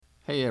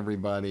Hey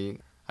everybody,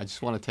 I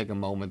just want to take a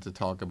moment to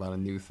talk about a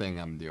new thing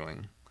I'm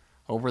doing.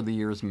 Over the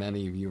years,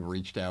 many of you have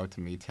reached out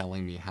to me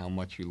telling me how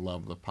much you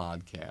love the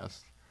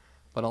podcast,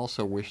 but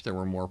also wish there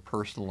were more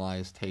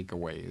personalized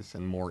takeaways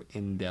and more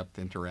in-depth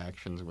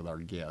interactions with our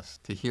guests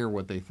to hear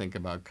what they think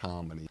about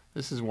comedy.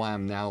 This is why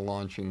I'm now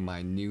launching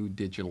my new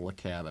digital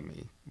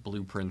academy,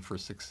 Blueprint for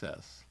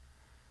Success.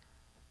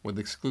 With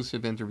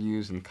exclusive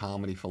interviews and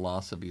comedy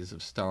philosophies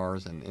of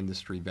stars and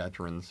industry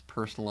veterans,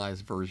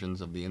 personalized versions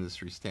of the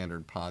industry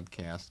standard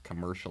podcast,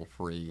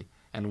 commercial-free,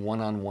 and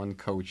one-on-one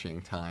coaching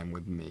time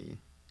with me.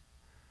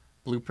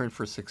 Blueprint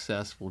for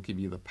Success will give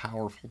you the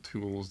powerful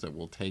tools that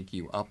will take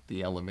you up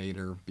the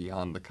elevator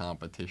beyond the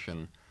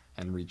competition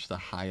and reach the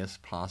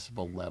highest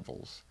possible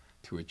levels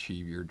to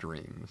achieve your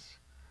dreams.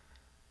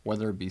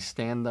 Whether it be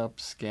stand-up,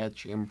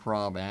 sketch,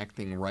 improv,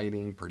 acting,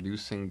 writing,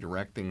 producing,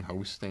 directing,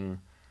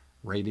 hosting,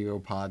 radio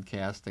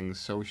podcasting,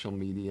 social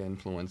media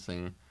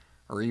influencing,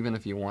 or even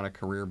if you want a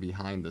career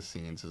behind the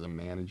scenes as a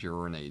manager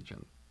or an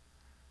agent.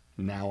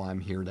 Now I'm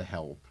here to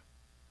help,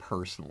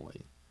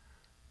 personally.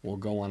 We'll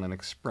go on an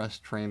express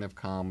train of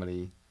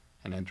comedy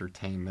and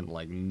entertainment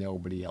like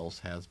nobody else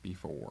has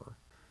before.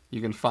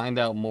 You can find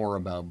out more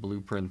about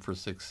Blueprint for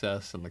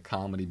Success and the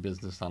comedy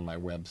business on my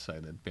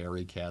website at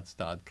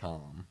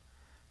barrykatz.com.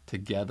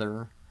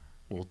 Together,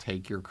 we'll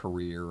take your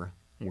career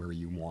where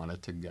you want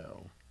it to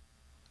go.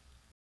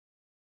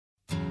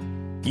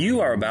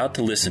 You are about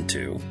to listen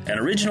to an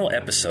original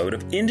episode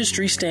of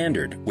Industry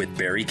Standard with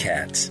Barry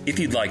Katz. If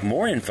you'd like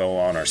more info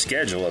on our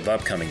schedule of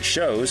upcoming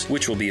shows,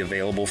 which will be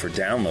available for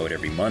download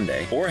every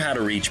Monday, or how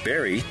to reach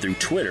Barry through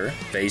Twitter,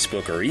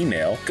 Facebook, or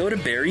email, go to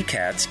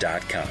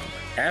barrykatz.com.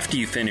 After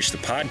you finish the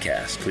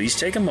podcast, please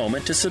take a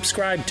moment to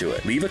subscribe to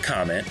it, leave a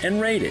comment, and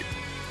rate it,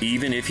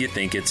 even if you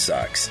think it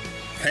sucks.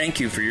 Thank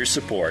you for your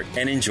support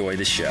and enjoy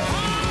the show.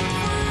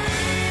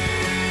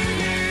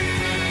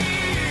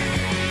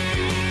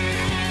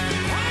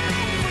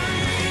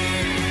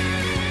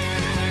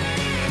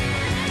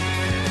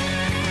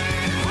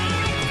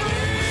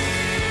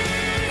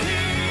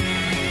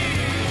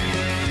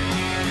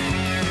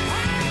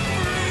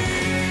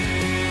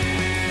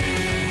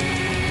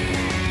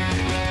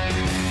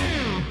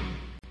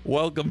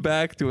 Welcome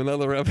back to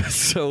another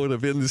episode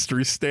of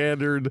Industry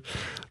Standard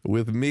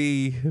with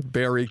me,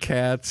 Barry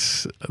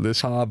Katz.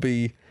 This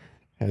hobby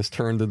has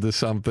turned into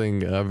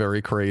something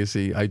very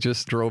crazy. I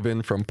just drove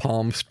in from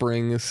Palm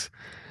Springs,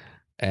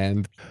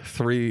 and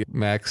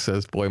Max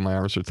says, boy, my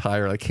arms are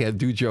tired. I can't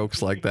do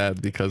jokes like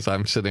that because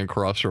I'm sitting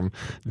across from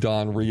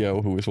Don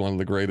Rio, who is one of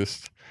the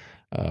greatest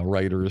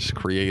writers,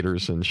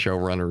 creators, and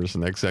showrunners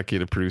and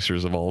executive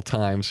producers of all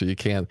time. So you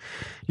can't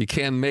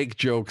make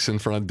jokes in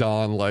front of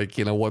Don like,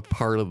 what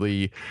part of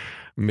the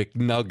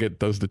McNugget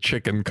does the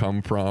chicken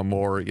come from,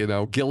 or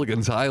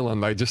Gilligan's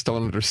Island. I just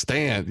don't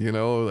understand.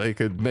 They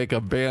could make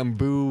a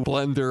bamboo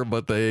blender,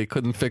 but they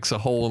couldn't fix a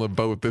hole in a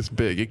boat this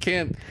big. You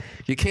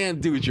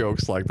can't do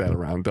jokes like that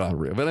around Don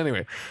Rio. But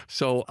anyway,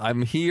 so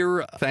I'm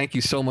here. Thank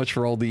you so much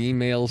for all the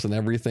emails and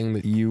everything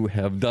that you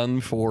have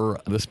done for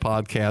this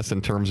podcast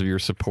in terms of your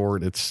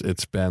support.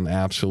 It's been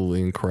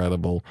absolutely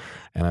incredible,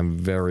 and I'm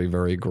very,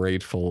 very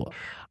grateful.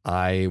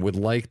 I would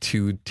like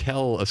to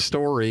tell a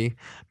story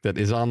that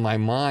is on my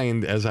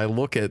mind as I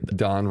look at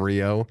Don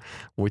Rio,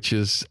 which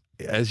is,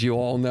 as you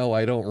all know,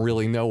 I don't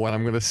really know what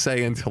I'm going to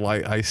say until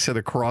I sit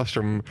across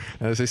from him.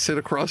 And as I sit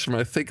across from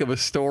him, I think of a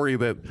story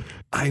that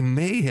I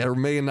may or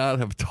may not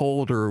have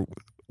told her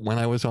when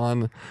I was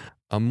on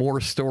a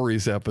More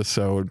Stories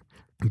episode,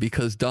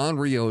 because Don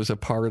Rio is a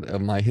part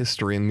of my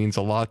history and means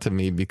a lot to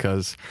me,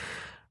 because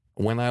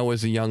when I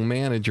was a young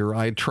manager,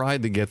 I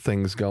tried to get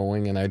things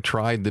going, and I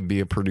tried to be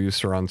a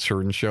producer on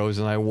certain shows,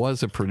 and I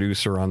was a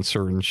producer on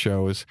certain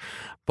shows.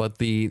 But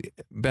the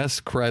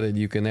best credit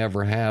you can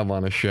ever have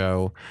on a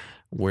show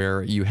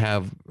where you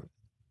have,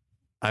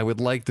 I would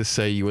like to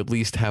say, you at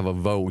least have a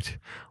vote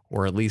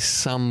or at least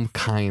some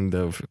kind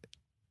of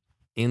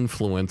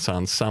influence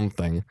on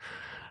something,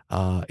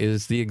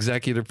 is the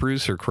executive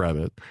producer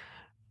credit.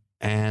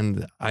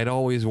 And I'd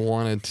always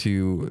wanted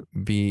to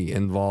be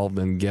involved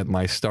and get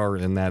my start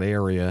in that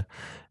area.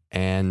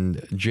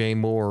 And Jay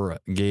Moore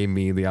gave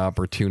me the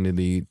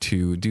opportunity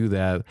to do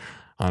that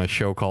on a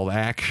show called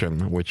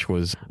Action, which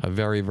was a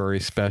very,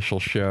 very special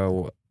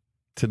show.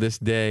 To this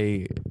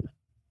day,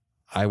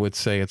 I would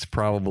say it's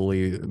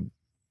probably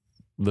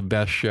the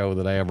best show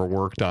that I ever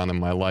worked on in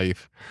my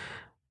life,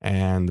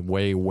 and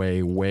way,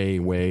 way, way,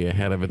 way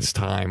ahead of its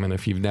time. And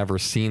if you've never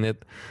seen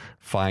it,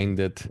 find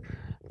it.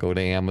 Go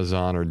to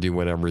Amazon or do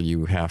whatever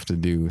you have to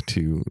do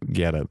to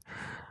get it,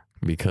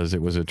 because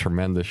it was a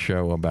tremendous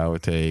show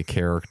about a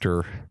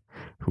character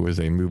who was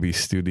a movie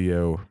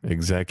studio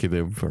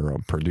executive or a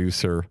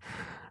producer,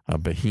 a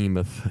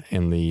behemoth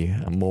in the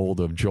mold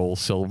of Joel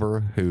Silver,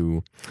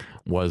 who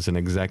was an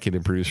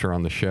executive producer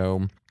on the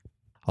show,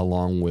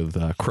 along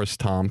with Chris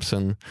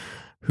Thompson,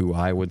 who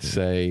I would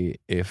say,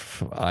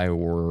 if I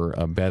were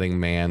a betting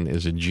man,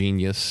 is a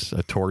genius,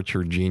 a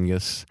torture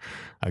genius,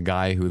 a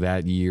guy who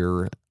that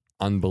year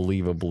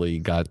unbelievably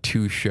got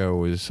 2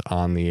 shows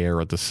on the air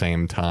at the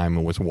same time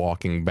and was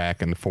walking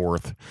back and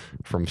forth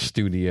from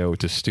studio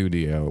to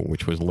studio,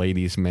 which was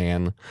Ladies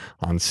Man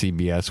on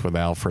CBS with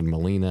Alfred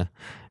Molina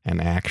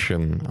and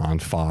Action on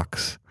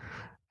Fox.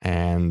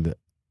 And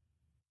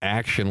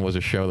Action was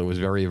a show that was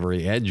very,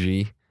 very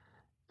edgy,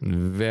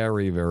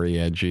 very, very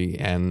edgy.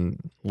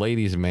 And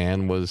Ladies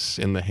Man was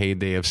in the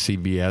heyday of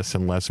CBS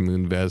and Les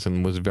Moonves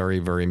and was very,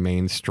 very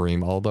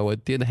mainstream, although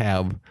it did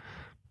have,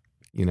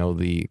 you know,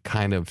 the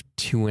kind of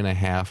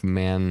 2.5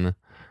 Men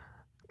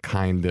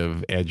kind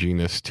of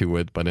edginess to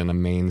it, but in a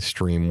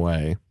mainstream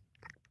way.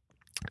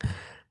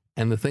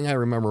 And the thing I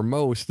remember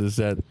most is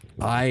that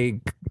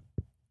I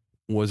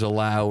was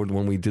allowed,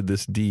 when we did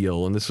this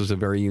deal, and this was a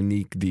very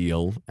unique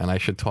deal, and I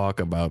should talk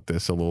about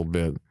this a little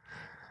bit.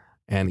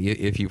 And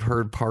if you've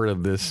heard part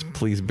of this,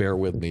 please bear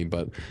with me.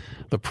 But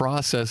the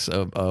process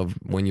of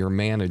when you're a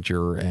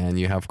manager and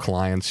you have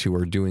clients who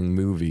are doing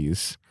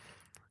movies,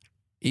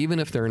 even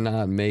if they're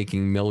not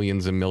making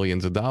millions and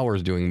millions of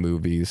dollars doing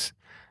movies,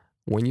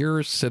 when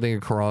you're sitting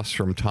across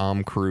from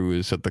Tom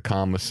Cruise at the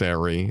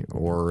commissary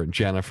or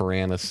Jennifer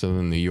Aniston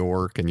in New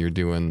York and you're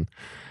doing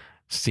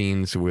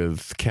scenes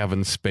with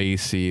Kevin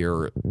Spacey,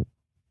 or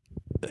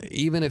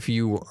even if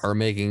you are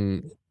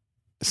making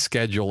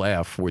Schedule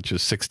F, which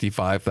is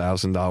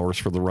 $65,000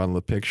 for the run of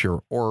the picture,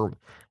 or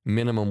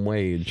minimum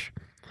wage,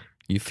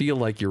 you feel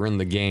like you're in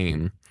the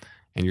game.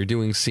 And you're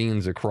doing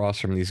scenes across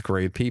from these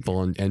great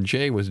people. And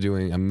Jay was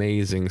doing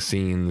amazing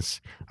scenes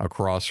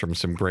across from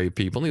some great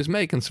people. And he was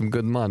making some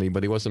good money,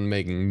 but he wasn't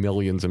making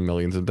millions and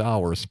millions of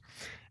dollars.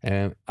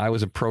 And I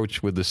was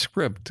approached with a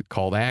script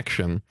called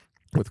Action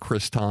with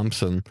Chris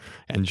Thompson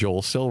and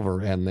Joel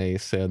Silver. And they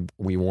said,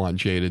 we want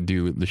Jay to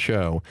do the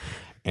show.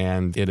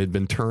 And it had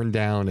been turned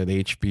down at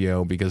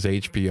HBO because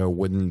HBO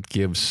wouldn't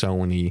give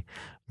Sony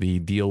the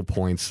deal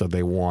points that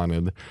they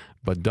wanted.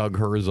 But Doug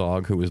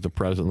Herzog, who was the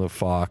president of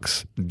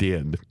Fox,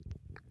 did.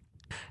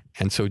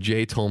 And so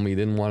Jay told me he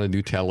didn't want to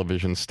do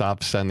television.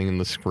 Stop sending him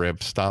the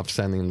script.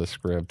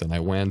 And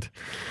I went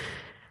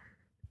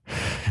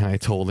and I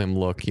told him,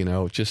 look, you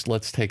know, just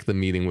let's take the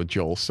meeting with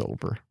Joel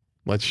Silver.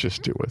 Let's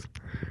just do it.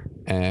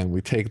 And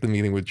we take the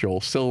meeting with Joel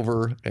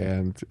Silver.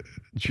 And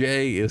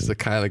Jay is the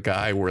kind of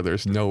guy where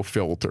there's no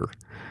filter.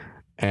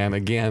 And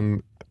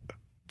again,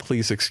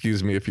 please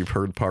excuse me if you've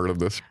heard part of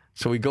this.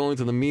 So we go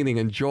into the meeting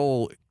and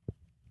Joel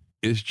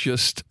is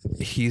just,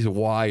 he's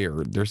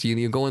wired.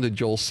 You go into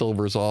Joel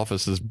Silver's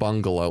office, his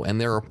bungalow, and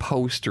there are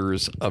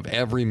posters of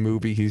every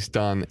movie he's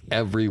done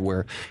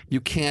everywhere. You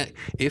can't,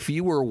 if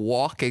you were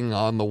walking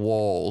on the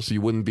walls,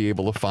 you wouldn't be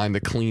able to find a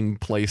clean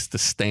place to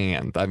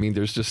stand. I mean,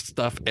 there's just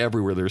stuff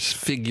everywhere. There's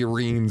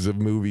figurines of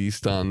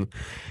movies done.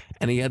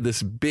 And he had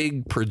this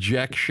big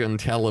projection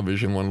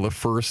television, one of the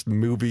first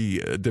movie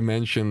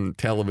dimension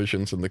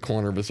televisions in the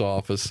corner of his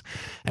office.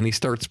 And he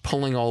starts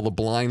pulling all the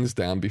blinds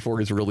down before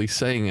he's really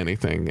saying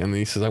anything. And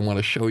he says, I want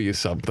to show you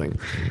something.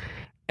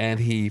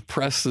 And he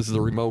presses the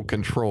remote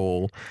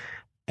control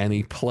and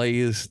he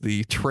plays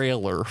the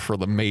trailer for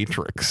The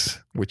Matrix,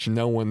 which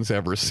no one's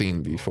ever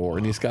seen before.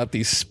 And he's got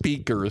these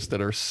speakers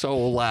that are so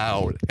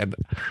loud. And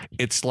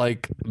it's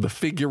like the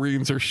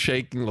figurines are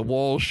shaking, the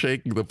walls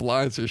shaking, the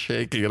blinds are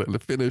shaking, and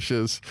it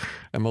finishes,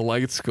 and the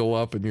lights go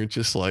up, and you're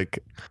just like,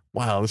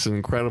 wow, this is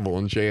incredible.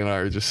 And Jay and I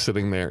are just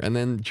sitting there. And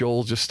then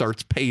Joel just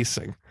starts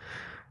pacing.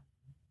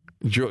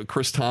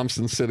 Chris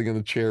Thompson's sitting in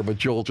the chair, but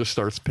Joel just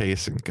starts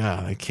pacing.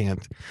 God, I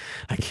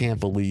can't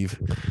believe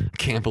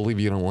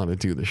you don't want to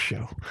do the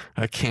show.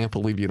 I can't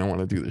believe you don't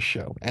want to do the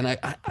show. And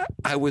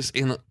I was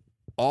in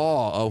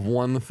awe of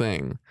one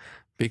thing,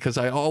 because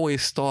I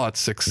always thought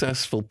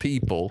successful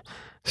people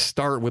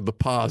start with the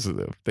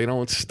positive. They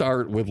don't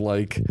start with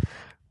like,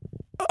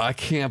 I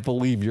can't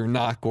believe you're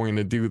not going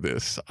to do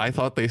this. I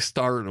thought they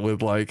start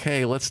with like,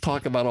 hey, let's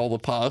talk about all the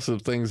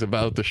positive things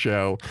about the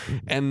show.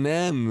 And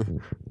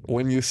then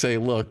when you say,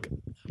 look,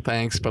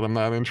 thanks, but I'm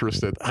not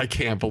interested, I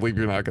can't believe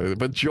you're not going to.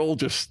 But Joel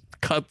just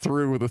cut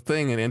through the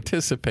thing and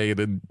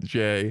anticipated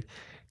Jay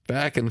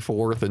back and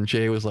forth. And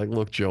Jay was like,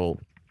 look, Joel,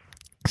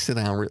 sit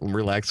down,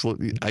 relax.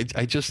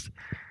 I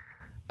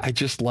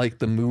just like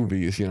the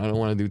movies. You know, I don't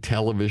want to do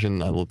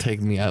television. It'll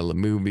take me out of the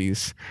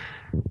movies.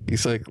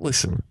 He's like,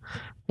 listen,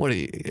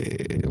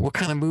 what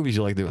kind of movies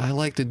you like to do? I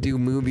like to do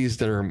movies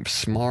that are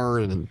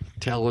smart and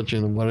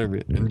intelligent and whatever.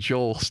 And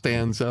Joel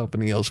stands up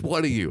and he goes,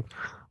 what are you,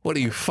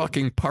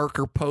 fucking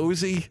Parker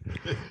Posey?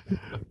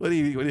 What do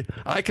you,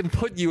 I can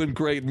put you in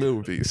great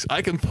movies.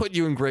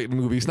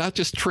 Not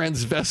just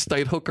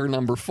transvestite hooker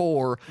number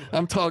 4.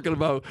 I'm talking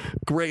about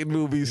great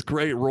movies,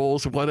 great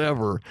roles,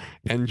 whatever.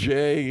 And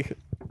Jay,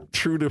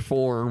 true to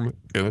form,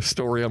 in a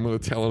story I'm going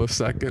to tell in a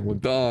second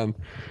with Don,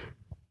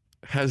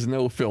 has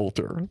no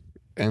filter.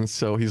 And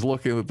so he's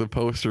looking at the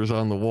posters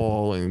on the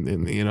wall,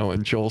 and you know,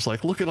 and Joel's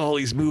like, look at all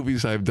these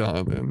movies I've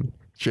done. And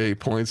Jay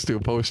points to a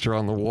poster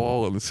on the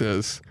wall and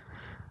says,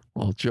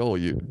 well, Joel,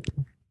 you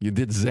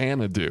did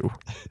Xanadu.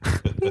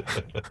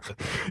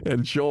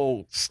 And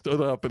Joel stood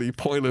up and he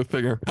pointed a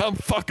finger. I'm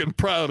fucking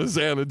proud of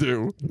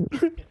Xanadu.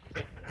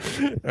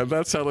 And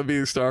that's how the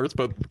meeting starts.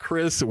 But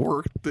Chris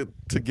worked it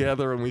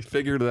together and we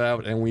figured it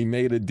out and we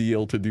made a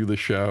deal to do the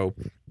show.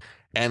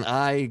 And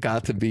I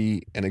got to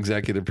be an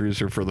executive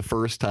producer for the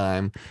first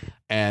time.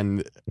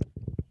 And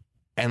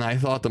I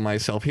thought to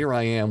myself, here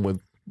I am with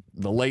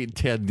the late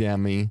Ted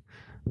Demme,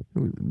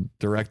 who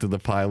directed the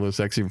pilot,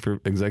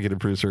 executive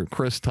producer,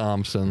 Chris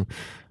Thompson,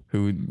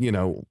 who, you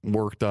know,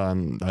 worked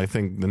on, I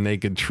think, The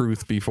Naked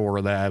Truth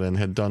before that and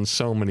had done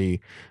so many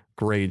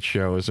great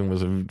shows and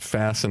was a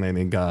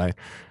fascinating guy.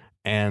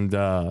 And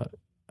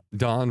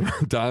Don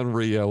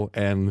Rio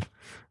and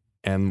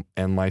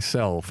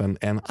myself.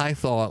 And I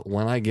thought,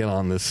 when I get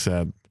on this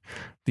set,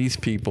 these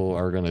people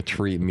are going to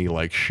treat me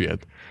like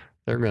shit.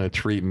 They're going to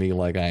treat me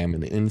like I am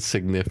an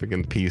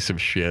insignificant piece of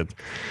shit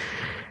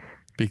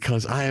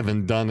because I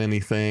haven't done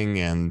anything.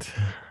 And,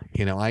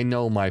 you know, I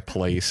know my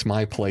place.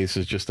 My place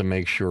is just to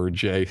make sure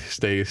Jay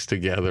stays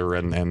together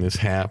and is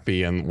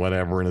happy and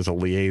whatever, and is a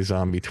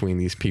liaison between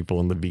these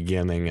people in the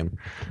beginning.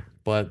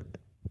 But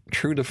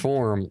true to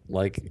form,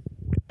 like,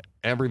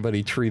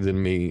 everybody treated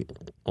me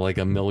like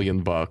 $1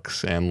 million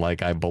and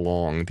like I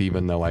belonged,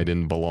 even though I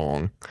didn't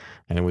belong.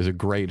 And it was a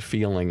great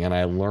feeling. And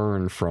I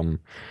learned from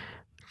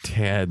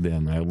Ted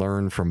and I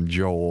learned from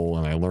Joel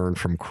and I learned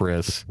from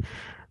Chris,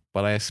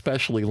 but I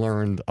especially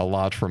learned a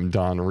lot from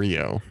Don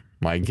Rio,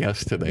 my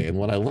guest today. And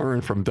what I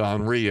learned from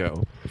Don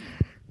Rio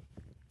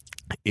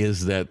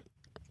is that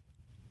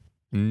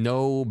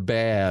no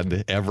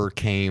bad ever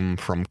came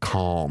from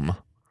calm.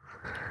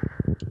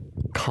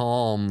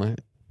 Calm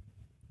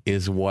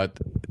is what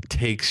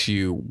takes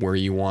you where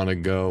you want to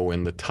go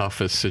in the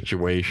toughest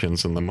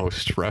situations and the most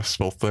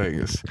stressful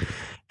things.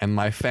 And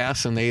my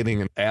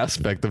fascinating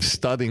aspect of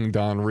studying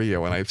Don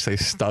Rio, and I'd say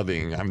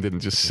studying, I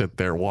didn't just sit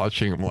there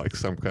watching him like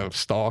some kind of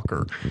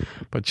stalker,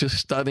 but just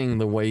studying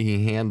the way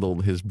he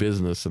handled his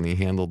business and he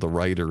handled the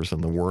writers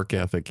and the work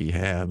ethic he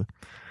had,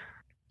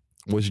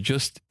 was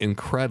just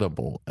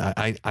incredible.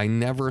 I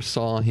never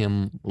saw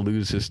him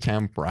lose his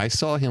temper. I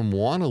saw him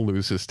want to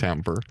lose his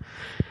temper,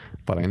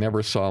 but I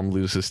never saw him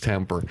lose his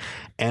temper.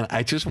 And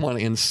I just want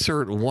to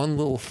insert one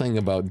little thing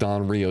about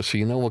Don Rio so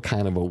you know what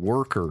kind of a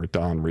worker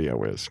Don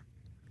Rio is.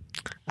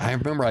 I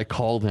remember I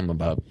called him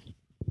about,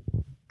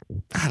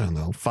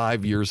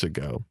 5 years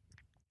ago.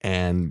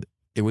 And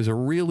it was a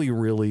really,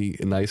 really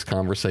nice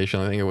conversation.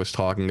 I think I was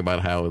talking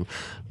about how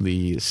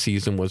the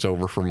season was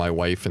over for my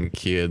wife and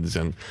kids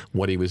and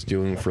what he was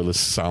doing for the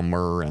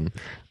summer. And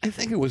I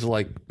think it was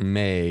like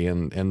May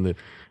and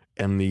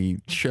the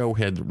show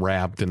had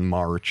wrapped in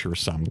March or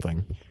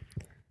something.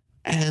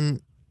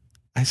 And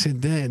I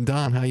said,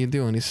 Don, how you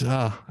doing? He said,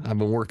 I've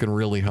been working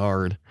really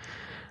hard.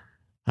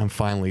 I'm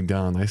finally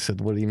done. I said,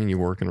 what do you mean you're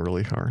working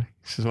really hard?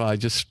 He says, well, I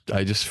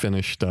just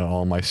finished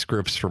all my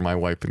scripts for my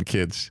wife and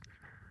kids.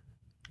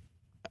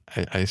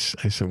 I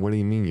said, what do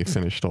you mean you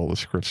finished all the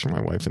scripts for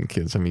my wife and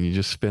kids? I mean, you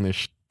just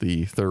finished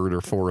the third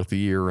or fourth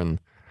year, and,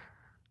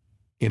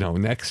 you know,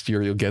 next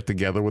year you'll get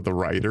together with the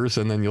writers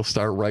and then you'll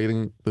start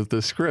writing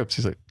the scripts.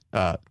 He's like,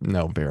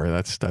 no, Barry,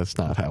 that's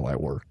not how I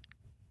work.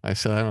 I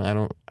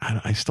said,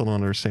 I still don't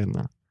understand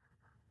that.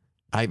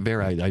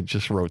 Barry, I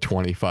just wrote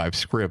 25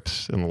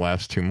 scripts in the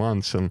last 2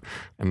 months. And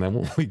then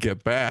when we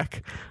get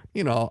back,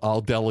 you know,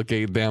 I'll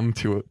delegate them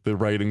to the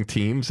writing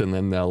teams and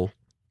then they'll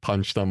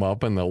punch them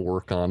up and they'll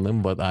work on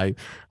them. But I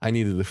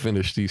needed to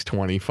finish these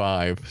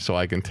 25 so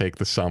I can take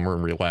the summer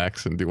and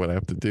relax and do what I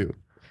have to do.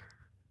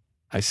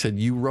 I said,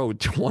 you wrote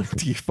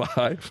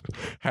 25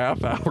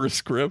 half-hour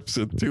scripts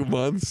in 2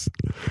 months?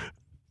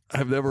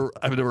 I've never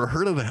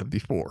heard of that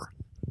before.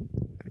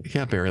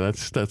 Yeah, Barry,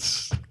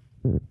 that's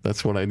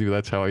what I do.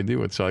 That's how I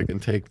do it. So I can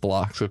take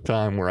blocks of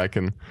time where I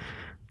can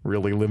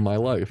really live my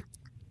life.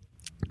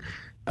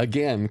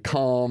 Again,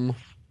 calm,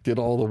 did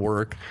all the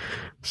work.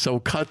 So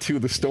cut to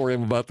the story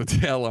I'm about to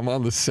tell. I'm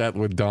on the set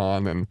with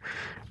Don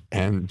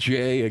and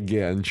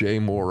Jay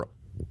Moore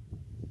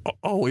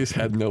always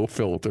had no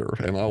filter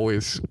and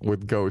always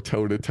would go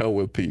toe to toe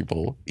with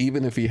people,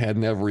 even if he had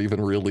never even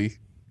really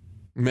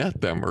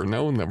met them or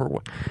known them or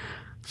what.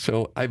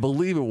 So I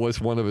believe it was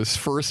one of his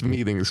first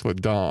meetings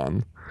with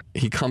Don.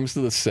 He comes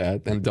to the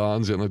set and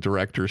Don's in the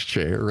director's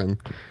chair and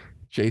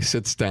Jay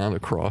sits down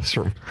across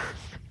from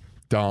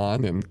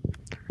Don and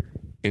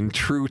in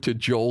true to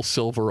Joel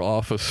Silver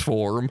office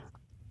form.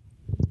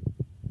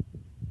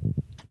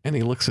 And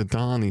he looks at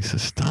Don, he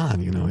says,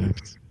 Don, you know,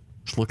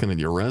 just looking at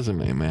your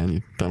resume, man,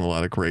 you've done a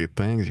lot of great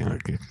things. You know,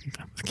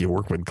 you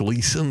work with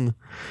Gleason,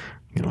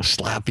 you know,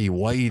 Slappy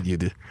White,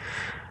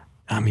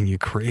 you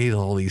create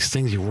all these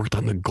things. You worked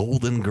on the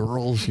Golden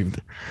Girls.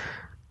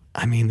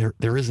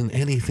 There isn't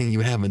anything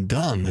you haven't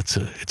done.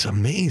 It's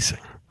amazing.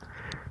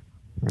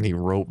 And he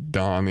roped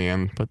Don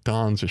in, but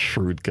Don's a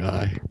shrewd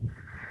guy.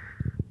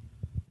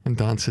 And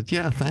Don said,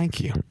 yeah, thank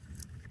you.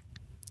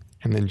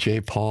 And then Jay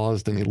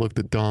paused and he looked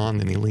at Don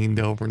and he leaned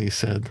over and he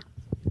said,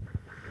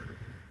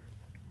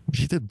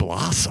 you did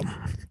Blossom.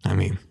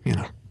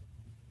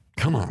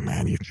 Come on,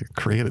 man. You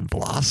created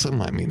Blossom.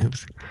 What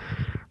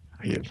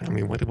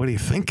are you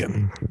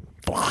thinking?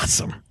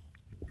 Blossom.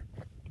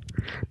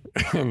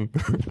 And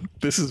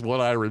this is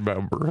what I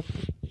remember.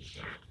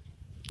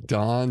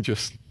 Don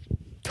just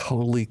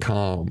totally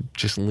calm,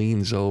 just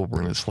leans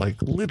over and it's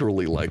like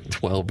literally like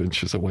 12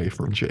 inches away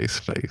from Jay's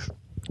face.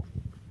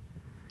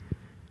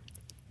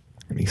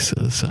 And he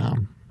says,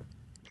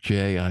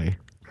 Jay, I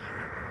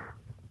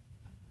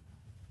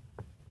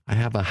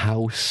have a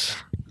house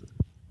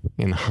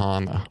in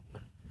Hana.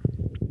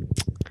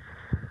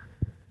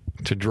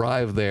 To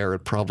drive there, it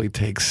probably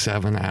takes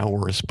 7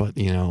 hours, but,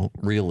 you know,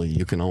 really,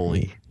 you can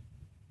only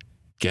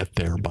get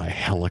there by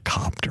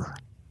helicopter,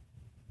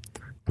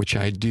 which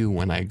I do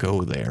when I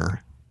go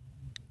there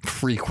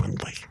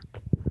frequently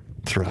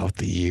throughout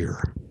the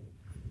year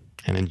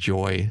and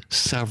enjoy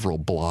several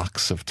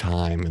blocks of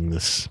time in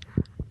this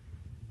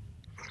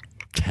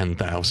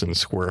 10,000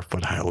 square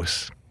foot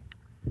house,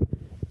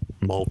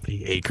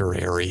 multi-acre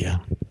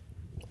area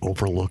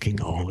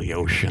overlooking all the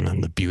ocean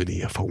and the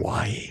beauty of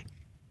Hawaii.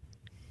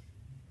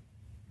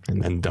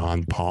 And then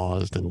Don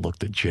paused and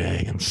looked at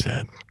Jay and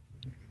said,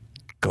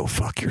 "Go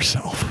fuck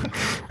yourself."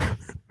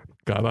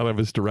 Got out of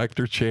his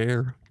director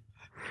chair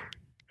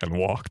and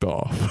walked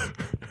off.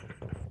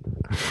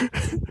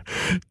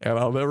 And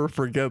I'll never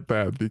forget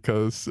that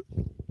because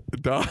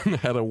Don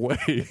had a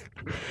way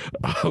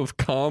of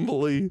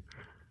calmly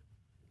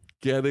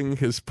getting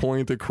his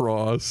point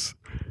across.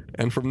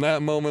 And from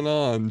that moment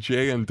on,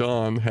 Jay and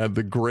Don had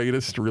the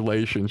greatest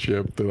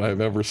relationship that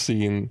I've ever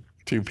seen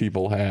two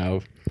people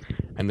have.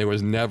 And there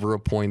was never a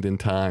point in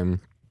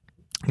time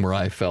where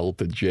I felt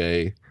that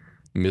Jay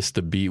missed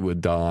a beat with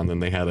Don,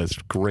 and they had this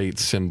great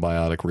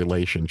symbiotic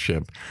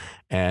relationship.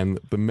 And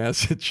the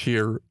message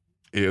here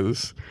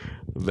is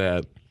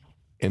that,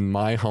 in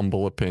my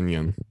humble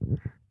opinion,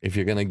 if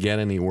you're going to get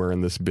anywhere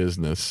in this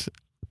business,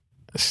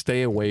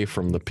 stay away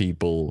from the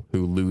people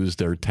who lose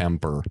their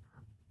temper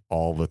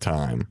all the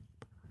time.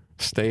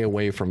 Stay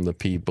away from the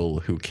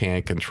people who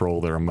can't control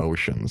their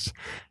emotions.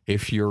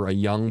 If you're a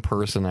young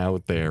person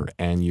out there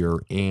and you're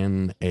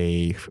in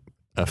a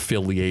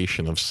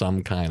affiliation of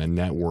some kind of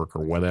network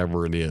or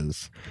whatever it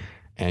is,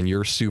 and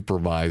your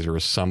supervisor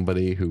is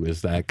somebody who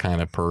is that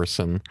kind of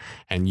person,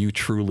 and you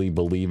truly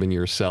believe in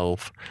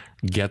yourself,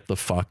 get the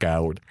fuck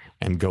out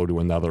and go to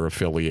another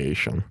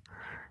affiliation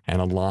and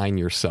align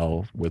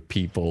yourself with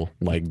people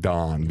like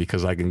Don,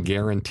 because I can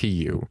guarantee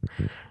you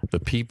the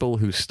people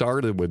who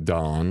started with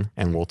Don,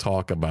 and we'll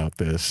talk about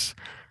this,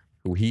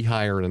 who he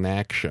hired in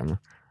action,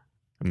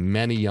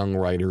 many young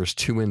writers,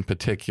 two in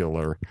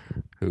particular,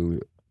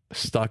 who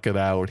stuck it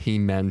out, he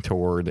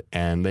mentored,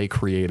 and they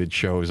created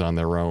shows on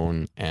their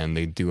own, and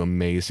they do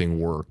amazing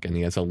work. And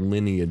he has a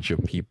lineage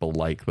of people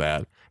like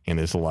that in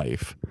his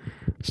life.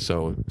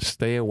 So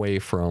stay away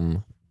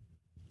from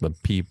the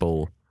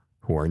people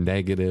who are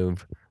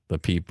negative, the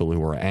people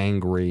who are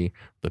angry,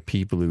 the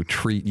people who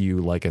treat you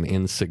like an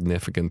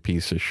insignificant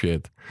piece of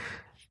shit,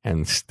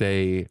 and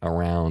stay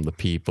around the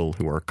people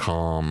who are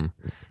calm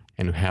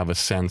and who have a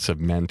sense of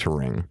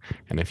mentoring.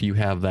 And if you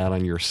have that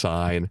on your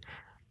side,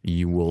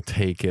 you will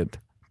take it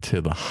to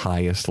the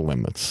highest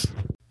limits.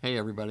 Hey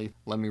everybody,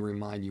 let me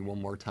remind you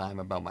one more time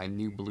about my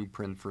new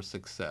Blueprint for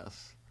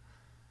Success.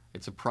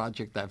 It's a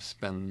project I've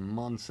spent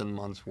months and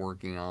months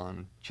working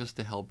on just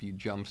to help you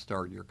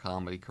jumpstart your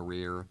comedy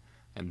career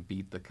and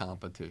beat the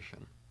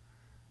competition.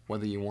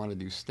 Whether you want to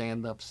do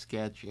stand-up,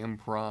 sketch,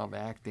 improv,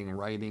 acting,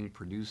 writing,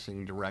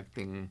 producing,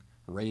 directing,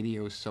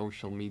 radio,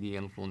 social media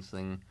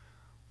influencing,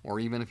 or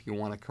even if you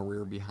want a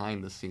career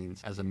behind the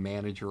scenes as a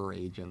manager or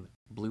agent,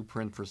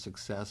 Blueprint for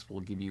Success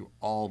will give you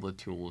all the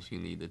tools you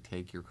need to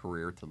take your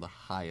career to the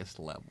highest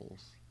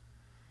levels.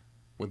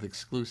 With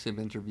exclusive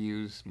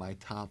interviews, my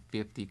top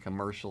 50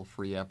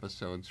 commercial-free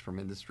episodes from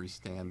Industry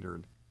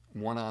Standard,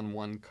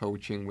 one-on-one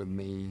coaching with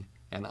me,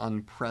 and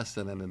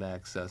unprecedented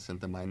access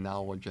into my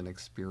knowledge and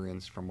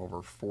experience from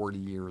over 40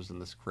 years in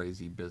this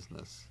crazy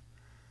business.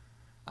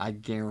 I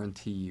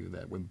guarantee you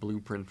that with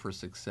Blueprint for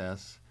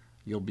Success,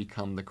 you'll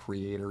become the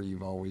creator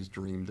you've always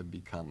dreamed of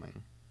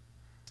becoming.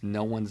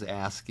 No one's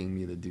asking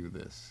me to do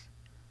this.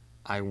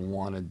 I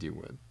want to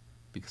do it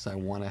because I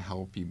want to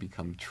help you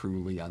become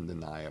truly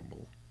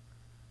undeniable.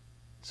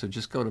 So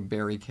just go to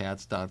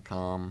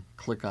barrykatz.com,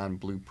 click on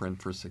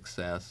Blueprint for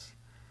Success,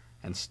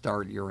 and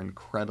start your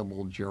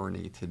incredible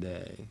journey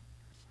today.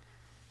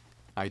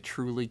 I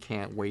truly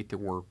can't wait to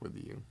work with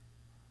you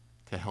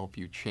to help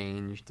you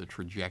change the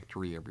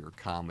trajectory of your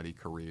comedy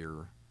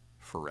career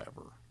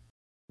forever.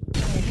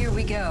 Here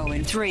we go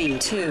in 3,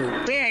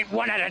 2. We ain't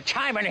one at a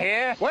time in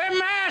here. We're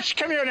mass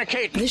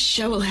communicating. This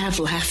show will have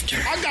laughter.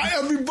 I got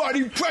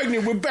everybody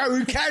pregnant with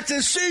Barry Katz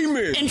and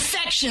semen.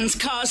 Infections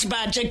caused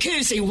by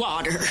jacuzzi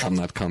water. I'm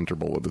not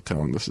comfortable with the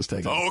tone this is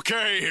taking.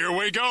 Okay, here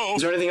we go.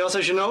 Is there anything else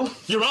I should know?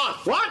 You're on.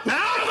 What?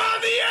 Now I'm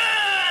on the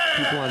air!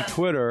 People on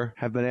Twitter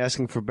have been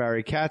asking for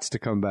Barry Katz to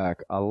come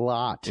back a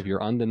lot. If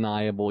you're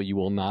undeniable, you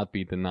will not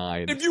be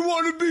denied. If you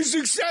want to be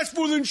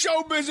successful in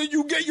show business,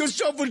 you get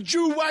yourself a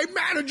Jew white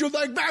manager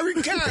like Barry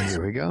Katz.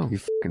 Here we go. You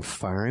fucking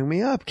firing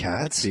me up,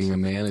 Katz. Being a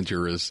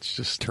manager is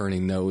just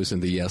turning no's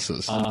into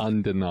yeses.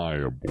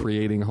 Undeniable.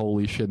 Creating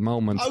holy shit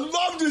moments. I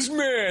love this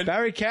man.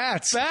 Barry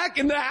Katz. Back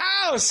in the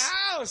house.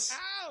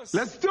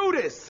 Let's do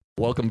this.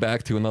 Welcome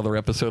back to another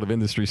episode of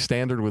Industry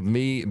Standard with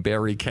me,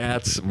 Barry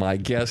Katz, my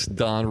guest,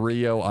 Don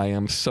Rio. I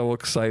am so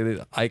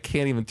excited. I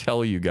can't even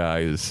tell you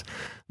guys.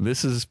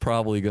 This is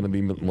probably going to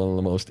be one of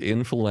the most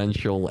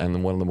influential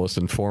and one of the most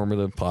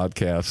informative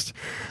podcasts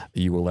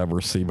you will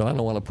ever see. But I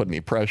don't want to put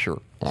any pressure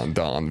on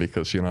Don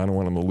because, I don't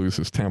want him to lose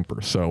his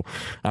temper. So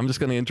I'm just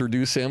going to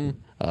introduce him.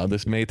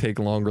 This may take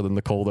longer than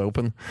the cold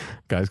open.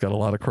 Guy's got a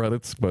lot of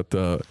credits,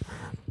 but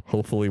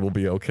hopefully we'll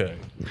be okay.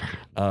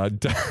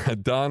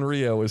 Don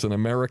Rio is an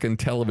American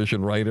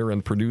television writer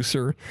and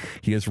producer.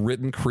 He has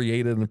written,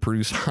 created, and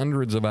produced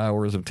hundreds of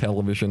hours of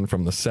television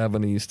from the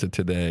 70s to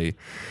today.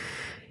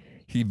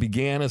 He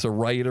began as a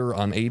writer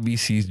on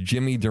ABC's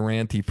Jimmy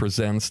Durante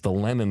Presents The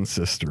Lennon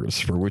Sisters,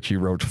 for which he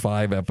wrote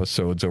 5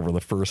 episodes over the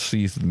first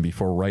season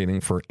before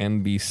writing for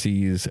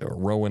NBC's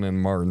Rowan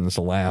and Martin's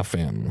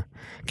Laugh-In.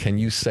 Can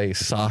You Say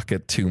Sock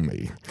It To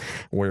Me,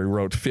 where he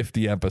wrote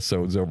 50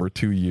 episodes over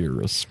 2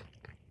 years.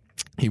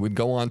 He would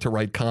go on to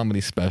write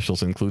comedy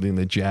specials, including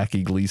the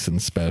Jackie Gleason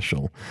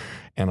special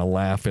and a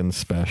Laugh-In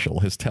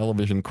special. His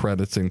television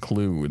credits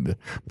include,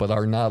 but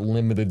are not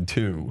limited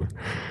to,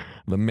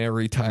 The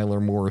Mary Tyler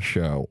Moore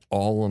Show,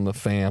 All in the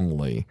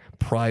Family,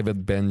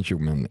 Private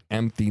Benjamin,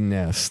 Empty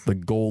Nest, The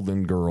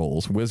Golden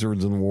Girls,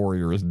 Wizards and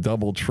Warriors,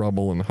 Double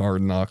Trouble and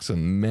Hard Knocks,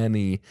 and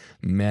many,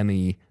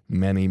 many,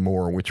 many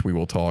more, which we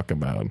will talk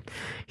about.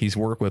 He's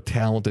worked with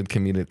talented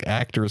comedic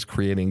actors,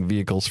 creating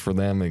vehicles for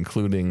them,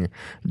 including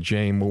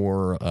Jay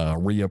Moore,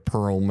 Rhea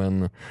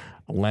Perlman,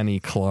 Lenny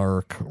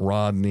Clark,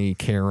 Rodney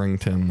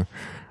Carrington,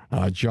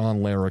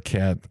 John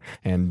Larroquette,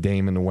 and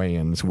Damon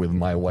Wayans with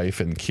My Wife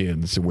and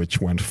Kids, which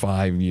went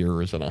 5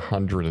 years and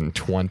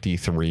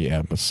 123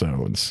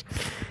 episodes.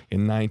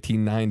 In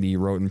 1990, he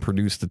wrote and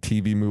produced the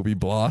TV movie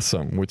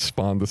Blossom, which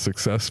spawned the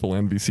successful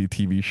NBC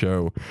TV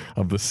show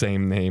of the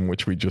same name,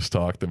 which we just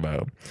talked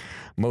about.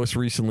 Most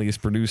recently, he's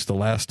produced the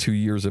last 2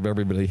 years of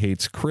Everybody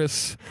Hates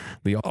Chris,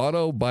 the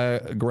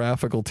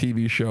autobiographical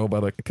TV show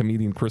about a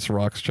comedian Chris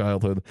Rock's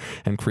childhood,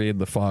 and created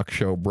the Fox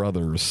show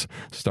Brothers,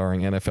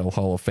 starring NFL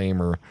Hall of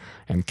Famer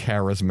and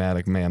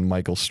charismatic man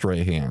Michael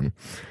Strahan.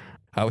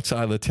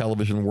 Outside of the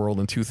television world,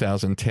 in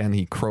 2010,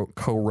 he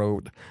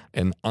co-wrote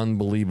an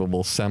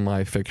unbelievable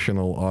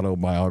semi-fictional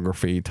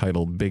autobiography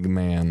titled Big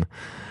Man,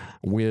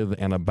 with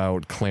and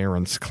about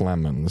Clarence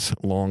Clemons,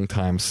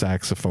 longtime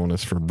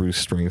saxophonist for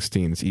Bruce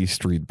Springsteen's E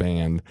Street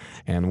Band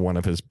and one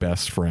of his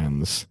best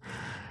friends.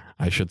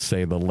 I should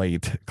say the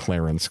late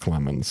Clarence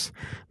Clemons.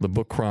 The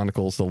book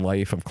chronicles the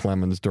life of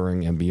Clemons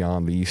during and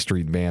beyond the E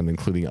Street Band,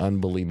 including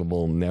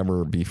unbelievable,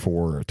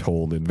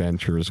 never-before-told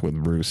adventures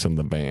with Bruce and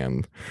the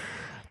band.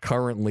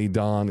 Currently,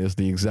 Don is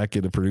the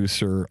executive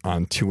producer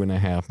on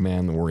 2.5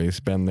 Men, where he's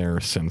been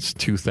there since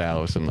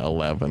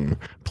 2011.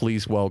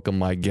 Please welcome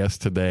my guest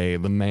today,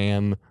 the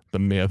man, the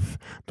myth,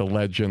 the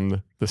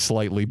legend, the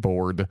slightly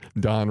bored,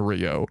 Don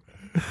Rio.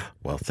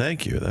 Well,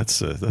 thank you. That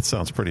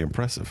sounds pretty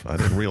impressive. I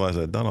didn't realize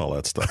I'd done all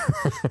that stuff.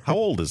 How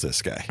old is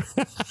this guy?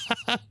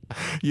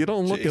 You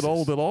don't look at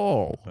old at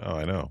all. Oh,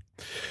 I know.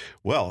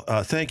 Well,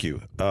 thank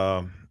you.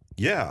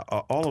 Yeah,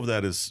 all of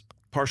that is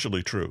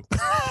partially true.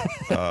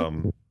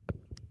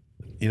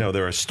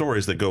 There are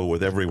stories that go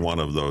with every one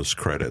of those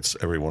credits,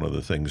 every one of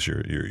the things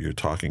you're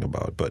talking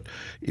about. But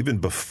even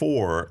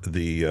before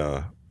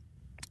the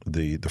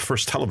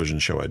first television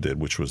show I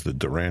did, which was the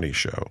Durante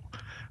Show,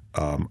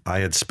 I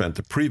had spent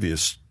the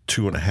previous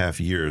 2.5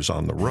 years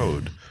on the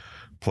road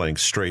playing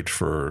straight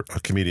for a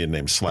comedian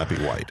named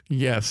Slappy White.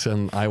 Yes,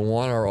 and I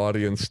want our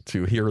audience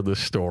to hear this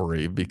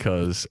story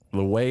because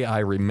the way I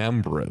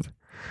remember it,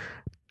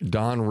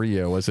 Don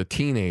Rio, as a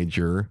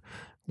teenager,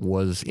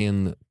 was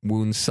in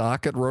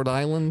Woonsocket, Rhode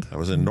Island. I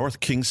was in North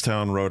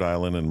Kingstown, Rhode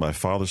Island, in my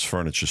father's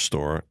furniture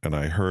store, and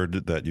I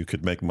heard that you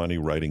could make money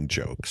writing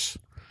jokes.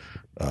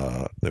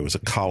 There was a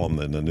column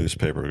in the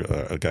newspaper.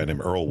 A guy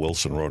named Earl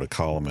Wilson wrote a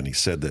column, and he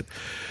said that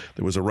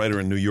there was a writer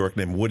in New York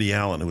named Woody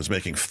Allen who was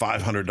making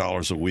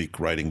 $500 a week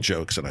writing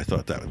jokes, and I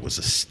thought that was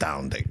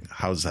astounding.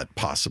 How is that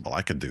possible?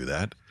 I could do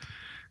that.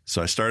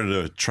 So I started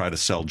to try to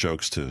sell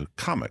jokes to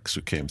comics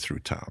who came through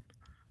town.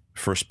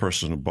 First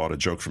person who bought a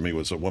joke from me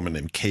was a woman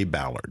named Kay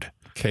Ballard.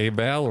 Kay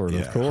Ballard,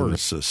 of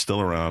course. Who's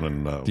still around.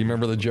 And do you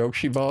remember the joke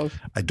she bought?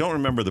 I don't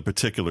remember the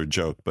particular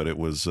joke, but it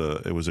was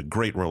a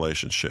great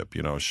relationship.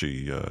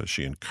 She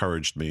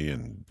encouraged me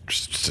and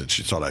said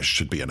she thought I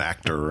should be an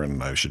actor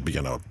and I should be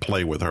in a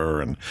play with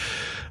her. And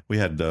we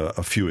had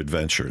a few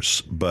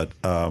adventures. But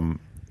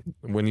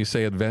when you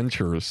say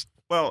adventures...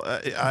 Well,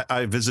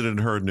 I visited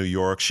her in New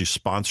York. She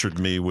sponsored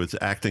me with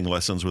acting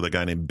lessons with a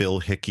guy named Bill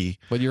Hickey.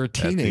 But you're a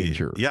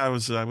teenager. I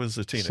was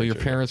a teenager. So your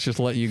parents just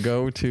let you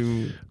go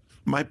to...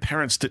 My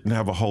parents didn't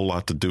have a whole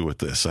lot to do with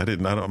this.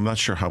 I'm not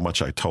sure how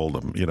much I told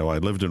them. I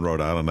lived in Rhode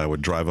Island. I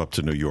would drive up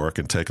to New York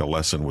and take a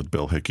lesson with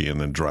Bill Hickey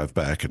and then drive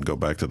back and go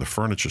back to the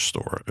furniture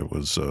store. It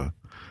was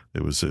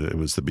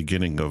the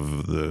beginning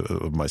of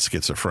my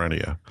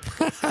schizophrenia.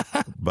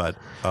 But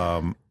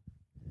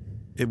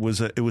it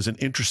was an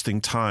interesting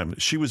time.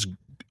 She was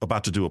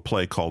about to do a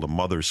play called A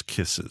Mother's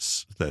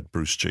Kisses that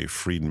Bruce J.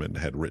 Friedman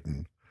had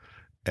written.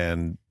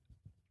 And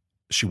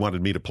she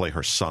wanted me to play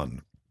her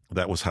son.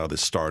 That was how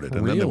this started.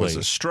 And then there was a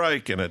Really?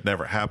 strike, and it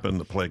never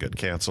happened. The play got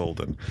canceled,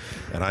 and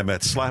I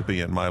met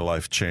Slappy, and my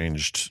life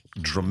changed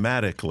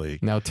dramatically.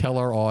 Now tell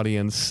our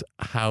audience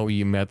how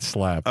you met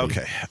Slappy.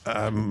 Okay,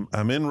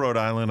 I'm in Rhode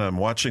Island. I'm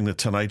watching The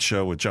Tonight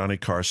Show with Johnny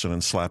Carson,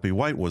 and Slappy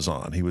White was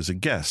on. He was a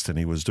guest, and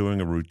he was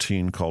doing a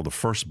routine called The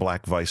First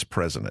Black Vice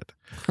President,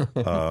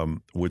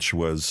 which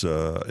was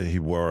he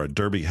wore a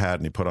derby hat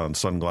and he put on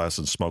sunglasses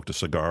and smoked a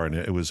cigar, and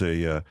it was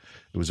a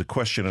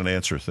question and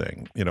answer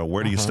thing. You know,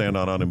 where do you stand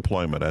on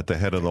unemployment? At the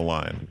head of the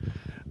line.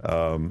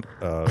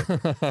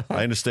 I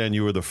understand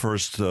you were the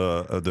first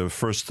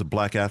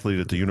black athlete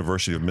at the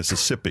University of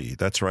Mississippi.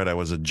 That's right. I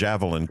was a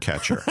javelin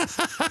catcher.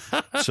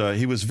 So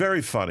he was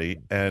very funny,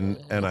 and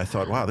I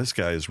thought, wow, this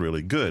guy is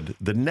really good.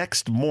 The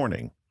next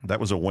morning, that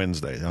was a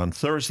Wednesday. On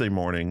Thursday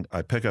morning,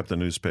 I pick up the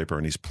newspaper,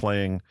 and he's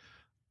playing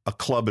a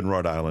club in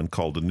Rhode Island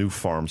called the New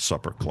Farm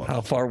Supper Club.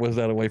 How far was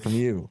that away from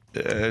you?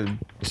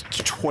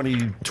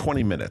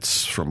 20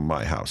 minutes from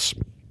my house.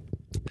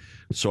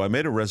 So I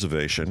made a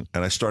reservation,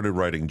 and I started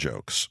writing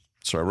jokes.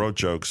 So I wrote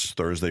jokes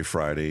Thursday,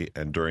 Friday,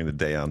 and during the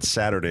day on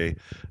Saturday,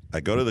 I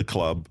go to the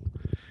club,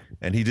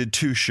 and he did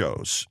 2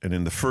 shows. And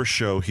in the first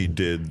show, he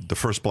did The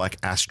First Black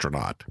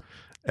Astronaut.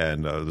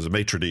 And there's a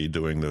maitre d'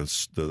 doing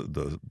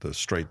the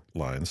straight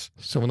lines.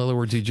 So in other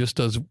words, he just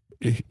does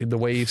the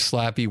way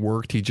Slappy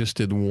worked. He just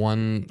did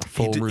one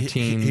full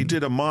routine. He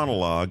did a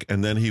monologue,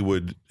 and then he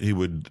would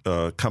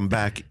come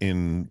back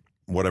in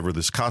whatever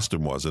this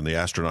costume was. And the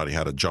astronaut, he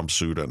had a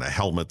jumpsuit and a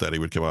helmet that he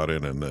would come out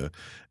in.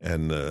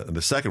 And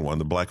the second one,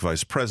 the Black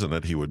Vice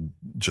President, he would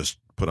just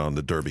put on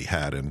the derby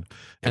hat. And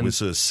it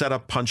was a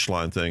set-up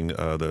punchline thing.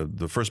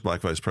 The first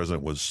Black Vice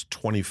President was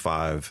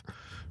 25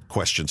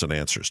 questions and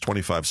answers,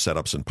 25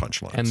 setups and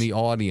punchlines. And the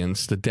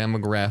audience, the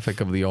demographic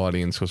of the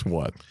audience was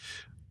what?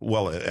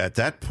 Well, at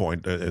that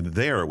point,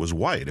 there it was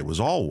white. It was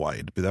all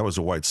white. That was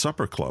a white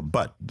supper club.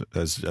 But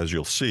as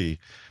you'll see,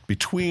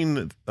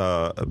 between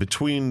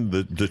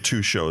the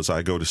 2 shows,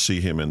 I go to see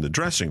him in the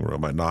dressing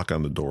room. I knock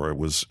on the door. It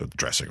was a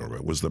dressing room.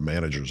 It was the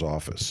manager's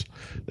office.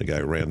 The guy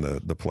who ran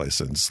the place,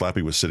 and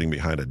Slappy was sitting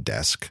behind a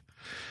desk.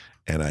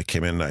 And I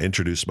came in and I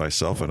introduced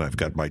myself, and I've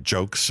got my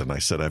jokes, and I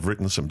said I've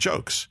written some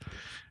jokes.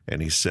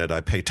 And he said,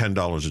 I pay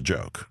 $10 a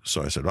joke.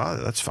 So I said, oh,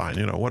 that's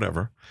fine,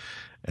 whatever.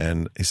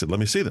 And he said, let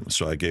me see them.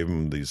 So I gave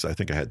him these, I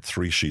think I had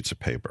 3 sheets of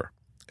paper.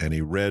 And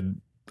he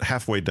read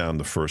halfway down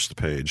the first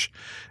page,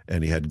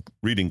 and he had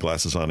reading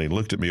glasses on. He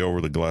looked at me over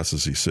the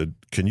glasses. He said,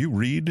 can you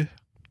read?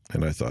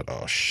 And I thought,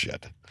 oh,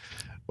 shit.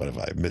 What if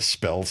I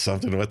misspelled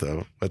something?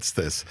 What's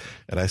this?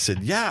 And I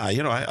said, yeah,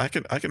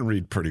 I can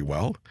read pretty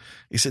well.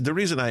 He said, the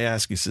reason I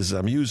ask, he says,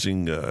 I'm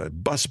using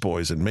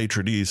busboys and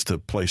maitre d's to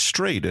play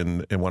straight.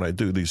 And when I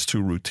do these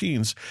 2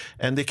 routines,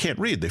 and they can't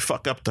read, they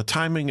fuck up the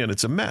timing and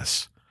it's a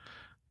mess.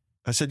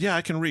 I said, yeah,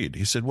 I can read.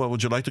 He said, well,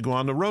 would you like to go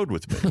on the road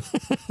with me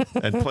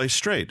and play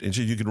straight? And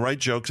so you can write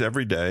jokes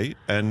every day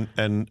and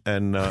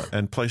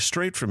play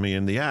straight for me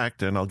in the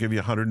act, and I'll give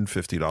you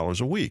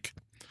 $150 a week.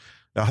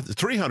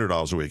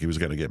 $300 a week he was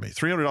going to give me.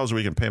 $300 a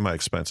week and pay my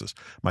expenses.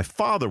 My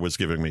father was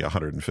giving me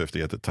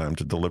 $150 at the time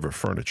to deliver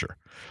furniture.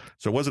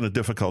 So it wasn't a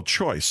difficult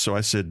choice. So I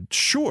said,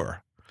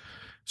 sure.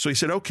 So he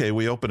said, okay,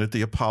 we open at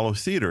the Apollo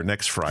Theater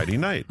next Friday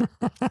night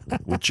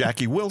with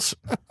Jackie Wilson.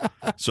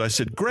 So I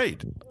said,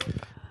 great.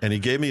 And he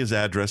gave me his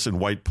address in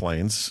White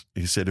Plains.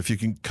 He said, if you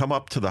can come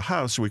up to the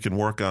house, we can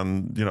work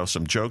on,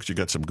 some jokes. You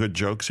got some good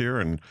jokes here,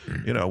 and,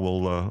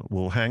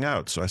 we'll hang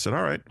out. So I said,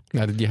 all right.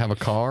 Now, did you have a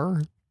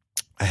car?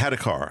 I had a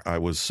car. I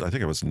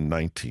think I was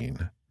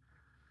 19.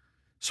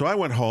 So I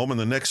went home, and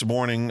the next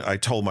morning I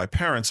told my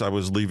parents I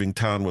was leaving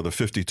town with a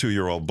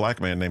 52-year-old black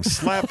man named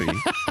Slappy.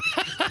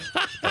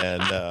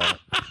 And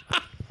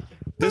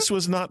this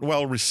was not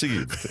well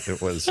received.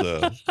 It was,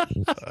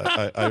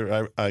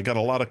 I got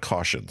a lot of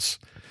cautions.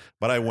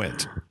 But I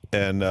went,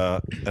 and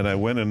I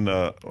went and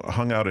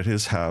hung out at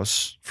his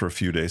house for a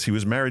few days. He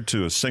was married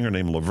to a singer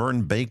named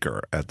Laverne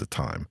Baker at the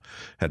time.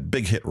 Had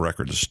big hit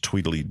records,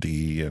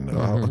 Tweedledee and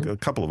a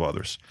couple of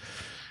others.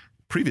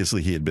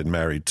 Previously, he had been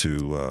married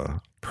to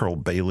Pearl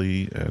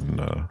Bailey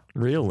and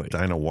really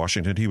Dinah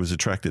Washington. He was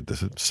attracted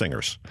to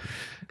singers.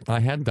 I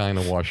had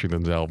Dinah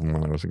Washington's album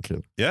when I was a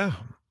kid. Yeah.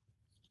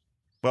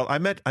 Well, I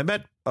met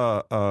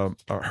her,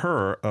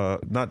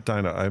 not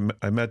Dinah.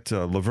 I met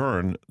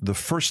Laverne the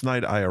first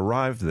night I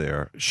arrived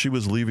there. She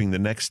was leaving the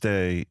next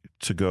day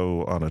to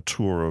go on a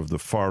tour of the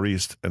Far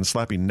East, and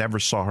Slappy never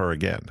saw her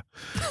again.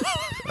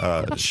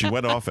 She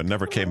went off and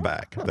never came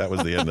back. That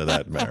was the end of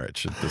that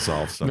marriage. It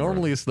dissolved somewhere.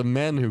 Normally, it's the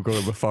men who go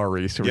to the Far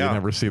East who you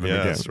never see them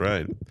again. That's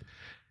right.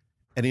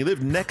 And he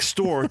lived next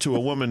door to a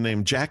woman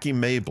named Jackie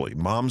Mabley,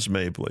 Moms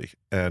Mabley,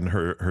 and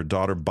her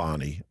daughter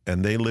Bonnie.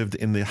 And they lived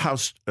in the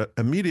house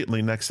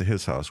immediately next to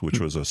his house, which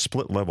was a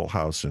split-level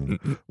house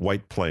in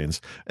White Plains.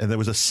 And there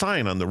was a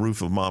sign on the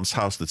roof of Mom's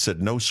house that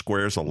said, no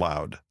squares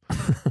allowed.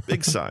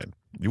 Big sign.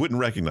 You wouldn't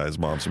recognize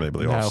Moms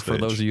Mabley off Now, stage. for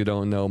those of you who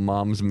don't know,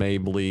 Moms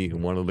Mabley,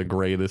 one of the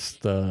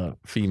greatest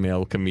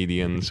female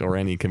comedians or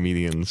any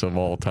comedians of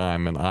all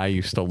time. And I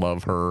used to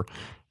love her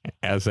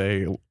as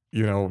a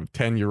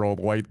 10-year-old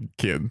white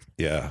kid.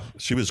 Yeah,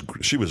 she was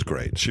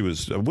great. She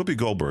was Whoopi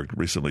Goldberg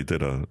recently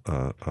did a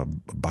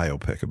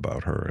biopic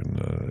about her,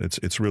 and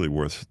it's really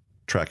worth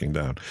tracking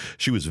down.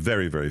 She was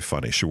very, very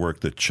funny. She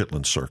worked the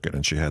Chitlin Circuit,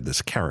 and she had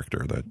this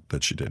character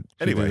that she did.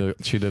 Anyway,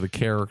 she did a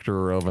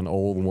character of an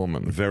old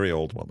woman. Very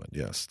old woman,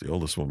 yes, the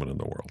oldest woman in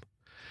the world.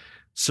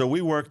 So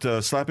we worked,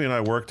 Slappy and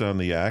I worked on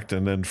the act,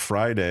 and then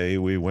Friday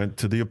we went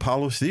to the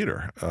Apollo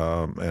Theater,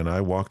 and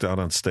I walked out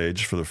on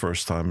stage for the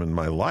first time in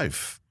my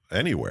life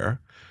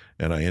anywhere,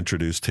 and I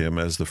introduced him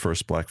as the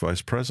first black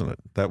vice president.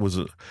 That was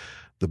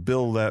the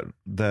bill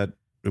that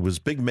it was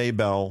Big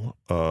Maybell,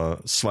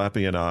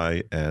 Slappy and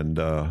I,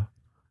 and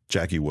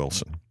Jackie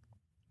Wilson.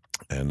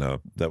 And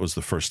that was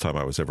the first time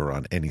I was ever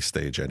on any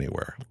stage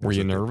anywhere. Were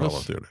you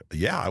nervous?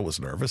 Yeah, I was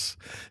nervous.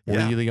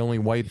 Were you the only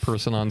white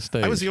person on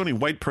stage? I was the only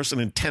white person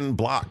in 10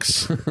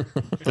 blocks.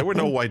 There were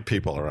no white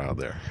people around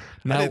there.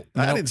 I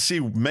didn't see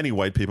many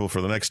white people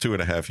for the next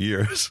 2.5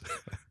 years.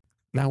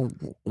 Now,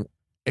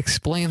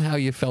 explain how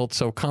you felt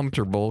so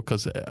comfortable,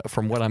 because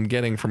from what I'm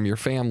getting from your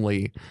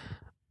family,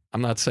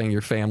 I'm not saying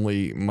your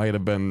family might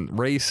have been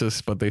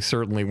racist, but they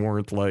certainly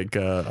weren't like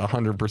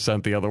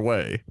 100% the other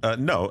way.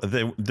 No,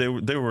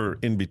 they were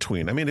in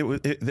between. I mean,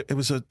 it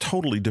was a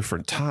totally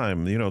different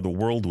time. The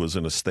world was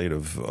in a state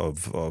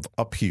of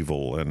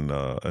upheaval, and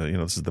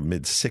this is the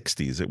mid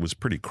 '60s. It was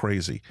pretty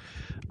crazy,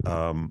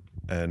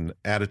 and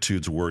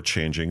attitudes were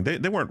changing.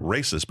 They weren't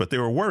racist, but they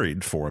were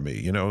worried for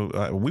me.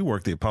 We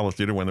worked the Apollo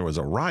Theater when there was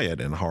a riot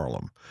in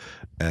Harlem,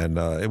 and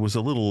it was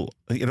a little.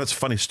 It's a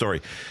funny story.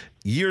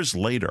 Years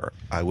later,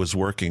 I was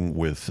working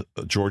with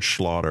George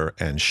Schlatter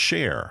and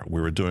Cher. We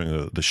were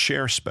doing the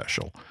Cher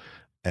special,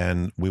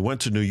 and we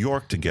went to New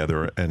York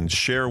together, and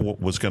Cher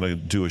was going to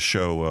do a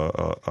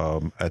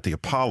show at the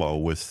Apollo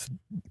with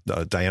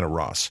Diana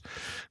Ross.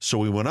 So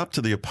we went up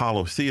to the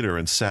Apollo Theater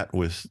and sat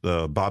with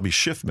Bobby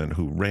Schiffman,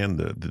 who ran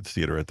the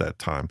theater at that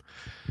time.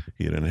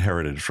 He had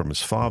inherited it from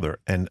his father,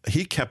 and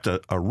he kept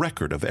a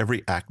record of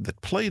every act that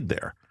played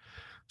there.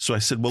 So I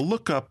said, well,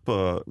 look up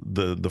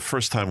the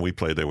first time we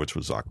played there, which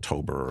was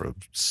October of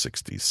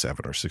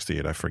 67 or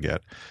 68, I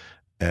forget,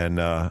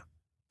 and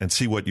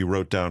see what you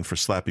wrote down for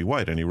Slappy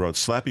White. And he wrote,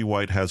 Slappy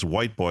White has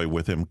white boy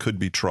with him, could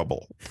be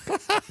trouble.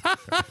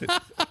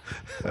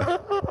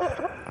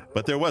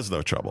 But there was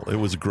no trouble. It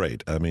was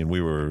great. I mean,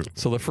 we were...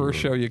 So the first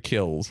show you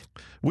killed.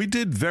 We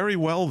did very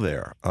well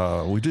there.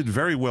 We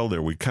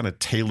kind of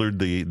tailored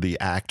the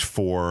act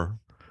for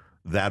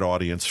that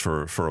audience,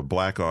 for a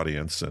black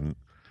audience, and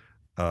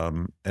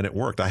it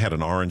worked. I had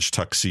an orange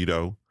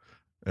tuxedo,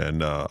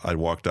 and I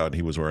walked out, and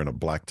he was wearing a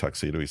black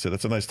tuxedo. He said,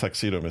 "That's a nice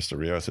tuxedo, Mr.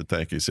 Rio." I said,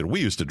 "Thank you." He said,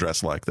 "We used to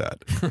dress like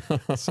that."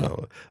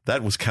 So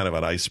that was kind of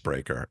an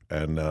icebreaker.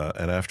 And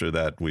after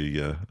that,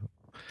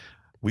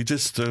 we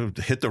just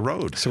hit the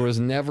road. So there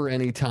was never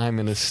any time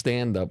in his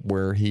stand-up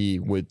where he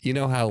would,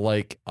 how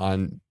like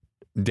on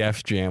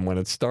Def Jam when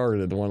it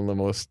started, one of the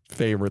most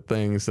favorite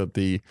things that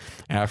the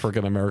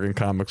African American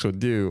comics would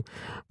do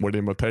would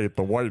imitate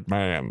the white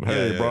man.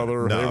 Hey,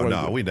 brother.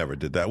 No, we never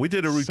did that. We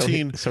did a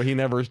routine. So he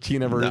never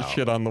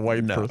shit on the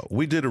white person.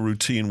 We did a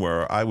routine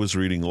where I was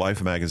reading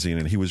Life magazine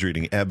and he was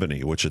reading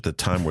Ebony, which at the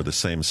time were the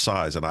same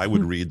size, and I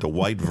would read the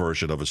white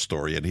version of a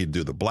story and he'd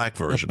do the black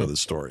version of the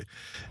story.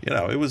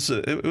 It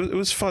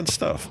was fun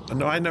stuff.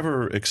 No, I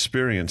never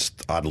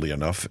experienced, oddly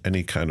enough,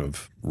 any kind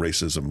of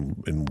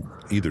racism in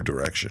either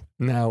direction.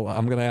 Now,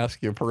 I'm going to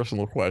ask you a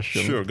personal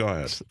question. Sure, go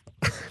ahead.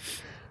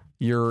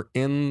 You're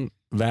in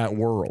that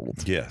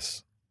world.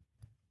 Yes.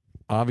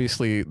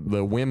 Obviously,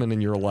 the women in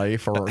your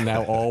life are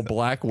now all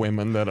black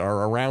women that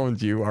are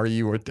around you. Are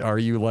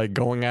you like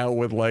going out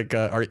with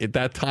at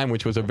that time,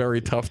 which was a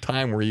very tough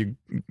time, were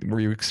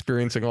you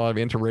experiencing a lot of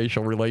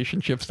interracial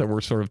relationships that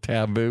were sort of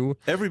taboo?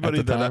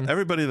 Everybody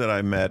that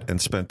I met and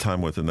spent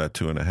time with in that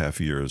 2.5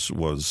 years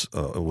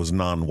was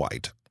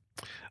non-white.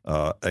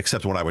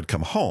 Except when I would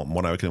come home.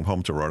 When I would come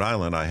home to Rhode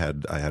Island, I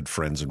had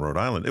friends in Rhode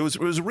Island. It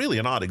was really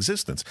an odd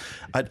existence.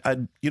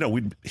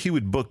 He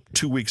would book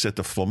 2 weeks at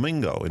the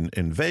Flamingo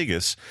in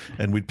Vegas,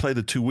 and we'd play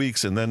the 2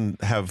 weeks and then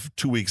have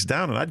 2 weeks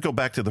down, and I'd go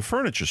back to the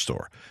furniture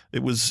store.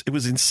 It was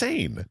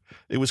insane.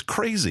 It was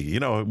crazy.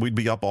 We'd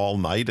be up all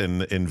night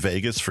in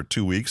Vegas for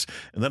 2 weeks,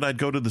 and then I'd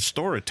go to the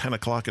store at 10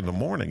 o'clock in the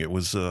morning. It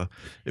was a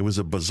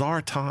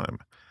bizarre time,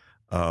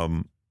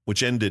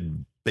 which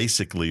ended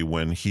basically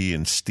when he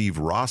and Steve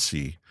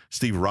Rossi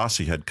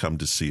had come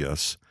to see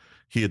us.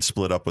 He had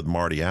split up with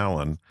Marty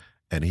Allen,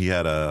 and he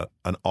had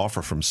an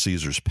offer from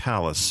Caesar's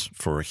Palace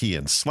for he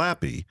and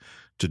Slappy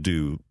to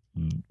do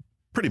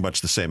pretty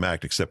much the same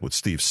act except with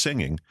Steve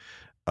singing.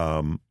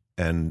 And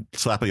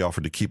Slappy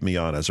offered to keep me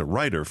on as a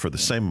writer for the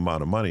same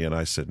amount of money, and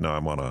I said, no, I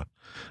want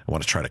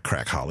to try to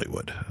crack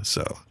Hollywood.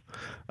 So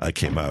I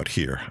came out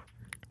here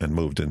and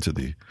moved into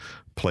the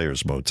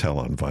Players Motel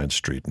on Vine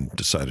Street and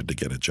decided to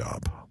get a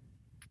job.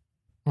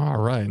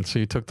 All right. And so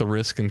you took the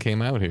risk and came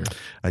out here.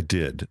 I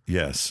did.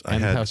 Yes.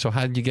 So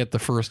how did you get the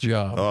first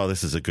job? Oh,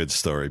 this is a good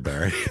story,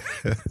 Barry.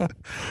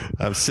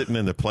 I was sitting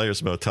in the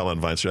Players Motel on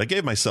Vine Street. I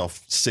gave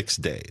myself 6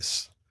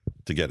 days.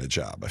 to get a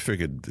job. I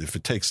figured if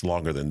it takes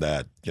longer than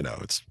that,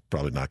 it's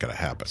probably not going to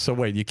happen. So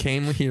wait, you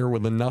came here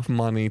with enough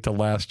money to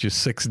last you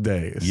 6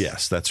 days?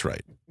 Yes, that's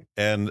right.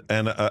 And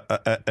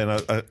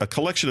a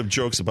collection of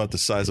jokes about the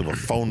size of a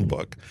phone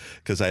book,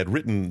 because I had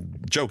written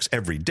jokes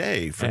every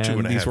day for 2.5 years.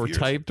 And these were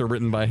typed or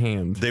written by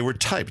hand? They were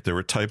typed. They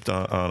were typed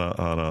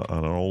on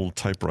an old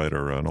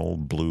typewriter, an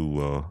old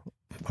blue.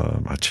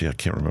 I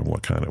can't remember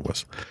what kind it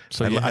was.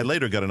 So I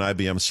later got an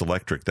IBM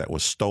Selectric that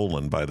was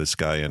stolen by this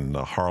guy in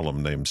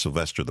Harlem named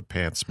Sylvester the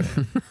Pants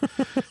Man.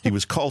 He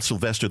was called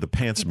Sylvester the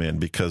Pants Man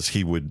because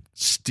he would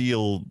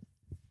steal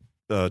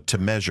to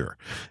measure.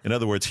 In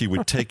other words, he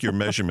would take your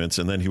measurements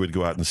and then he would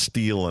go out and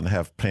steal and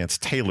have pants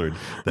tailored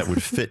that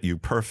would fit you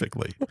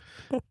perfectly.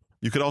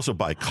 You could also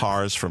buy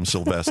cars from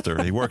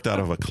Sylvester. He worked out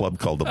of a club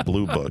called the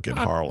Blue Book in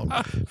Harlem.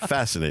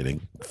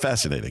 Fascinating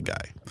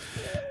guy.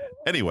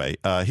 Anyway,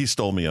 he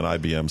stole me an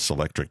IBM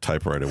Selectric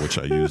typewriter, which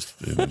I used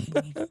in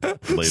later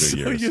years.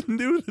 So you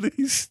knew that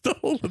he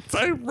stole a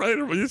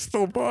typewriter, but you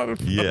still bought it?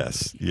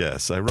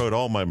 Yes. I wrote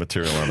all my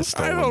material on a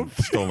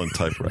stolen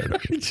typewriter.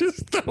 I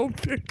just don't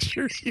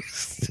picture you.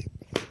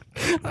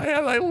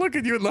 I look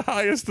at you in the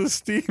highest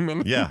esteem.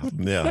 And Yeah.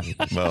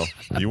 Well,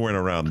 you weren't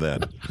around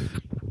then.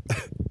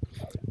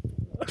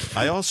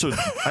 I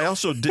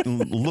also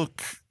didn't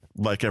look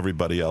like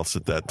everybody else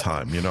at that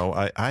time.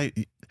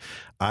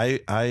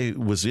 I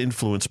was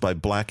influenced by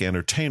black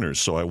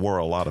entertainers, so I wore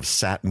a lot of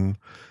satin.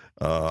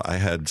 I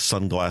had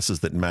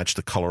sunglasses that matched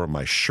the color of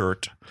my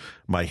shirt.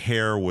 My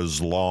hair was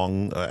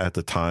long at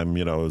the time.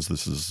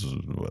 This is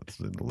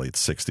in the late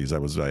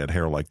 '60s. I had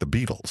hair like the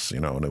Beatles.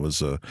 And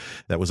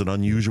that was an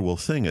unusual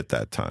thing at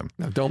that time.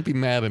 Now, don't be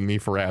mad at me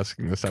for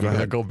asking this. I'm going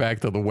to go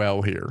back to the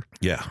well here.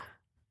 Yeah.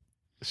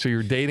 So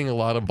you're dating a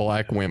lot of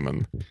black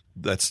women.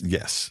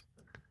 Yes.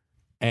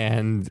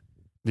 And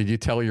did you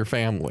tell your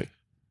family?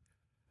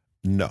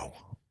 No,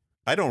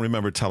 I don't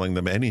remember telling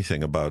them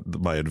anything about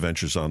my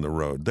adventures on the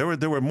road.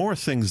 There were more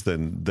things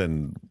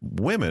than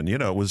women.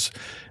 It was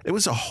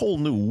a whole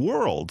new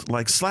world.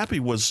 Like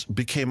Slappy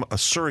became a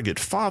surrogate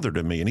father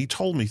to me, and he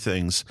told me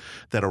things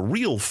that a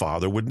real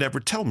father would never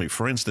tell me.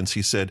 For instance,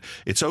 he said,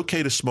 "It's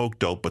okay to smoke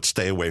dope, but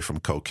stay away from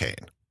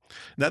cocaine."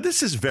 Now,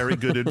 this is very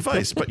good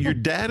advice, but your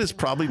dad is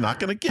probably not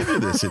going to give you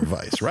this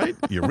advice, right?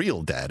 Your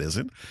real dad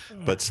isn't.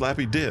 But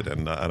Slappy did,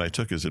 and I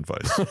took his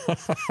advice,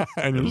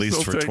 at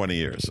least for 20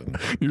 years. And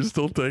you're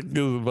still taking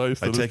his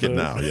advice? I take it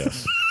now,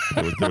 yes.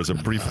 There was a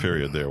brief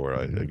period there where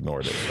I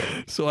ignored it.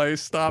 So I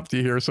stopped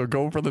you here. So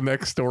go for the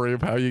next story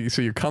of how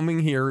you're coming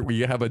here, where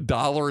you have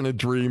 $1 in a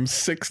dream,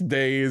 6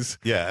 days.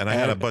 Yeah, and I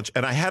had a bunch,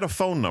 and I had a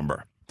phone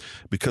number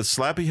because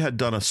Slappy had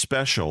done a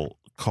special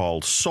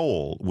called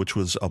Soul, which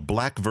was a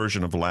black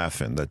version of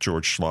Laugh-In that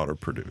George Schlatter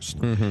produced.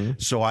 Mm-hmm.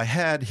 So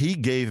he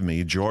gave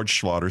me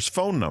George Schlatter's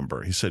phone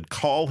number. He said,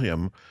 call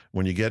him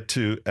when you get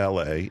to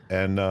L.A.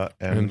 And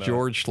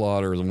George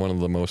Schlatter is one of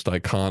the most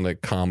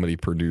iconic comedy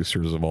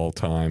producers of all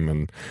time.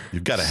 And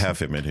you've got to have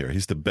him in here.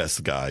 He's the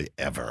best guy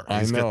ever.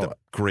 He's got the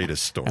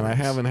greatest stories. And I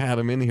haven't had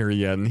him in here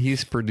yet. And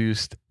he's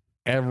produced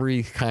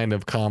every kind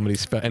of comedy.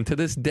 And to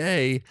this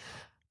day,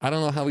 I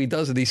don't know how he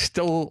does it. He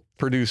still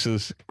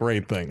produces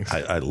great things.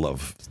 I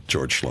love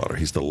George Schlatter.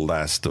 He's the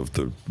last of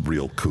the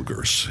real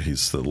cougars.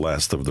 He's the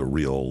last of the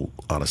real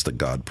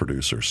honest-to-God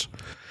producers.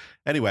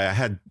 Anyway, I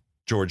had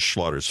George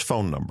Schlatter's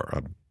phone number.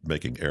 I'm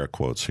making air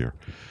quotes here.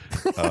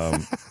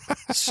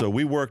 So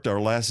we worked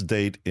our last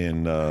date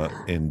in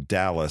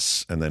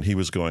Dallas, and then he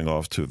was going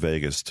off to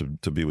Vegas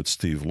to be with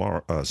Steve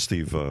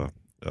Rossi.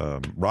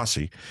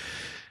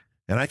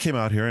 And I came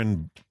out here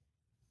and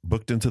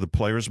booked into the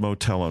Players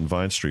Motel on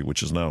Vine Street,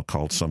 which is now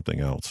called something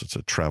else. It's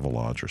a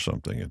Travelodge or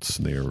something. It's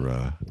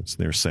near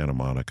Santa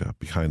Monica,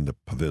 behind the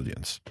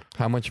pavilions.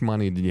 How much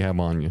money did you have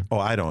on you? Oh,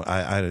 I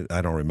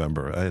don't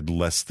remember. I had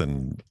less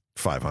than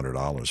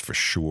 $500 for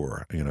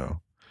sure.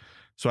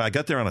 So I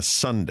got there on a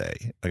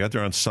Sunday. I got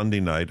there on Sunday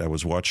night. I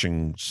was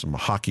watching some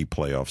hockey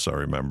playoffs, I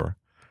remember,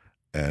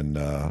 and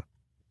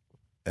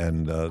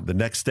the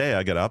next day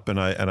I got up and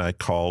I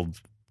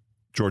called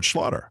George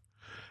Schlatter.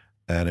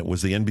 And it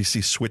was the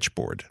NBC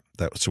switchboard.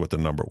 That's what the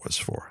number was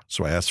for.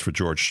 So I asked for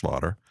George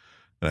Schlatter,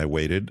 and I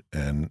waited,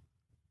 and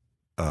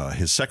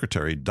his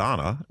secretary,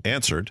 Donna,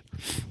 answered.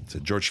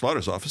 Said, George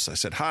Schlatter's office. I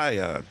said, hi.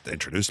 I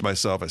introduced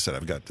myself. I said,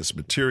 I've got this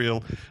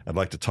material. I'd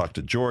like to talk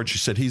to George. She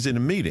said, he's in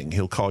a meeting.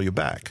 He'll call you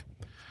back.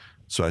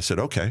 So I said,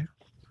 okay.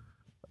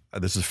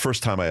 This is the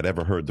first time I had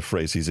ever heard the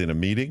phrase, he's in a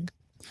meeting.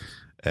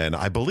 And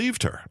I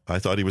believed her. I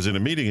thought he was in a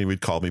meeting and he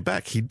would call me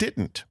back. He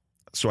didn't.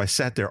 So I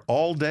sat there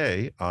all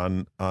day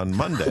on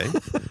Monday,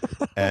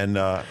 and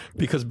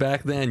because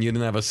back then you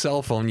didn't have a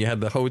cell phone, you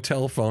had the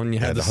hotel phone. You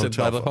had to sit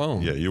by the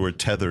phone. Yeah, you were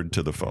tethered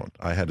to the phone.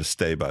 I had to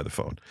stay by the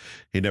phone.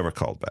 He never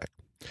called back.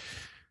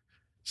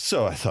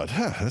 So I thought,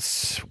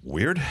 that's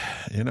weird,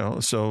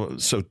 So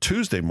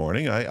Tuesday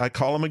morning, I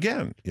call him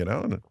again,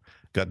 and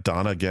got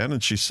Donna again,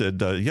 and she said,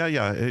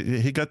 yeah,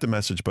 he got the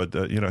message, but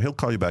he'll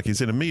call you back.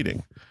 He's in a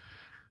meeting.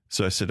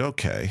 So I said,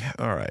 okay,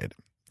 all right.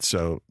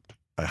 So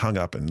I hung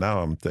up, and now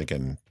I'm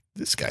thinking,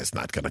 this guy's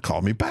not going to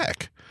call me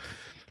back.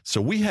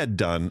 So we had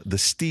done the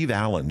Steve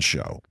Allen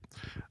show,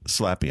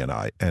 Slappy and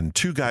I, and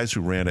two guys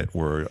who ran it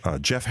were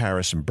Jeff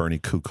Harris and Bernie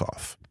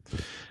Kukoff.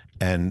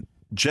 And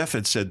Jeff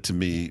had said to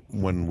me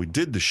when we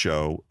did the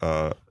show,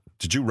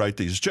 did you write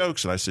these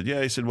jokes? And I said,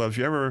 yeah. He said, well, if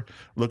you're ever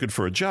looking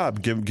for a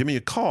job, give me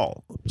a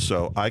call.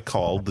 So I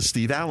called the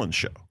Steve Allen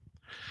show.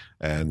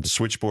 And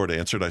switchboard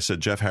answered. I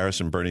said, Jeff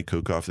Harris and Bernie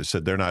Kukoff. They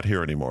said, they're not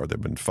here anymore.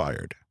 They've been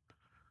fired.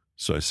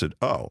 So I said,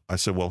 oh. I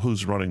said, well,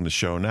 who's running the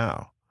show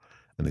now?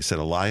 And they said,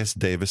 Elias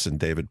Davis and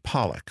David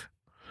Pollack.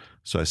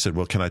 So I said,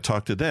 well, can I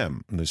talk to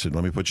them? And they said,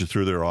 let me put you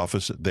through their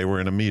office. They were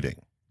in a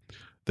meeting.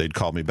 They'd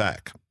call me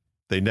back.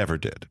 They never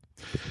did.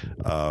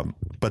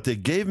 But they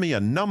gave me a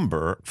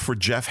number for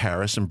Jeff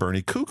Harris and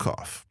Bernie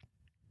Kukoff.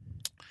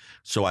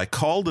 So I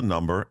called the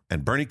number,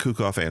 and Bernie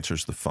Kukoff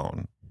answers the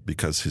phone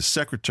because his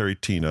secretary,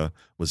 Tina,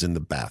 was in the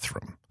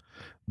bathroom.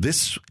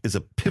 This is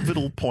a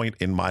pivotal point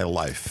in my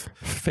life.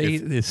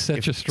 Fate is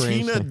such a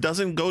strange Tina thing.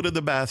 doesn't go to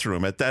the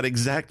bathroom at that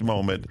exact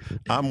moment,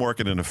 I'm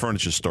working in a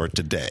furniture store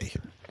today.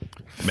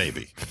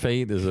 Maybe.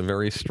 Fate is a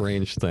very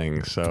strange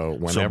thing. So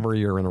whenever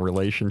you're in a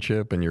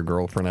relationship and your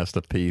girlfriend has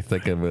to pee,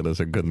 think of it as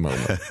a good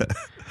moment.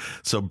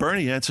 So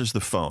Bernie answers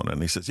the phone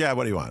and he says, yeah,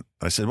 what do you want?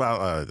 I said,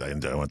 well,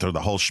 I went through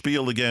the whole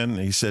spiel again.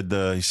 He said,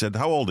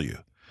 how old are you?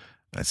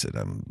 I said,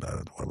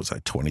 what was I,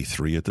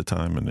 23 at the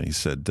time? And he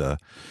said, we're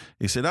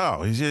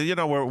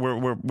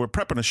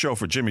prepping a show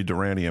for Jimmy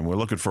Durante and we're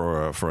looking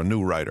for a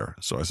new writer.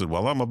 So I said,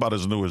 well, I'm about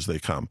as new as they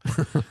come.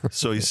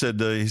 So he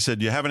said,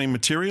 you have any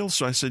material?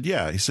 So I said,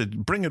 yeah. He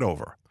said, bring it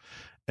over.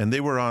 And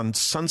they were on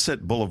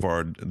Sunset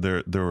Boulevard.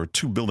 There were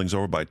two buildings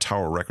over by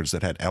Tower Records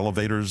that had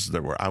elevators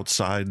that were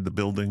outside the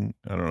building.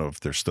 I don't know if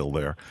they're still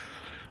there.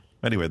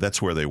 Anyway,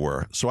 that's where they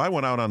were. So I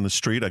went out on the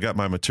street. I got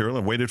my material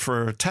and waited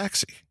for a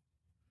taxi.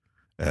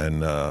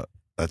 And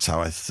that's how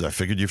I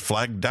figured you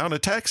flagged down a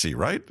taxi,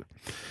 right?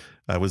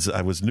 I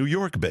was New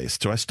York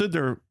based, so I stood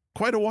there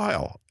quite a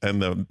while.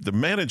 And the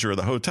manager of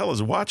the hotel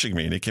is watching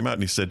me, and he came out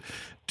and he said,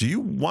 "Do you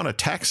want a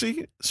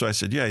taxi?" So I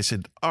said, "Yeah." He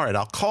said, "All right,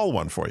 I'll call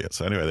one for you."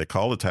 So anyway, they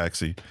called a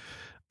taxi.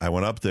 I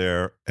went up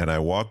there and I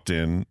walked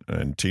in,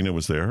 and Tina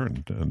was there,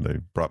 and they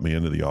brought me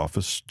into the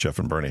office. Jeff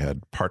and Bernie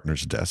had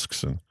partners'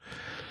 desks, and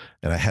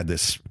I had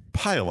this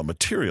pile of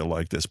material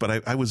like this,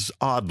 but I was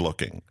odd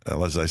looking.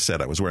 As I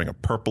said, I was wearing a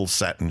purple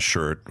satin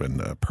shirt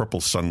and purple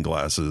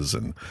sunglasses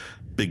and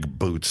big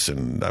boots,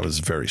 and I was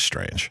very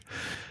strange.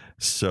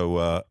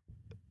 So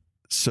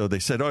they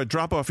said, "Oh,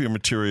 drop off your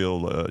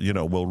material.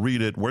 We'll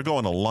read it. We're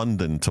going to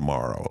London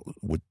tomorrow."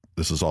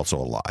 This is also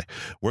a lie.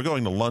 We're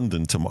going to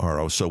London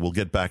tomorrow, so we'll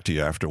get back to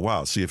you after a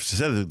while. See, if you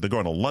said they're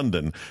going to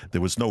London,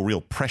 there was no real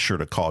pressure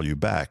to call you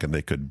back, and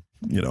they could,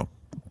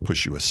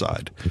 push you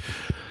aside.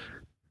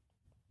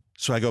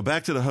 So I go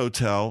back to the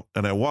hotel,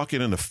 and I walk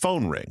in, and the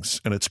phone rings,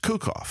 and it's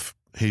Kukoff.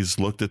 He's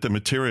looked at the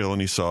material,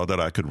 and he saw that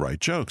I could write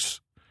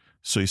jokes.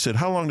 So he said,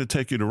 "How long did it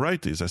take you to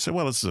write these?" I said,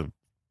 "Well, it's a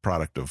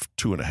product of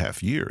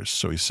 2.5 years."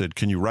 So he said,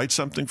 "Can you write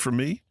something for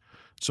me?"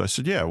 So I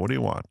said, "Yeah, what do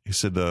you want?" He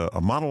said,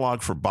 "A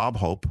monologue for Bob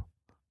Hope,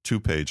 2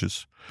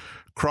 pages.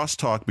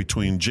 Crosstalk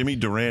between Jimmy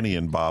Durante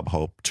and Bob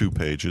Hope, 2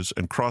 pages.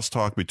 And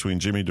crosstalk between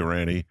Jimmy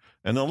Durante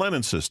and the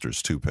Lennon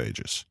sisters, 2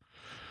 pages.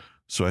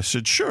 So I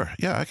said, "Sure,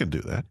 yeah, I can do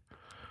that."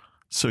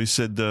 So he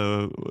said,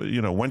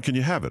 "When can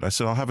you have it?" I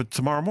said, "I'll have it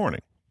tomorrow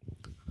morning."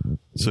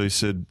 So he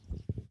said,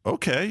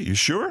 "Okay, you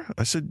sure?"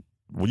 I said,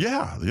 "Well,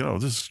 yeah,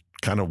 this is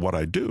kind of what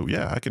I do.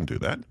 Yeah, I can do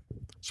that."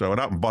 So I went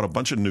out and bought a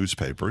bunch of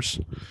newspapers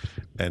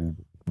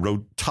and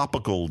wrote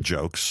topical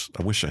jokes.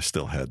 I wish I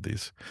still had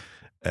these.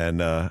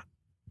 And I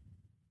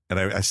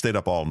stayed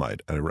up all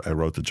night. I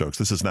wrote the jokes.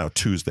 This is now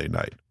Tuesday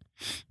night.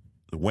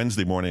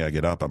 Wednesday morning, I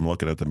get up. I'm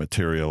looking at the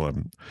material.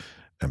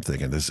 I'm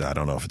thinking, I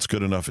don't know if it's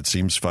good enough. It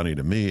seems funny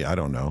to me. I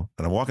don't know.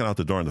 And I'm walking out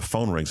the door, and the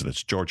phone rings, and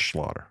it's George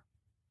Schlatter.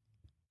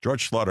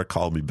 George Schlatter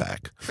called me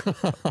back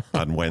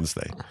on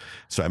Wednesday.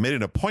 So I made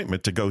an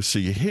appointment to go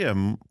see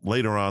him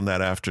later on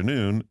that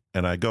afternoon,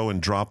 and I go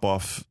and drop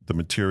off the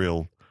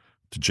material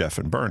to Jeff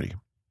and Bernie.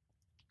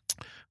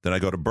 Then I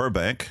go to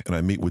Burbank, and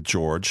I meet with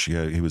George.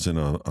 He was in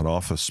an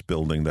office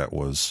building that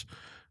was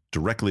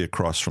directly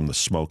across from the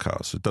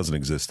Smokehouse. It doesn't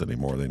exist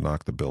anymore. They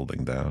knocked the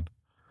building down.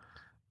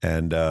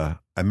 And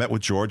I met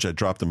with George. I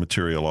dropped the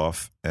material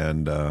off,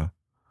 and that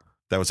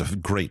was a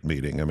great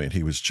meeting. I mean,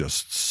 he was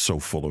just so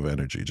full of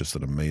energy, just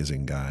an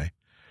amazing guy.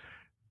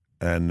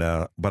 And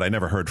but I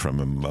never heard from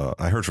him.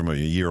 I heard from him a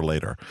year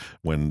later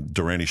when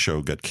Durante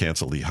show got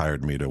canceled. He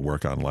hired me to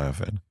work on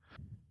Laugh-In.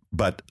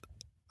 But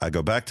I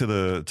go back to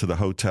the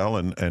hotel,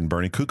 and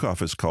Bernie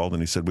Kukoff is called,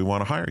 and he said, "We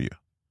want to hire you.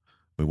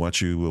 We want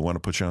to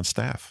put you on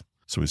staff."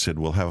 So we said,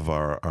 "We'll have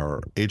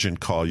our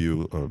agent call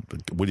you."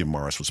 William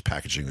Morris was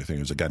packaging the thing.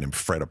 There was a guy named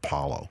Fred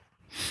Apollo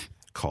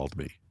called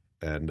me,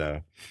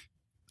 and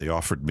they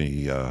offered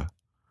me.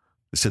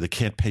 They said, I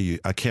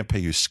can't pay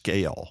you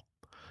scale,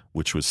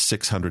 which was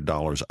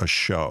 $600 a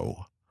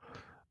show.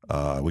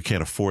 We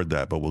can't afford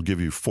that, but we'll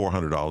give you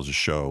 $400 a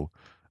show,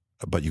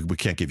 but we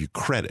can't give you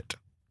credit,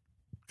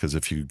 because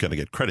if you're going to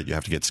get credit, you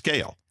have to get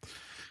scale.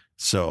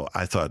 So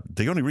I thought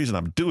the only reason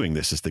I'm doing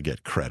this is to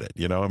get credit.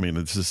 You know, I mean,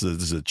 this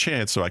is a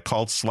chance. So I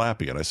called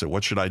Slappy and I said,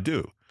 what should I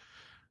do?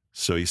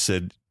 So he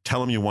said,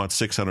 tell him you want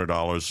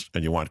 $600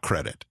 and you want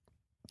credit.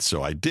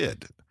 So I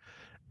did.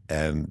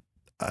 And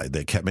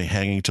they kept me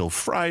hanging till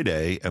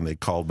Friday, and they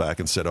called back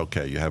and said,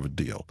 okay, you have a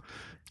deal.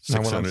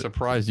 Now, what I'm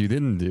surprised you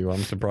didn't do,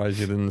 I'm surprised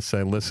you didn't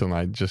say, listen,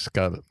 I just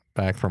got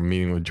back from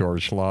meeting with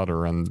George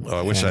Slaughter. And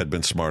I wish I'd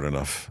been smart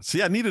enough.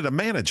 See, I needed a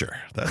manager.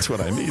 That's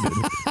what I needed.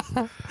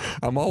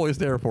 I'm always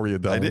there for you,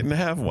 Doug. I didn't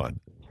have one.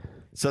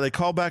 So they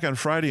called back on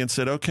Friday and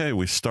said, okay,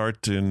 we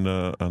start on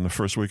the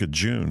first week of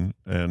June,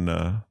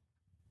 and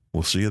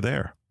we'll see you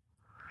there.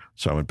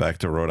 So I went back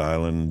to Rhode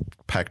Island,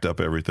 packed up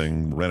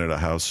everything, rented a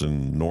house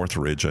in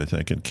Northridge, I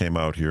think, and came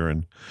out here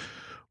and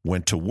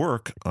went to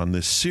work on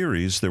this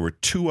series. There were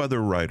two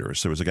other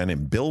writers. There was a guy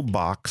named Bill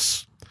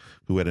Box,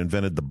 who had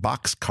invented the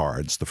box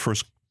cards, the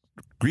first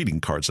greeting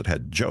cards that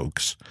had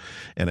jokes,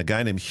 and a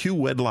guy named Hugh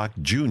Wedlock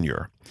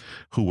Jr.,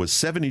 who was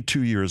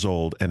 72 years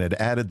old and had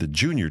added the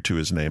junior to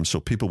his name so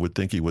people would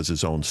think he was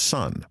his own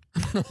son.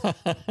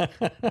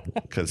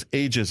 Because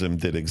ageism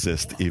did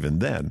exist even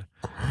then.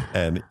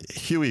 And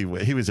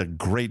Huey, he was a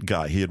great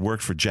guy. He had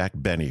worked for Jack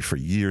Benny for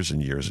years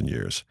and years and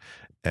years.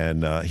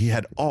 And he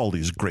had all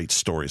these great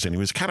stories, and he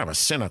was kind of a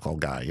cynical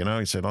guy, you know.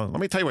 He said,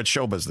 let me tell you what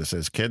show business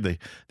is, kid. They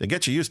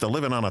get you used to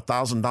living on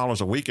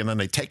 $1,000 a week, and then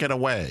they take it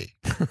away.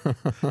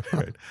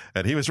 Right?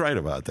 And he was right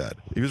about that.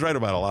 He was right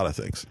about a lot of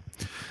things.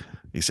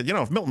 He said, you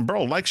know, if Milton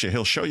Berle likes you,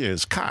 he'll show you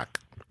his cock,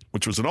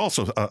 which was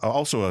also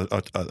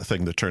a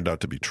thing that turned out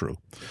to be true.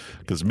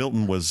 Because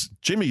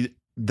Jimmy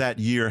that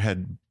year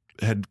had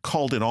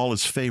called in all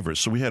his favors.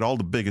 So we had all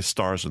the biggest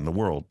stars in the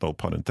world, no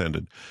pun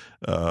intended.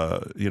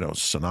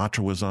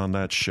 Sinatra was on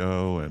that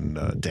show,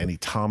 and Danny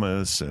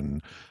Thomas,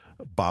 and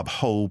Bob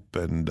Hope,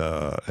 and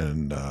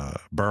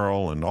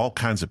Burl, and all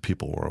kinds of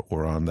people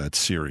were on that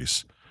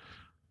series.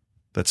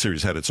 That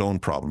series had its own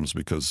problems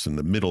because in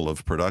the middle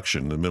of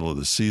production, in the middle of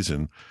the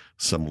season,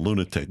 some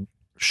lunatic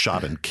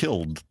shot and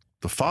killed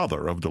the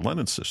father of the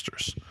Lennon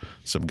sisters,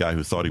 some guy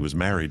who thought he was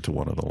married to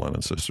one of the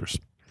Lennon sisters.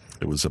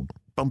 It was a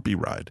bumpy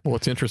ride.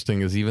 What's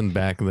interesting is even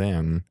back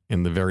then,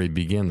 in the very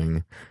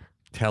beginning,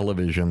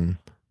 television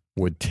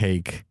would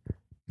take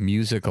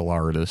musical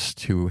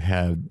artists who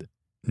had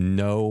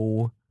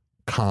no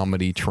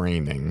comedy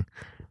training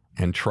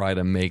and try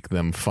to make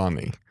them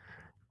funny.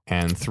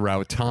 And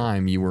throughout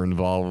time, you were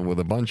involved with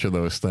a bunch of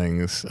those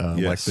things,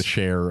 like the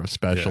Cher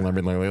special and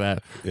everything like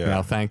that. Yeah.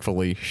 Now,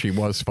 thankfully, she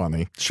was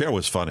funny. Cher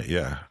was funny,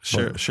 yeah.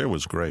 Cher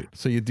was great.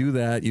 So you do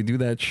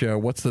that show.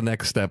 What's the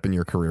next step in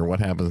your career?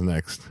 What happens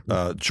next?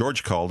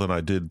 George called, and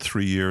I did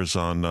 3 years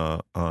on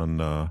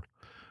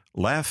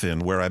Laugh-In,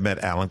 where I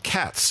met Alan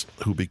Katz,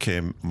 who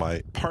became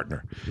my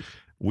partner.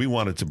 We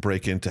wanted to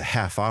break into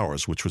half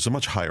hours, which was a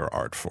much higher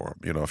art form.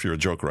 You know, if you're a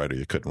joke writer,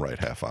 you couldn't write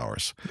half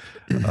hours.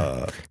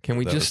 Can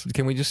we just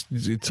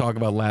talk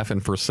about Laugh-In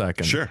for a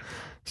second? Sure.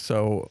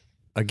 So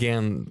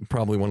again,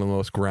 probably one of the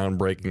most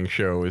groundbreaking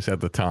shows at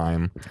the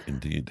time.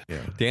 Indeed.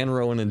 Yeah. Dan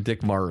Rowan and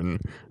Dick Martin.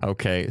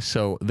 Okay,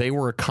 so they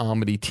were a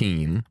comedy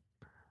team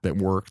that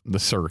worked the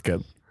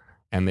circuit,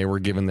 and they were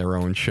given their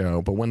own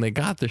show. But when they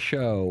got the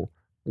show,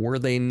 were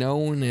they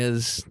known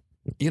as...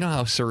 You know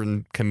how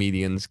certain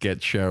comedians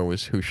get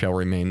shows who shall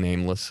remain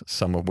nameless,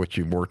 some of which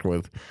you've worked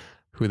with,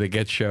 who they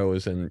get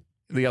shows and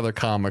the other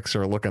comics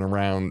are looking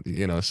around,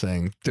 you know,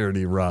 saying,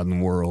 dirty, rotten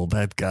world,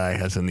 that guy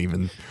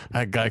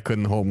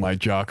couldn't hold my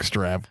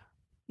jockstrap.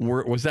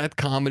 Was that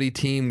comedy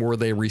team, were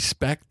they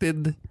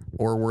respected,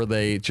 or were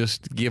they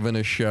just given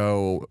a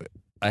show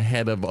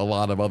ahead of a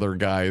lot of other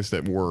guys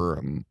that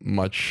were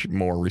much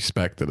more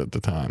respected at the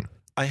time?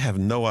 I have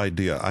no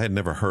idea. I had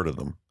never heard of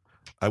them.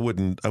 I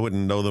wouldn't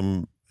know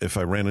them if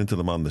I ran into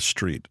them on the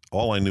street.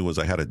 All I knew was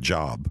I had a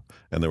job,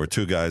 and there were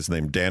two guys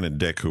named Dan and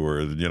Dick who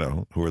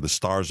were the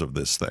stars of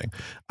this thing.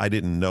 I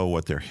didn't know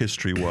what their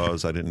history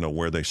was. I didn't know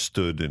where they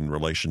stood in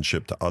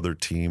relationship to other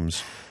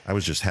teams. I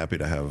was just happy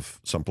to have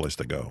someplace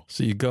to go.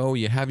 So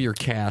you have your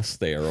cast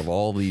there of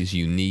all these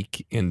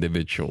unique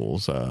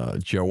individuals,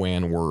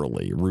 Joanne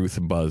Worley, Ruth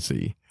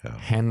Buzzy,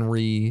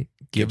 Henry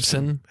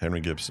Gibson,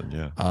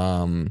 yeah.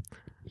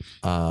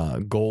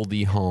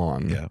 Goldie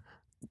Hawn. Yeah.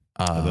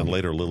 And then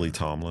later, Lily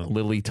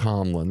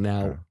Tomlin.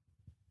 Now,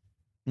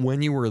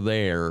 when you were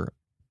there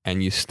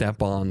and you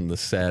step on the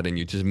set and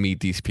you just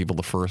meet these people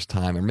the first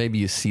time, or maybe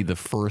you see the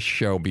first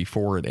show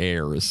before it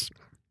airs,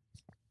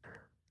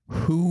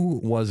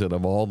 who was it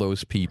of all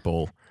those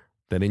people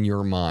that in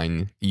your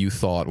mind you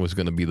thought was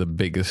going to be the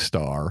biggest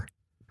star?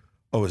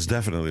 Oh, it was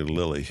definitely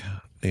Lily.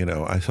 You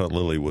know, I thought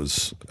Lily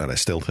was, and I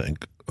still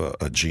think,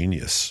 a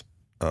genius.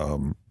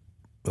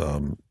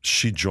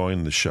 She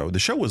joined the show. The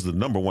show was the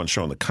number one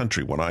show in the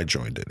country when I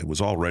joined it. It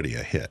was already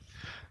a hit.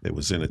 It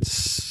was in I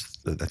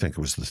think it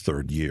was the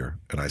third year,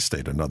 and I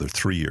stayed another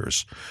 3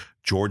 years.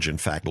 George, in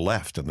fact,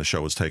 left, and the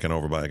show was taken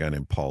over by a guy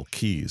named Paul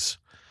Keyes.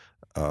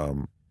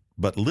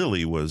 But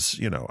Lily was,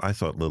 I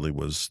thought Lily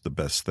was the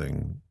best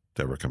thing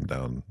to ever come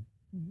down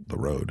the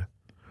road.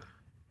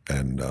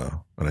 And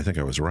I think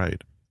I was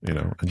right. you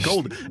know.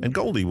 And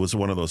Goldie was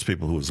one of those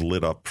people who was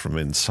lit up from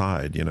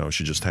inside. You know,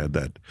 she just had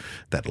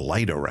that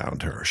light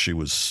around her. She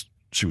was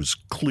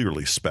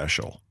clearly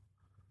special.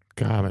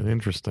 Got it.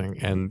 Interesting.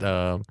 And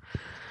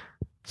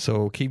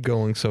so keep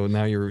going. So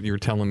now you're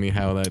telling me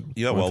how that.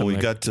 Yeah. Well, we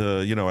got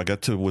I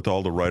got to with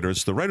all the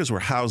writers. The writers were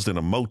housed in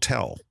a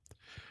motel.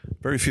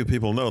 Very few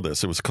people know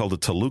this. It was called the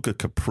Toluca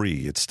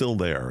Capri. It's still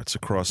there. It's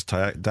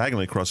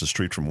diagonally across the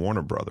street from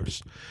Warner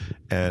Brothers,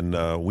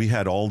 and we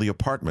had all the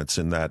apartments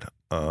in that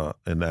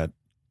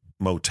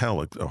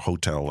motel, a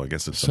hotel. I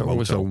guess it's so. It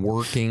was a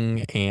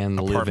working and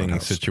living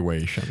house.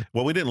 Situation.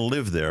 Well, we didn't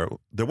live there.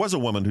 There was a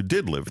woman who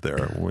did live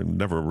there. We're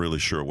never really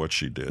sure what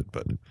she did,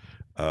 but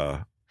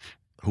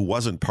who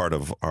wasn't part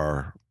of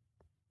our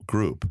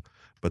group.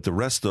 But the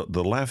rest of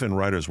the Laugh-In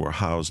writers were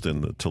housed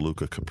in the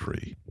Toluca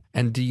Capri.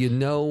 And do you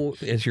know,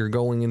 as you're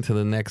going into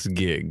the next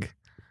gig,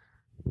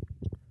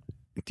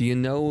 do you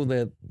know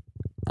that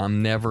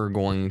I'm never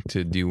going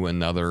to do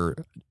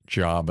another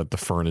job at the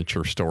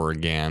furniture store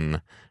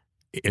again?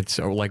 It's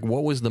like,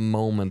 what was the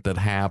moment that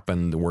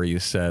happened where you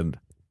said,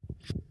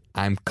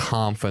 I'm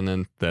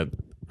confident that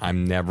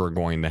I'm never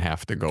going to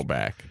have to go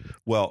back?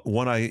 Well,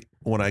 when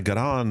I got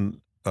on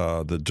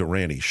the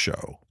Durante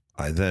show,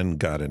 I then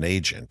got an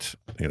agent.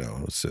 You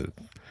know,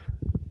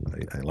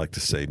 I like to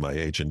say my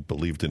agent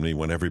believed in me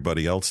when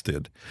everybody else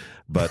did,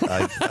 but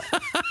I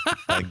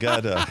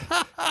got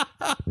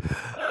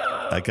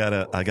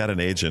an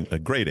agent, a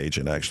great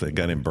agent actually, a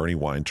guy named Bernie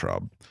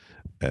Weintraub,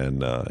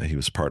 and he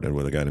was partnered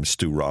with a guy named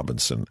Stu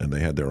Robinson, and they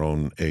had their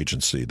own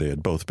agency. They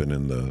had both been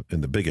in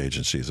the big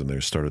agencies, and they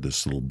started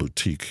this little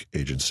boutique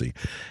agency.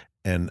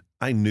 And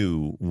I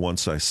knew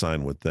once I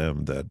signed with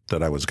them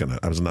that I was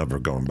never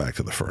going back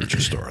to the furniture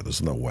store.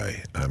 There's no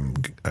way.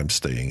 I'm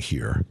staying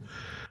here,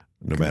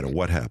 no matter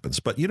what happens.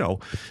 But, you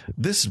know,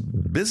 this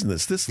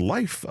business, this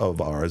life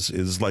of ours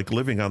is like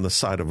living on the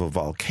side of a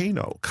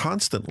volcano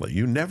constantly.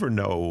 You never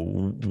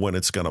know when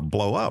it's going to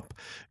blow up.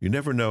 You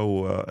never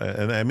know.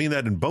 And I mean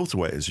that in both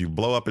ways. You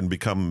blow up and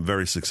become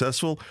very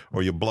successful,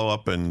 or you blow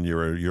up and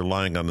you're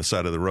lying on the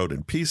side of the road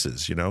in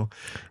pieces. You know,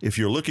 if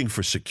you're looking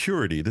for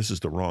security, this is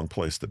the wrong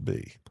place to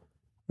be.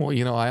 Well,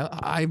 you know,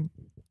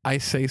 I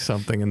say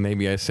something, and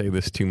maybe I say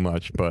this too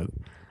much, but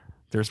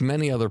there's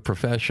many other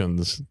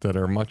professions that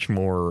are much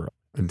more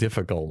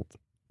difficult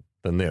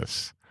than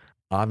this.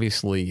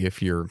 Obviously,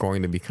 if you're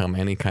going to become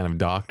any kind of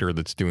doctor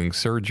that's doing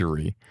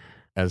surgery,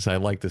 as I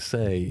like to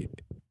say,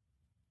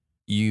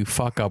 you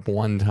fuck up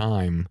one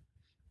time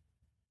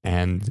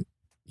and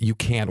you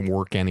can't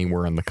work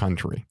anywhere in the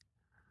country.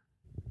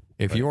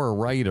 If you're a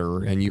writer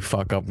and you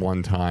fuck up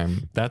one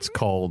time, that's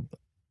called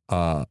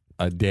a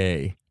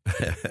day.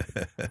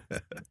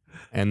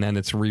 And then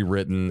it's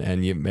rewritten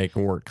and you make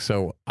it work.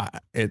 So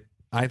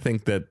I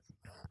think that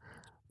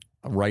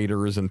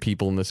writers and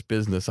people in this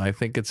business, I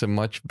think it's a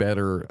much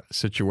better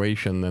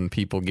situation than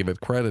people give it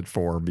credit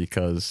for,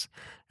 because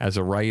as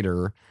a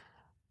writer,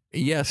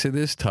 yes, it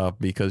is tough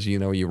because, you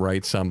know, you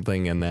write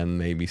something and then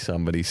maybe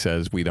somebody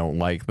says we don't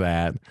like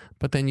that,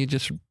 but then you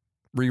just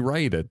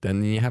rewrite it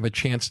and you have a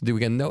chance to do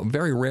again. No,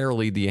 very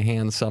rarely do you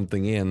hand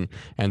something in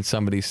and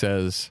somebody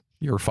says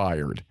you're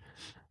fired.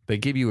 They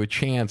give you a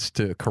chance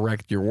to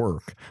correct your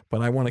work.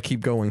 But I want to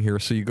keep going here.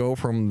 So you go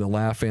from the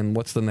Laugh-In.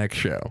 What's the next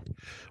show?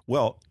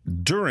 Well,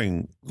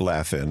 during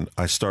Laugh-In,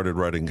 I started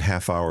writing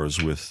half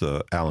hours with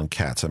Alan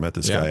Katz. I met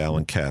this guy,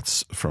 Alan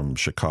Katz, from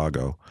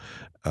Chicago,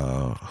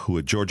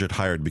 who George had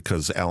hired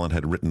because Alan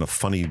had written a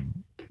funny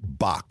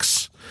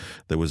box.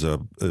 There was a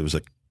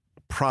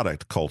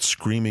product called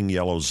Screaming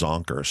Yellow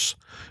Zonkers,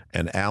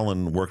 and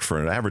Alan worked for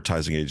an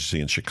advertising agency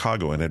in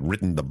Chicago and had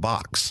written the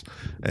box,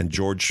 and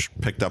George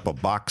picked up a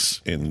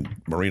box in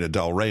Marina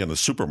Del Rey in the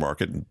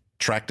supermarket and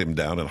tracked him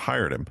down and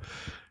hired him.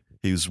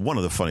 He's one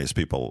of the funniest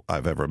people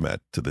I've ever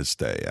met to this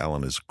day.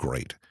 Alan is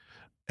great,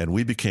 and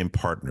we became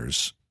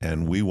partners,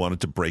 and we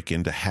wanted to break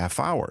into half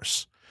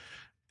hours.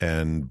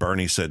 And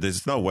Bernie said,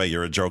 "There's no way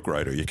you're a joke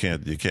writer. You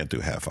can't do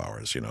half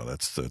hours. You know,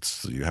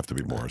 that's you have to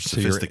be more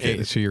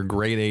sophisticated." So your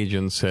great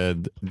agent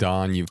said,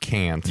 "Don, you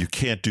can't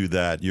do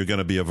that. You're going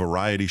to be a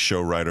variety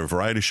show writer.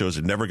 Variety shows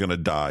are never going to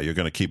die. You're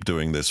going to keep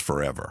doing this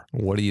forever."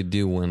 What do you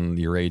do when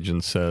your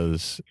agent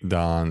says,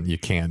 "Don, you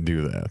can't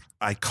do that"?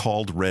 I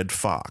called Red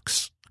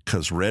Fox,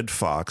 because Red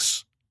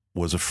Fox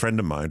was a friend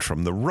of mine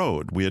from the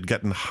road. We had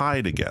gotten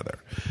high together.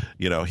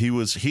 You know, he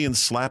and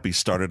Slappy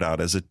started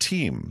out as a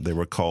team. They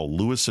were called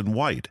Lewis and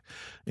White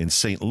in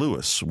St.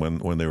 Louis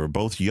when they were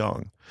both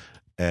young.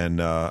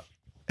 And I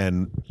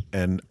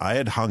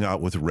had hung out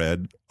with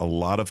Red a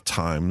lot of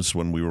times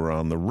when we were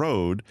on the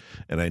road,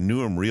 and I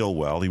knew him real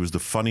well. He was the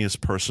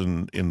funniest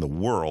person in the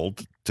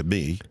world to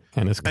me.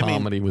 And his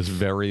comedy was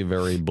very,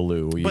 very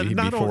blue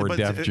before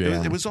Def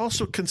Jam. It was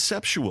also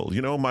conceptual.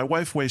 You know, my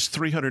wife weighs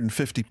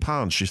 350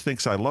 pounds. She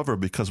thinks I love her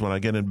because when I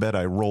get in bed,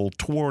 I roll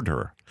toward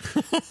her.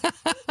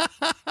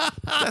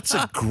 That's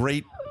a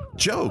great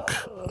joke.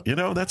 You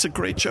know, that's a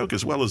great joke,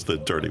 as well as the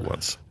dirty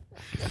ones.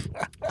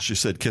 She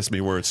said, "Kiss me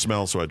where it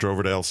smells," so I drove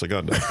her to El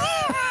Segundo.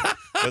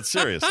 But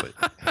seriously.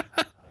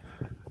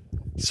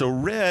 So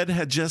Red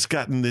had just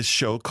gotten this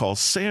show called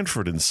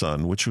Sanford and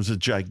Son, which was a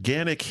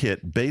gigantic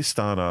hit based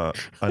on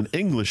an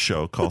English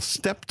show called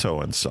Steptoe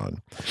and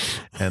Son.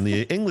 And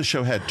the English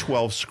show had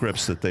 12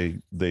 scripts that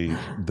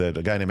that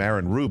a guy named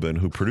Aaron Rubin,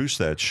 who produced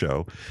that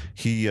show,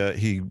 he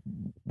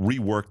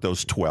reworked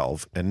those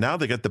 12. And now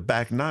they got the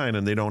back 9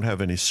 and they don't have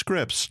any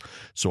scripts.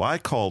 So I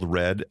called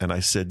Red and I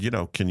said,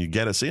 can you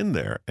get us in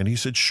there? And he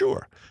said,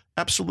 sure,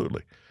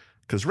 absolutely.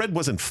 Because Red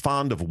wasn't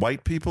fond of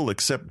white people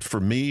except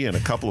for me and a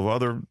couple of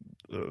other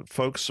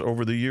folks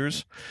over the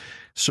years.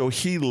 So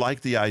he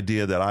liked the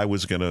idea that I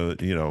was going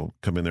to,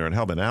 come in there and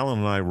help. And Alan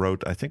and I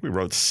we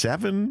wrote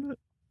 7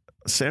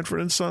 Sanford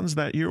and Sons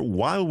that year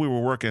while we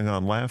were working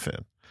on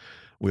Laugh-In.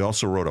 We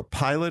also wrote a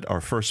pilot,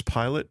 our first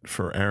pilot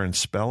for Aaron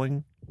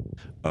Spelling.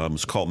 It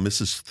was called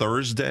Mrs.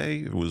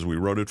 Thursday. We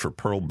wrote it for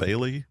Pearl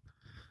Bailey.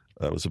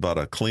 It was about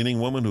a cleaning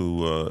woman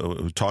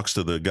who talks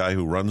to the guy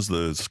who runs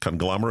the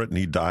conglomerate, and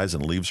he dies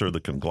and leaves her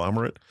the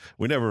conglomerate.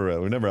 We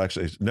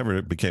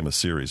never became a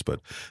series, but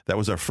that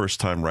was our first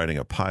time writing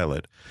a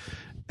pilot.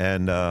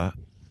 And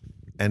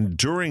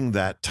during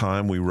that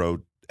time, we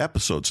wrote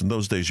episodes. In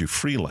those days, you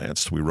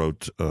freelanced. We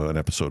wrote an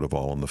episode of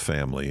All in the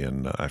Family,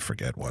 and I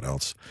forget what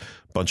else,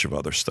 a bunch of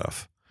other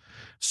stuff.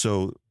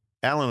 So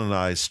Alan and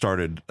I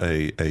started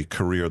a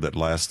career that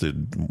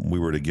lasted, we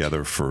were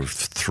together for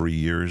 3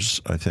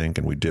 years, I think,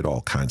 and we did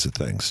all kinds of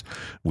things.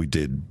 We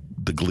did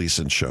the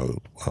Gleason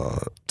show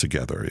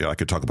together. I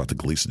could talk about the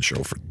Gleason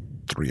show for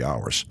 3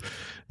 hours,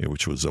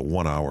 which was a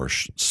 1-hour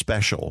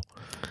special.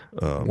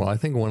 Well, I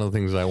think one of the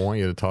things I want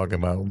you to talk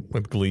about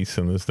with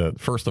Gleason is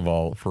that, first of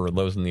all, for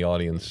those in the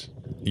audience,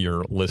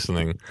 you're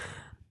listening,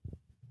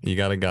 you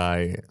got a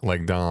guy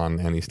like Don,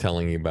 and he's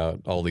telling you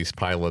about all these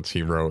pilots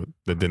he wrote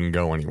that didn't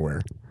go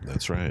anywhere.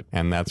 That's right.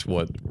 And that's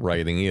what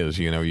writing is.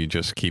 You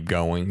just keep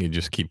going. You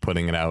just keep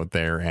putting it out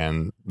there,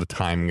 and the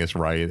timing is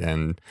right.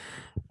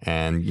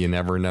 And you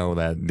never know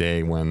that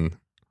day when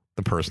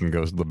the person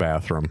goes to the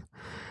bathroom.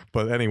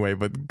 But anyway,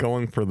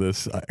 going for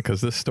this, because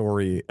this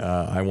story,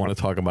 I want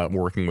to talk about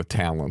working with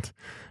talent,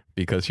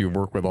 because you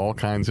work with all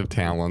kinds of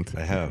talent.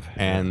 I have.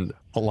 And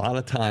a lot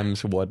of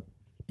times what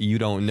you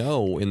don't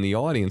know in the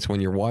audience when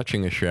you're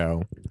watching a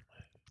show,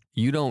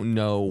 you don't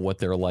know what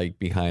they're like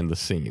behind the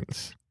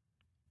scenes.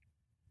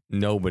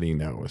 Nobody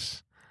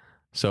knows.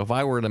 So if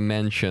I were to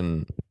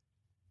mention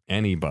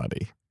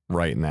anybody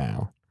right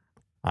now,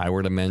 I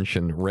were to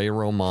mention Ray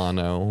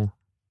Romano,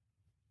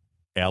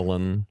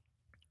 Ellen,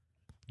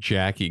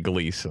 Jackie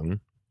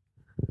Gleason,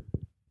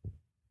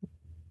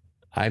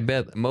 I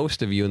bet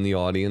most of you in the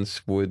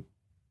audience would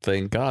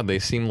think, God, they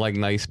seem like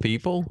nice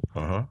people.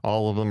 Uh-huh.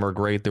 All of them are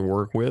great to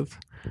work with.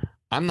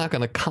 I'm not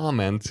going to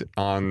comment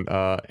on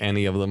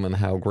any of them and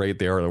how great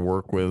they are to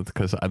work with,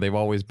 because they've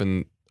always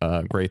been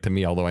great to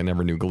me, although I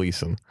never knew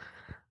Gleason.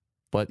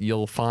 But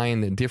you'll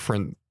find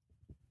different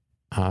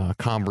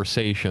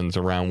conversations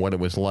around what it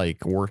was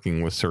like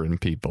working with certain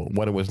people,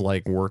 what it was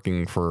like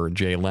working for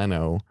Jay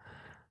Leno,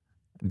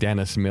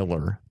 Dennis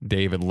Miller,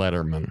 David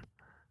Letterman,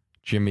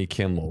 Jimmy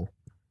Kimmel,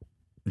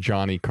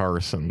 Johnny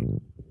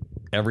Carson.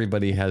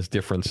 Everybody has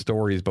different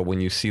stories, but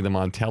when you see them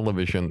on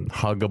television,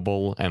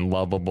 huggable and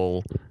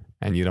lovable,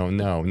 and you don't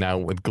know. Now,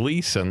 with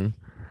Gleason,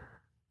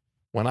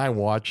 when I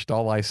watched,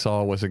 all I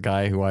saw was a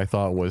guy who I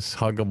thought was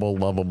huggable,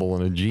 lovable,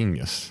 and a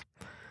genius.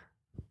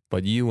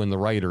 But you and the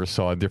writers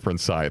saw a different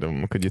side of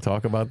him. Could you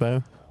talk about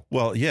that?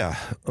 Well, yeah.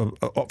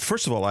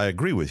 First of all, I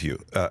agree with you.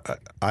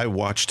 I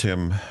watched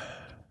him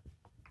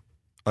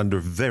under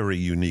very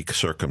unique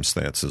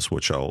circumstances,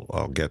 which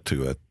I'll get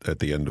to at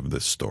the end of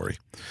this story.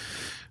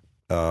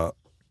 Alan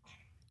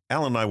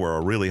and I were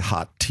a really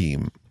hot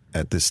team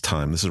at this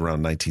time. This is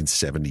around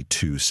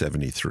 1972,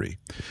 73.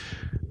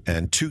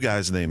 And 2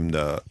 guys named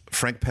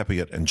Frank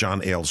Pepiot and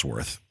John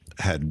Aylesworth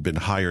had been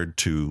hired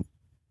to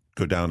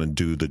go down and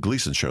do the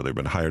Gleason show. They'd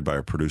been hired by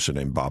a producer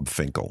named Bob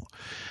Finkel.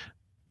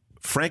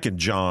 Frank and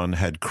John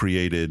had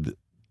created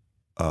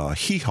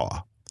Hee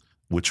Haw,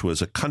 which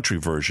was a country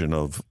version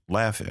of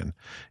Laugh-In.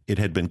 It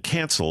had been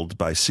canceled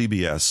by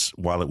CBS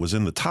while it was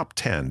in the top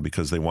 10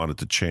 because they wanted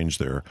to change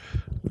their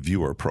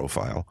viewer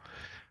profile.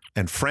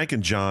 And Frank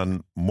and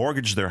John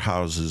mortgaged their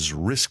houses,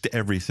 risked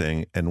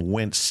everything, and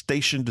went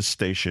station to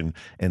station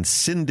and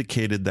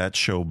syndicated that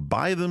show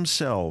by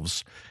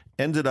themselves,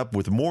 ended up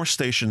with more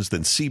stations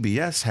than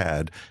CBS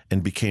had,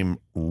 and became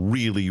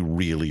really,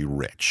 really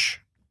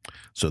rich.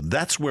 So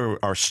that's where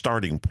our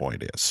starting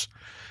point is.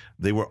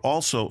 They were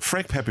also,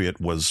 Frank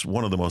Pepiot was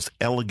one of the most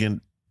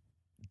elegant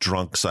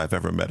drunks I've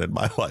ever met in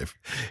my life.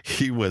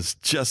 He was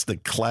just the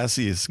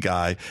classiest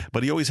guy,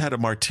 but he always had a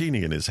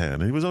martini in his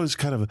hand. He was always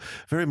kind of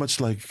very much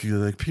like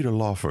Peter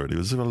Lawford. He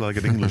was sort of like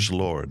an English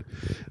lord.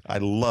 I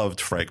loved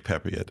Frank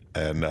Pepiot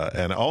and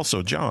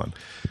also John.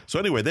 So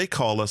anyway, they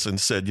called us and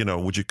said,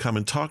 would you come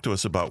and talk to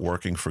us about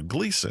working for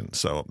Gleason?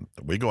 So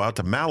we go out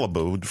to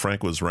Malibu.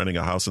 Frank was renting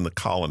a house in the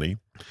Colony.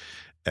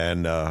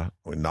 And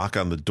we knock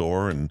on the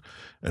door, and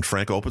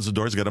Frank opens the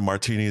door. He's got a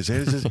martini in his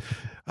hand. He says,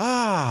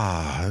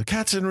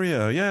 Cats in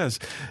Rio, yes.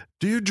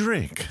 Do you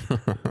drink?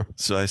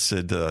 So I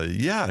said,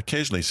 yeah,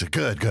 occasionally. He said,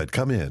 good,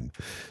 come in.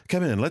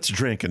 Let's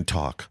drink and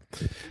talk.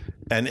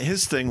 And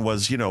his thing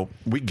was,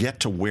 we get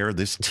to wear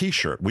this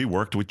T-shirt. We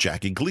worked with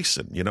Jackie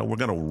Gleason. We're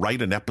going to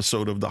write an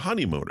episode of The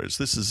Honeymooners.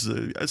 This is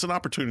it's an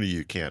opportunity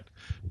you can't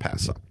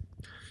pass up.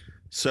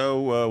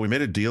 So we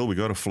made a deal. We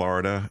go to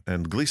Florida,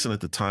 and Gleason at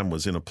the time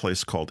was in a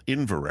place called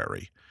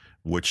Inverary,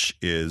 which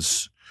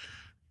it's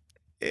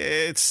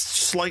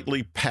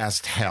slightly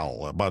past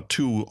hell, about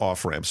 2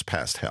 off-ramps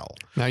past hell.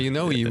 Now,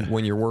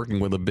 when you're working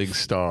with a big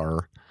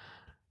star,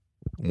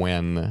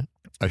 when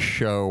a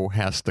show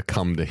has to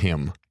come to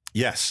him.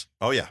 Yes.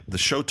 Oh, yeah. The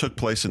show took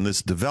place in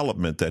this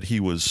development that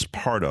he was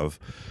part of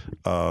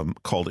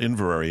called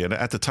Inverary. And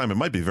at the time, it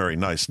might be very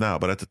nice now,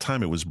 but at the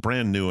time it was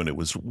brand new and it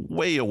was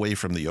way away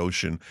from the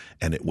ocean.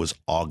 And it was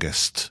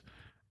August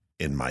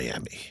in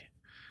Miami.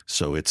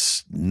 So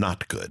it's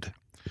not good.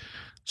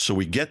 So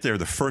we get there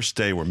the first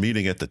day. We're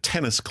meeting at the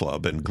tennis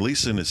club, and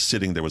Gleason is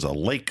sitting. There was a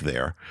lake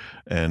there,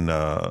 and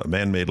a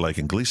man-made lake,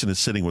 and Gleason is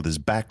sitting with his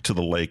back to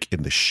the lake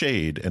in the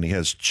shade, and he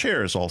has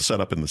chairs all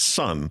set up in the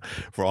sun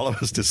for all of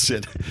us to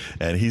sit.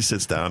 And he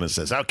sits down and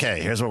says,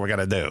 "Okay, here's what we're going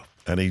to do."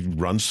 And he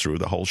runs through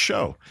the whole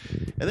show.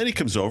 And then he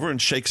comes over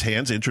and shakes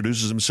hands,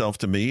 introduces himself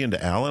to me and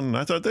to Alan. And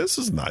I thought, this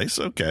is nice.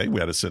 Okay, we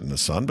had to sit in the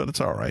sun, but it's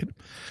all right.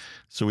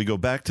 So we go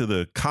back to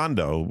the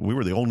condo. We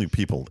were the only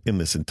people in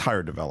this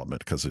entire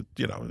development because it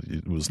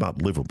was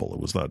not livable.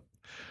 It was not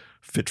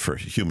fit for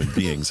human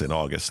beings in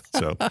August.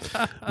 So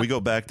we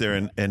go back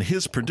there, and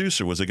his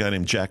producer was a guy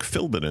named Jack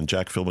Philbin. And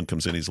Jack Philbin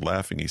comes in, he's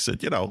laughing. He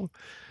said,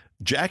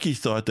 Jackie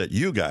thought that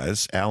you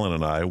guys, Alan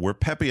and I, were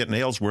Pepe and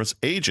Aylesworth's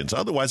agents.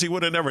 Otherwise, he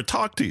would have never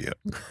talked to you.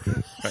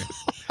 Right?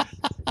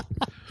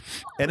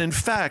 And in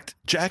fact,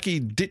 Jackie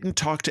didn't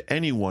talk to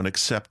anyone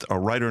except a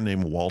writer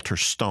named Walter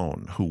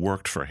Stone, who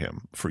worked for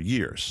him for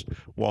years.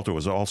 Walter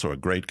was also a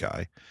great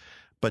guy.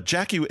 But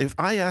Jackie, if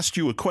I asked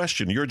you a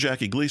question, you're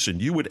Jackie Gleason,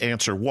 you would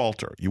answer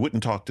Walter. You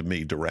wouldn't talk to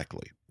me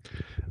directly.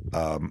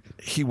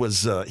 He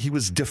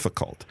was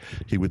difficult.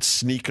 He would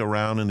sneak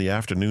around in the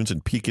afternoons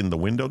and peek in the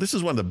window. This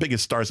is one of the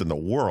biggest stars in the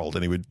world,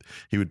 and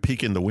he would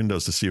peek in the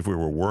windows to see if we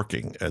were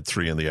working at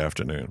 3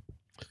 p.m.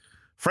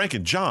 Frank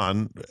and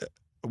John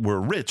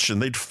were rich,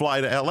 and they'd fly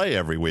to L.A.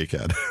 every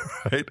weekend,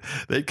 right?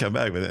 They'd come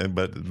back,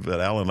 but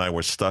Alan and I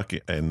were stuck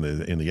in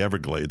the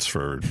Everglades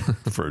for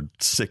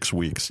 6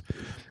 weeks.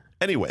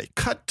 Anyway,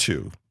 cut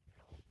to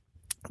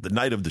the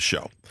night of the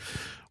show.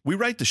 We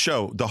write the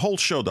show, the whole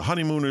show, The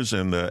Honeymooners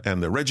and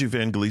the Reggie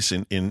Van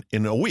Gleason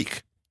in a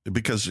week,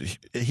 because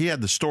he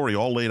had the story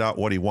all laid out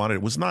what he wanted.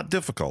 It was not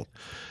difficult.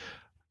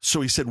 So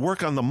he said,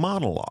 work on the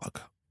monologue.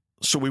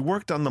 So we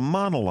worked on the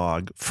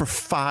monologue for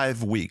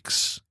 5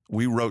 weeks.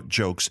 We wrote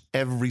jokes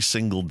every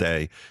single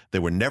day. They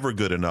were never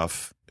good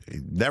enough,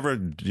 never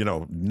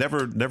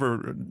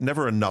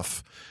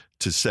enough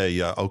to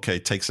say, okay,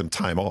 take some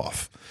time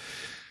off.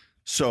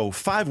 So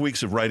 5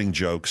 weeks of writing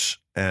jokes,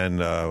 and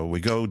we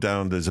go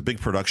down. There's a big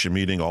production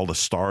meeting. All the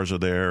stars are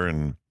there,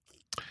 and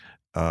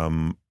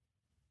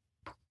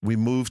we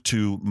moved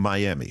to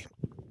Miami.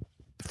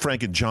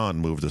 Frank and John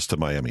moved us to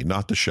Miami,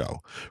 not the show.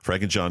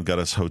 Frank and John got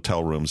us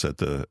hotel rooms at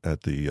the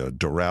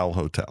Doral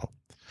Hotel,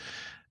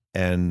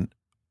 and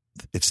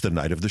it's the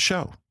night of the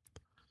show,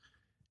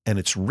 and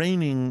it's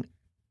raining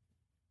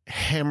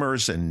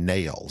hammers and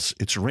nails.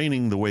 It's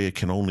raining the way it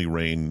can only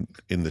rain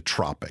in the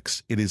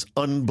tropics. It is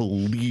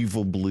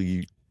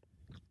unbelievably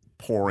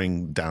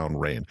pouring down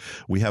rain.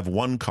 We have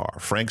one car.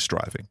 Frank's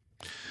driving.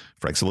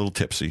 Frank's a little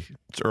tipsy.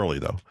 It's early,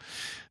 though.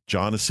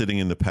 John is sitting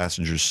in the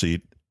passenger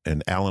seat,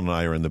 and Alan and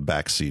I are in the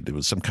back seat. It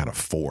was some kind of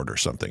Ford or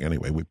something.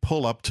 Anyway, we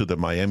pull up to the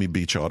Miami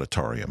Beach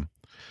Auditorium,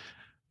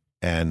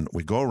 and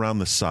we go around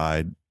the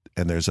side,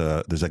 and there's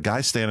a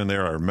guy standing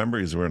there. I remember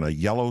he's wearing a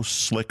yellow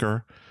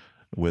slicker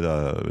with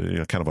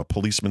a kind of a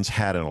policeman's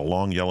hat and a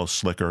long yellow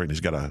slicker, and he's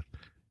got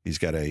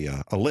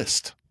a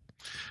list.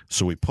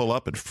 So we pull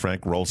up, and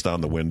Frank rolls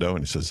down the window, and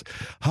he says,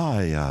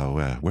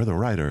 "Hi, we're the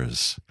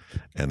writers."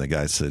 And the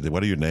guy said,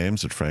 "What are your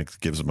names?" And Frank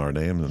gives him our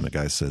name, and the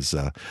guy says,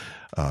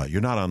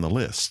 "You're not on the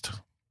list."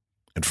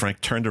 And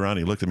Frank turned around,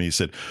 he looked at me, he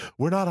said,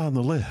 "We're not on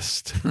the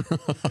list."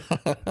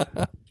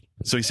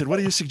 So he said, "What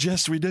do you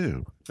suggest we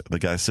do?" The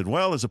guy said,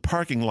 "Well, there's a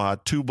parking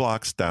lot 2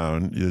 blocks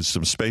down. There's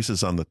some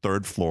spaces on the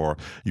 3rd floor.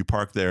 You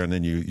park there, and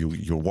then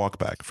you walk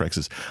back." Frank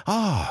says,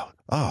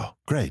 Oh,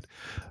 great.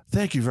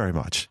 Thank you very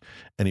much."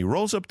 And he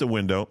rolls up the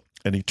window,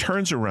 and he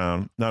turns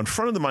around. Now, in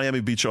front of the Miami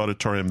Beach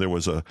Auditorium, there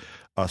was a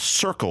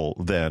circle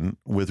then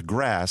with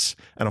grass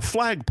and a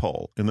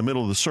flagpole in the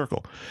middle of the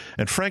circle.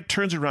 And Frank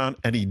turns around,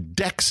 and he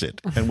decks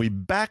it. And we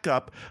back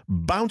up,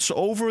 bounce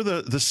over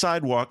the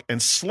sidewalk,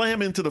 and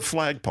slam into the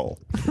flagpole.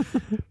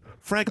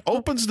 Frank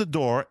opens the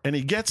door, and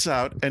he gets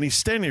out, and he's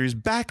standing there. He's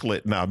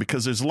backlit now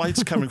because there's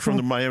lights coming from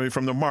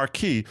the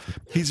marquee.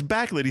 He's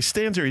backlit. He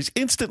stands there. He's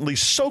instantly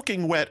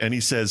soaking wet, and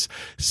he says,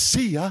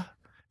 "See ya."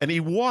 And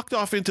he walked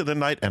off into the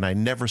night, and I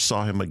never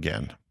saw him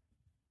again.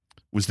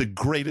 was the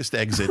greatest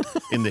exit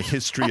in the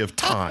history of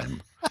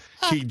time.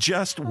 He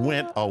just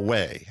went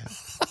away.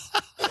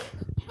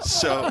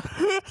 So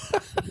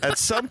at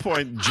some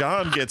point,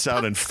 John gets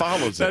out and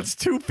follows him. That's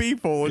two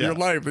people in your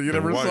life that you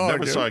never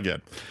saw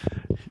again.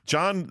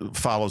 John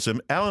follows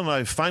him. Alan and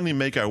I finally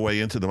make our way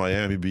into the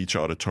Miami Beach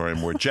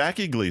Auditorium, where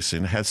Jackie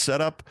Gleason has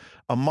set up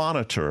a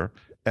monitor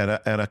and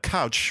a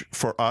couch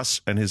for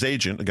us and his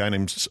agent, a guy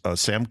named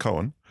Sam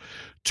Cohen,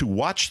 to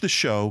watch the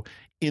show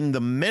in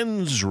the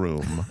men's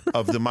room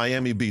of the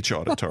Miami Beach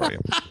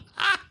Auditorium.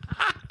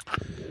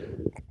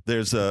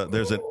 There's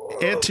an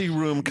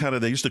ante-room kind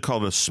of, they used to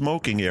call it a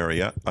smoking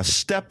area, a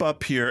step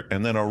up here,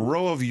 and then a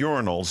row of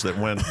urinals that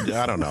went,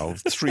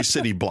 3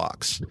 city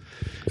blocks.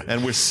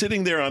 And we're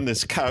sitting there on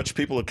this couch.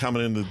 People are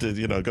coming in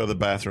to go to the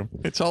bathroom.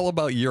 It's all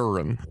about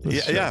urine.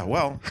 Yeah.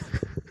 Well,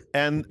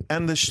 and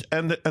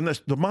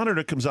the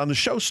monitor comes on. The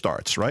show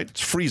starts, right?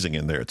 It's freezing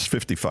in there. It's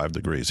 55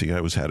 degrees. He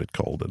always had it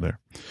cold in there.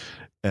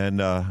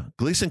 And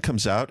Gleason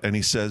comes out and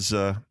he says,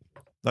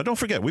 now, don't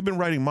forget, we've been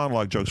writing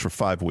monologue jokes for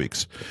 5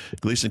 weeks.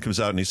 Gleason comes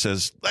out and he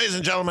says, ladies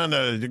and gentlemen,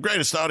 the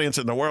greatest audience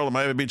in the world, the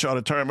Miami Beach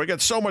Auditorium. We got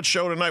so much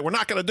show tonight, we're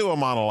not going to do a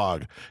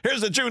monologue.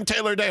 Here's the June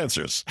Taylor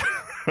Dancers.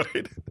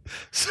 Right?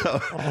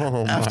 So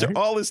after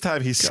all this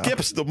time, he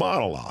skips the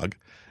monologue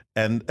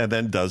and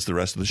then does the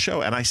rest of the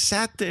show. And I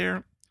sat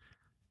there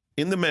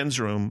in the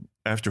men's room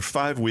after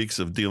 5 weeks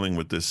of dealing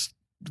with this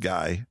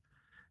guy,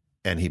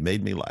 and he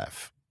made me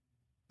laugh.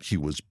 He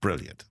was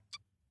brilliant.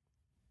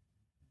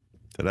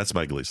 So that's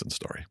my Gleason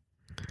story.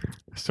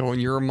 So in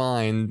your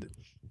mind,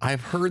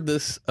 I've heard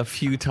this a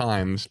few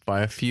times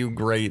by a few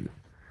great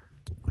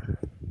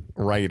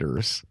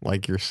writers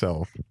like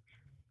yourself,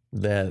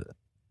 that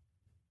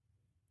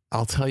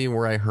I'll tell you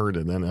where I heard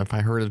it. And if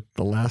I heard it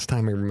the last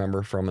time, I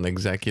remember from an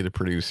executive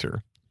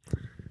producer,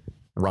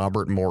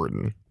 Robert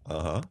Morton.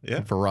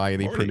 Yeah.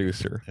 Variety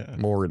producer,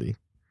 Morty.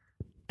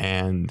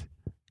 And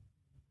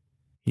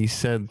he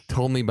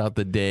told me about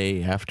the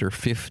day after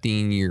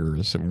 15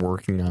 years of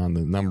working on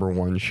the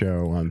 #1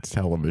 show on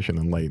television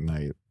and late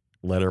night.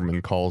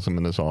 Letterman calls him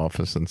in his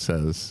office and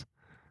says,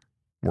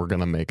 we're going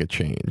to make a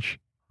change.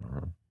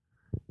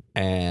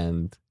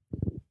 And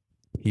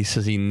he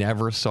says he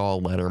never saw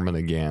Letterman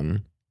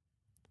again,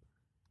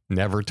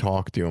 never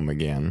talked to him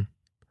again.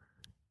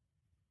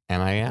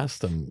 And I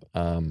asked him,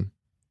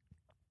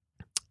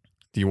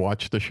 do you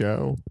watch the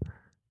show?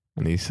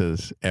 And he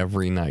says,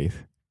 every night.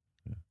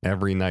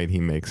 Every night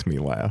he makes me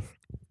laugh.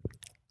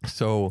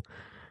 So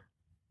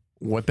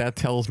what that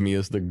tells me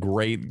is the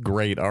great,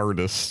 great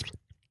artists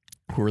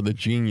who are the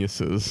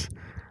geniuses,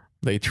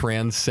 they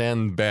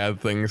transcend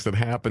bad things that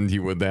happen to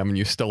you with them, and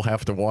you still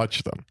have to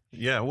watch them.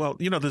 Yeah, well,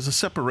 there's a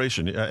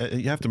separation.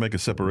 You have to make a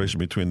separation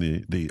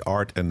between the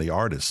art and the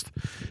artist.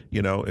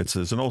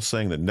 There's an old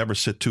saying that never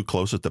sit too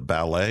close at the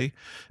ballet,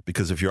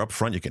 because if you're up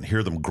front, you can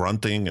hear them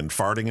grunting and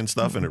farting and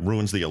stuff, and it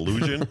ruins the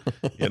illusion.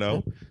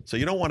 So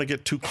you don't want to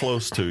get too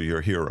close to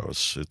your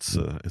heroes.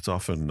 It's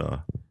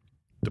often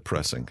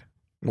depressing.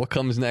 What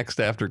comes next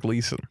after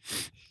Gleason?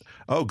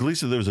 Oh,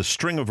 Gleason, there was a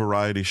string of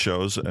variety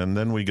shows, and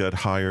then we got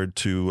hired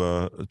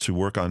to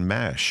work on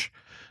MASH.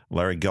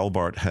 Larry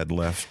Gelbart had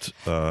left,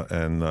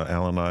 and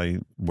Al and I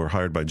were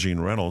hired by Gene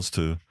Reynolds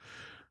to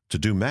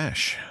do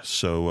MASH.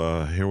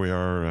 So here we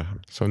are.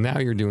 So now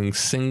you're doing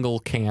single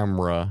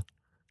camera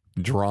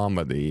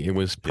dramedy. It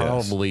was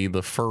probably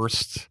the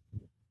first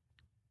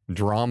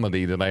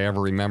dramedy that I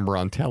ever remember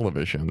on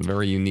television.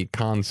 Very unique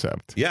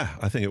concept. Yeah,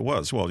 I think it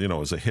was. Well, it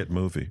was a hit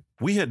movie.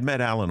 We had met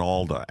Alan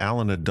Alda.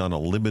 Alan had done a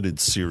limited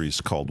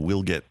series called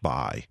We'll Get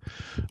By,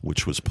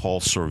 which was Paul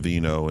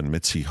Sorvino and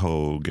Mitzi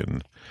Hoag,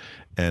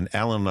 and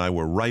Alan and I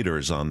were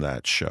writers on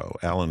that show.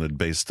 Alan had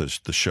based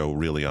the show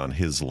really on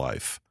his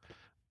life,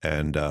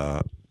 and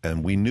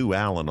we knew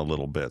Alan a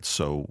little bit.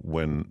 So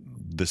when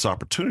this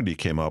opportunity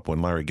came up,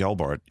 when Larry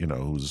Gelbart,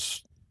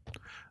 who's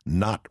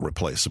not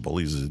replaceable,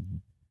 he's a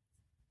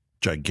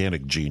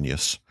gigantic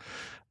genius.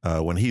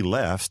 When he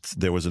left,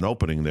 there was an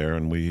opening there,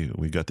 and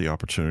we got the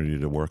opportunity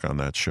to work on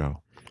that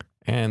show.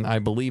 And I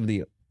believe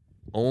the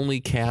only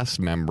cast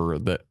member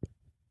that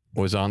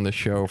was on the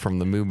show from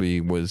the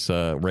movie was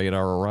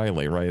Radar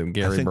O'Reilly, right?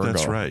 Gary I think Berghoff.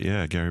 That's right.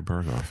 Yeah, Gary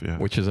Berghoff. Yeah,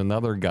 which is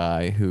another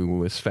guy who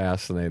was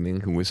fascinating,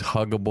 who was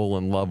huggable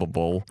and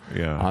lovable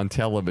on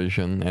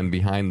television, and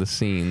behind the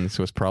scenes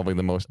was probably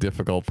the most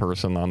difficult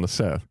person on the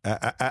set.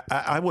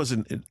 I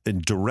wasn't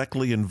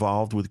directly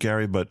involved with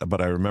Gary, but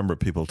I remember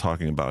people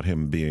talking about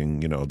him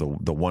being,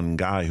 the one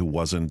guy who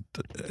wasn't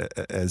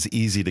as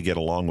easy to get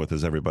along with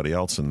as everybody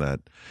else in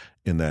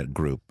that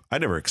group. I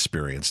never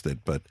experienced it,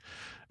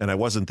 and I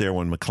wasn't there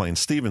when McLean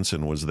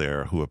Stevenson was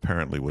there, who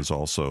apparently was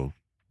also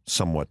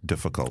somewhat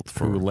difficult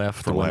for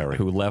Larry.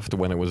 Who left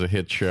when it was a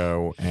hit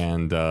show.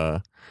 And,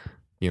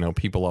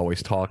 people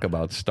always talk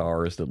about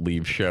stars that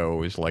leave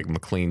shows like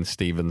McLean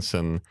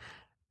Stevenson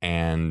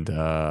and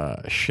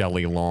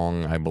Shelley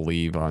Long, I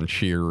believe, on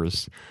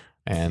Cheers,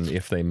 and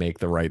if they make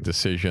the right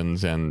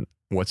decisions. And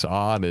what's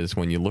odd is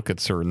when you look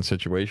at certain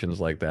situations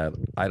like that,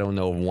 I don't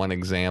know of one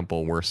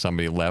example where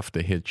somebody left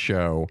a hit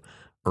show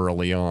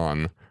early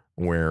on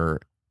where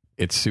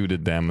it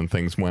suited them and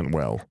things went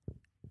well?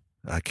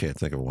 I can't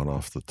think of one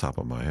off the top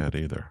of my head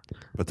either.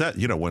 But that,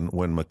 you know, when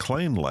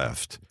McClane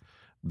left,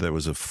 there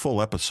was a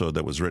full episode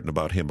that was written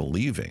about him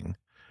leaving.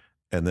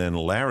 And then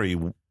Larry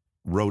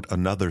wrote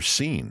another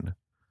scene.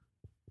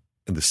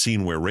 And the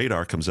scene where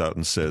Radar comes out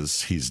and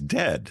says he's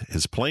dead,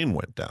 his plane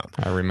went down.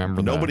 I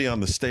remember Nobody that. on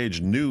the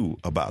stage knew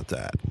about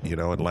that, you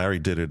know, and Larry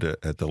did it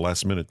at the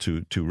last minute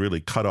to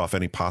really cut off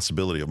any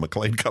possibility of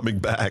McClane coming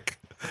back.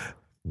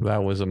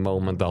 That was a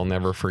moment I'll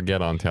never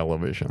forget on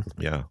television.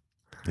 Yeah,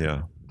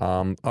 yeah.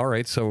 All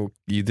right, so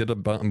you did a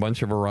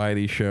bunch of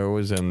variety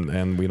shows,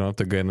 and we don't have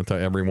to get into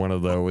every one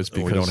of those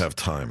because we don't have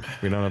time.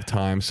 We don't have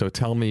time. So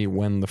tell me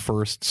when the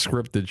first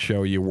scripted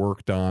show you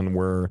worked on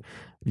where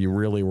you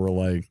really were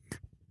like,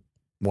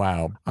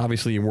 wow.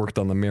 Obviously, you worked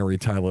on the Mary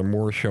Tyler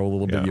Moore Show a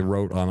little bit. You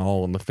wrote on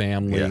All in the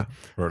Family. Yeah,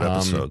 wrote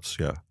episodes,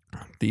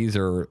 These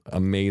are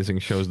amazing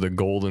shows. The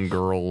Golden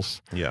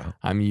Girls. Yeah.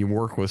 I mean, you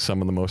work with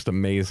some of the most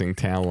amazing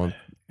talent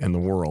in the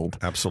world.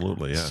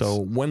 Absolutely, yes. So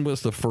when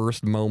was the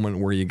first moment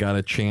where you got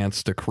a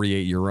chance to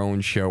create your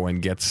own show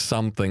and get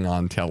something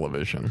on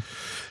television?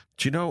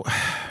 Do you know?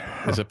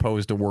 As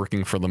opposed to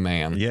working for the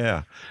man.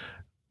 Yeah.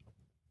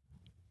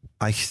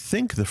 I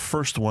think the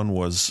first one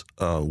was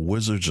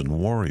Wizards and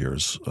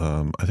Warriors.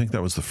 I think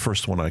that was the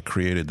first one I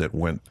created that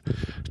went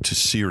to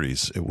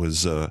series. It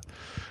was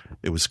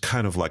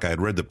kind of like I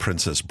had read The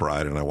Princess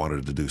Bride and I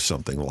wanted to do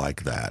something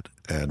like that.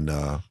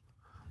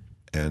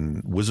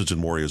 And Wizards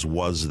and Warriors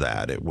was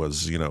that. It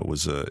was, you know,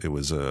 it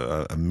was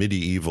a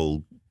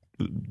medieval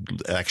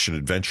action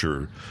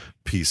adventure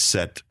piece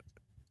set,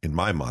 in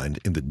my mind,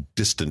 in the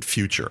distant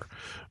future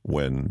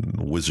when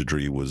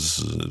wizardry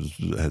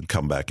had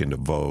come back into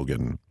vogue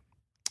and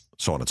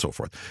so on and so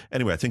forth.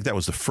 Anyway, I think that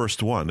was the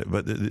first one.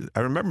 But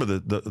I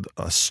remember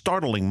a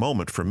startling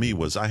moment for me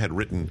was I had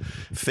written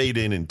Fade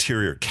In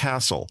Interior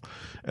Castle.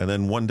 And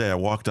then one day I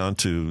walked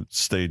onto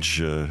stage,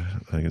 I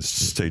think it's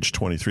stage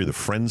 23, the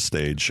Friends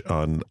stage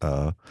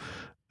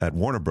at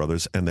Warner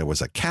Brothers, and there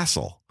was a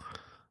castle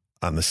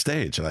on the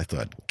stage. And I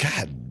thought,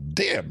 God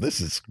damn, this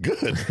is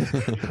good.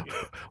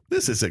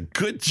 This is a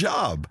good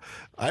job.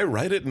 I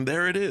write it and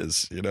there it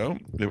is. You know,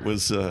 it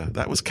was,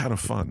 that was kind of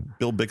fun.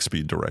 Bill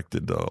Bixby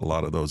directed a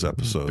lot of those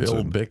episodes.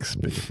 Bill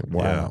Bixby.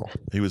 Wow.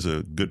 Yeah, he was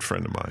a good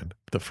friend of mine.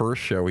 The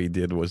first show he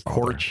did was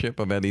Courtship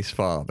of Eddie's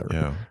Father.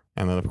 Yeah.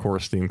 And then, of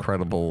course, the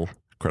Incredible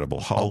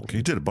Hulk.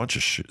 He did a bunch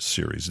of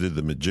series. He did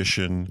The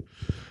Magician.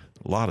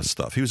 A lot of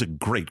stuff. He was a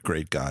great,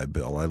 great guy,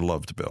 Bill. I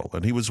loved Bill.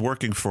 And he was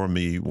working for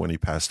me when he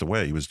passed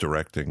away. He was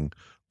directing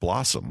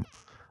Blossom.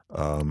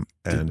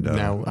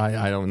 Now,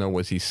 I don't know,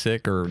 was he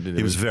sick or did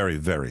he was very,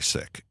 very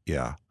sick.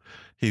 Yeah.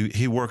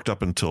 He worked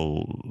up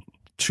until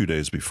 2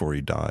 days before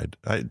he died.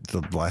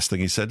 The last thing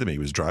he said to me, he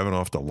was driving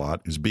off the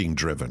lot. He was being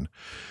driven.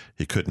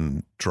 He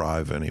couldn't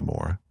drive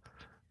anymore.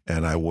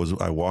 And I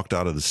walked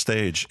out of the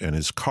stage and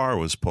his car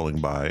was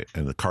pulling by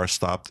and the car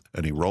stopped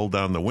and he rolled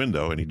down the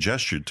window and he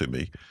gestured to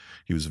me.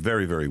 He was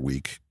very, very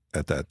weak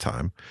at that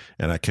time.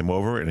 And I came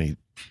over and he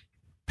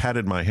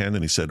patted my hand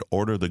and he said,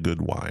 "Order the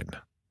good wine."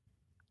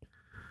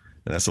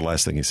 And that's the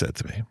last thing he said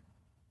to me.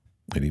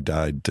 And he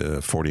died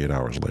 48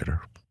 hours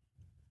later.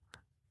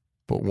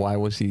 But why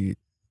was he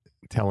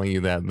telling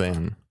you that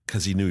then?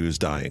 Because he knew he was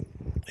dying.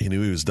 He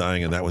knew he was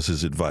dying, and that was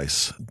his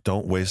advice.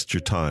 Don't waste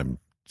your time.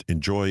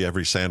 Enjoy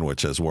every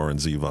sandwich, as Warren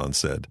Zevon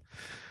said.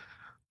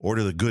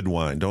 Order the good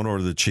wine. Don't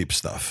order the cheap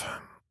stuff.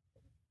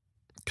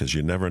 Because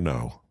you never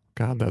know.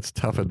 God, that's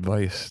tough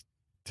advice,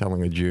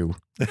 telling a Jew.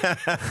 I'm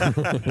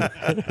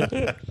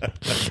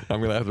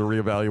going to have to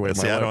reevaluate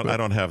See, my life. I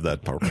don't have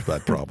that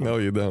problem. No,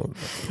 you don't.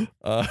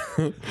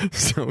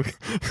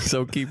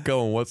 So keep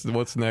going.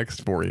 What's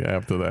next for you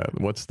after that?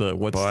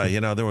 Boy,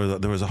 you know,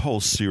 there was a whole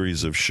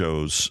series of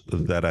shows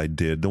that I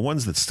did. The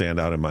ones that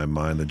stand out in my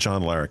mind, the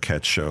John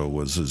Larroquette show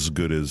was as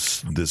good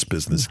as this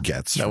business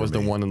gets. That was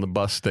me. the one in the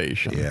bus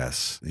station.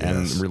 Yes.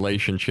 And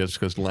relationships,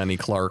 because Lenny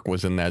Clark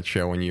was in that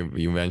show, and you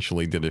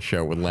eventually did a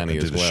show with Lenny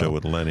as well. Did a show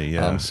with Lenny,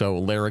 yeah.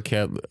 So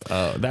Larroquette,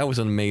 that was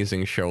an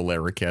amazing show,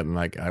 Larroquette, and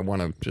I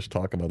want to just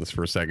talk about this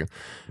for a second,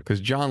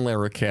 because John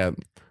Larroquette,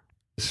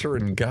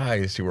 certain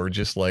guys who are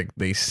just like,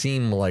 they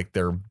seem like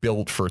they're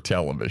built for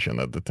television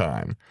at the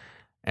time,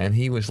 and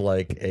he was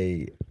like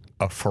a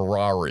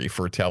Ferrari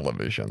for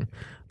television.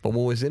 But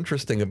what was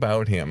interesting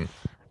about him,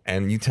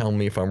 and you tell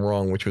me if I'm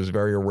wrong, which was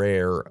very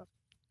rare,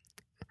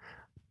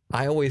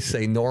 I always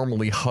say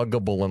normally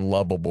huggable and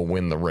lovable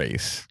win the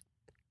race.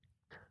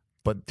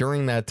 But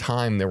during that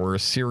time, there were a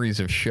series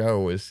of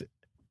shows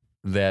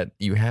that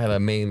you had a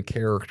main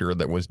character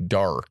that was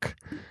dark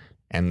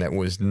and that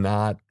was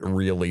not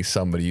really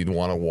somebody you'd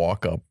want to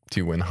walk up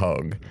to and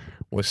hug,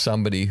 was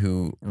somebody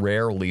who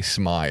rarely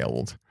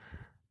smiled.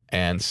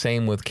 And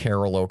same with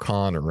Carol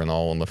O'Connor and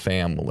All in the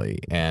Family.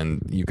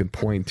 And you could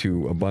point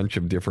to a bunch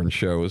of different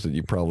shows that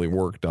you probably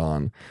worked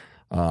on.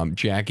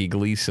 Jackie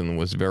Gleason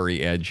was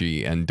very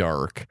edgy and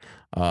dark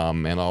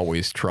and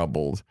always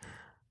troubled.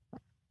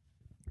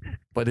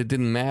 But it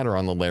didn't matter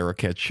on the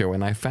Larroquette show,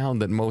 and I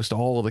found that most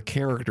all of the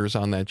characters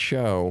on that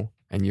show,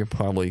 and you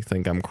probably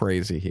think I'm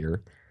crazy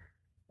here,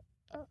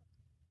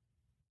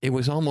 it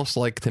was almost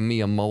like, to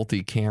me, a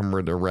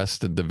multi-camered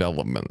Arrested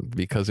Development,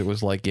 because it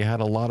was like you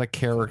had a lot of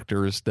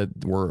characters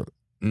that were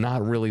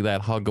not really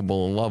that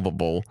huggable and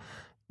lovable,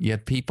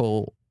 yet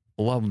people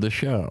loved the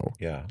show.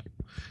 Yeah.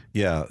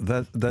 Yeah,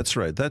 that's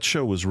right. That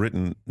show was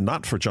written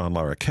not for John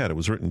Larroquette. It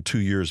was written 2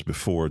 years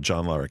before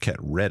John Larroquette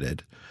read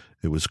it.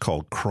 It was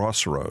called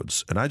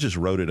Crossroads, and I just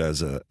wrote it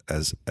as a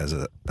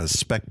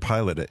spec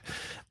pilot.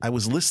 I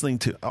was listening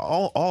to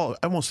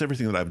almost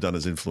everything that I've done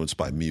is influenced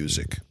by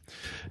music,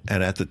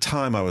 and at the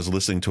time I was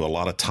listening to a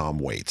lot of Tom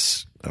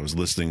Waits. I was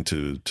listening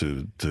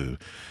to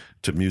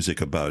music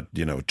about,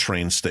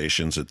 train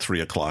stations at 3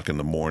 o'clock in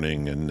the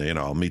morning, and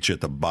I'll meet you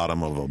at the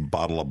bottom of a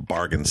bottle of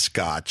bargain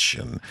scotch,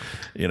 and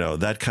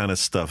that kind of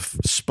stuff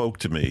spoke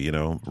to me.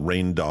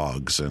 Rain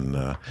Dogs, and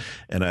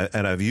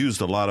I've used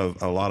a lot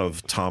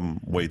of Tom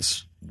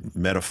Waits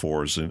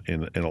metaphors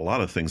in a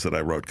lot of things that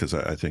I wrote, because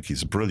I think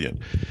he's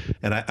brilliant,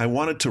 and I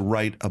wanted to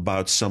write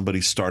about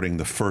somebody starting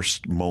the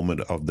first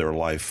moment of their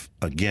life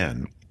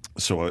again.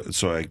 So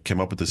I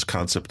came up with this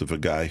concept of a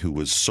guy who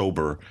was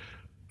sober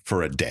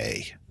for a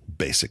day.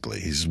 Basically,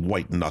 he's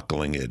white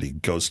knuckling it.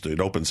 It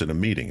opens in a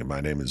meeting, and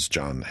my name is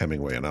John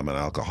Hemingway, and I'm an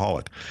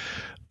alcoholic.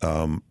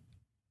 And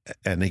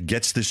he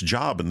gets this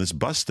job in this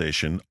bus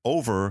station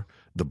over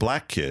the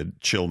black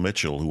kid, Chill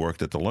Mitchell, who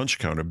worked at the lunch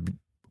counter,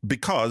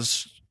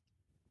 because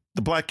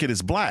the black kid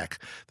is black.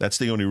 That's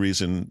the only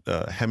reason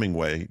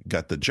Hemingway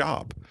got the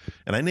job.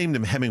 And I named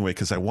him Hemingway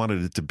because I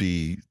wanted it to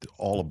be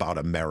all about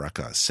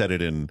America. Set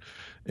it in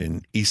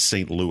East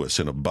St. Louis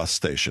in a bus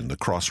station, the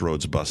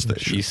Crossroads bus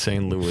station. East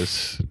St.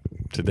 Louis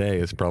today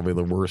is probably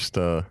the worst.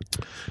 One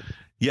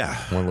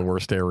of the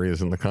worst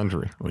areas in the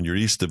country. When you're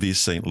east of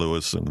East St.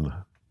 Louis and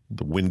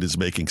the wind is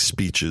making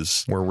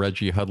speeches. Where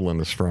Reggie Hudlin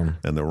is from.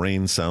 And the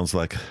rain sounds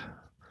like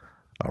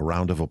a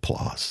round of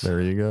applause.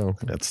 There you go.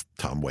 That's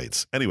Tom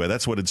Waits. Anyway,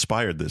 that's what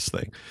inspired this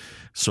thing.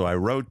 So I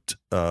wrote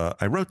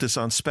this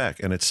on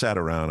spec, and it sat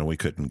around, and we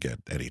couldn't get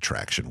any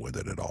traction with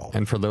it at all.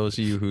 And for those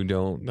of you who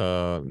don't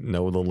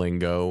know the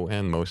lingo,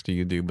 and most of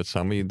you do, but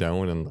some of you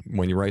don't, and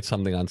when you write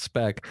something on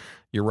spec,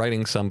 you're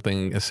writing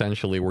something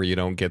essentially where you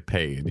don't get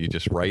paid. You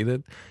just write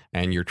it,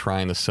 and you're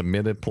trying to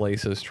submit it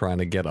places, trying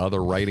to get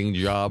other writing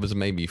jobs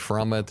maybe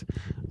from it,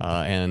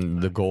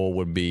 and the goal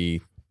would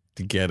be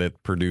to get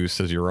it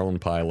produced as your own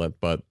pilot,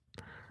 but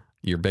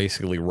you're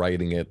basically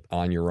writing it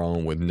on your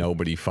own with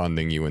nobody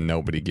funding you and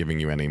nobody giving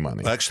you any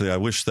money. Actually, I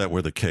wish that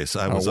were the case.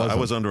 I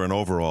was under an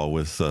overall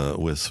with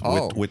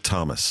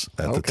Thomas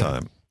at the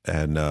time,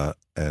 and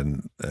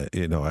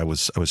I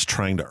was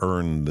trying to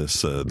earn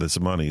this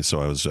money,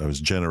 so I was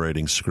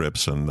generating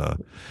scripts and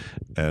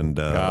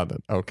got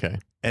it. Okay.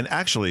 And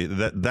actually,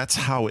 that's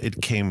how it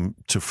came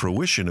to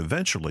fruition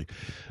eventually.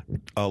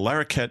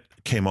 Larroquette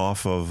came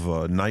off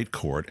of Night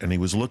Court, and he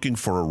was looking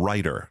for a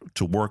writer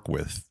to work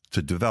with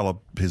to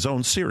develop his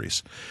own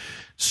series.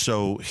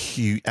 So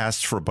he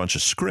asked for a bunch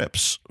of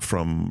scripts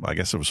from, I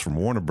guess it was from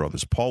Warner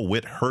Brothers. Paul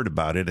Witt heard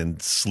about it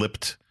and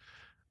slipped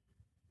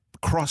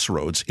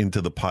Crossroads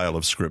into the pile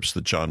of scripts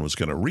that John was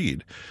going to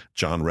read.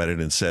 John read it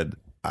and said,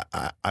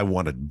 I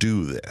want to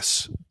do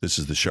this. This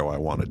is the show I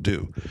want to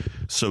do.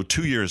 So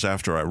 2 years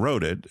after I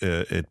wrote it,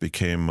 it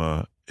became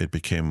a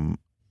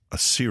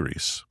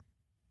series.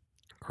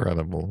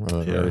 Incredible.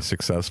 Very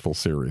successful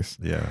series.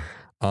 Yeah.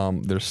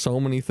 There's so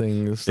many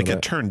things. It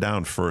got turned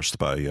down first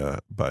by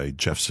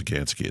Jeff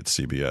Sagansky at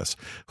CBS,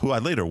 who I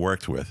later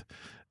worked with.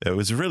 It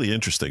was really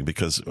interesting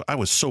because I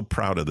was so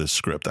proud of this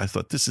script. I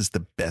thought, this is the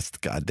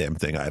best goddamn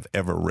thing I've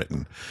ever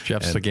written.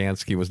 Jeff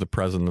Sagansky was the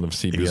president of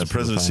CBS. He was the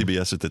president of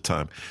CBS at the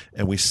time.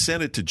 And we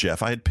sent it to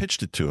Jeff. I had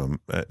pitched it to him,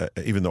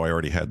 even though I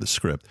already had the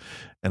script.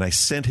 And I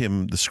sent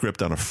him the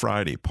script on a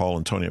Friday, Paul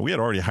Antonio. We had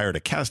already hired a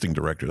casting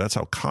director. That's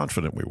how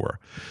confident we were.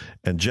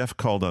 And Jeff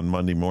called on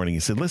Monday morning. He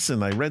said,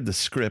 listen, I read the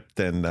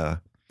script and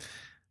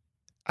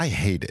I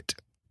hate it.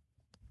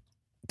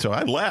 So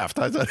I laughed.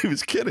 I thought he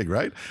was kidding,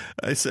 right?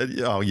 I said,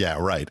 oh, yeah,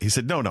 right. He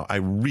said, no, I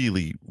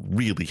really,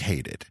 really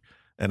hate it.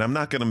 And I'm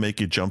not going to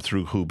make you jump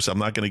through hoops. I'm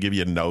not going to give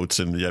you notes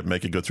and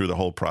make you go through the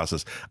whole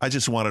process. I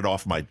just want it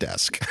off my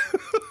desk.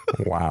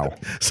 Wow.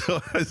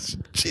 So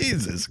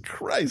Jesus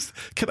Christ,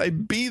 can I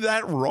be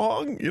that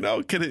wrong?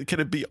 Can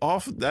it be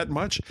off that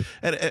much?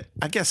 And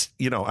I guess,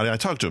 I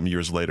talked to him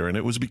years later, and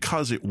it was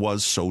because it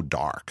was so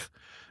dark.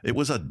 It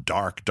was a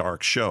dark,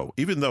 dark show,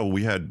 even though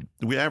we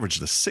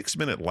averaged a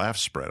 6-minute laugh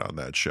spread on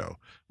that show,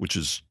 which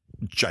is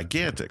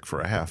gigantic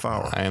for a half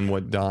hour. And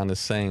what Don is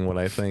saying, what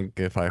I think,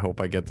 if I hope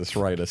I get this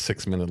right, a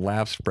 6-minute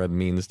laugh spread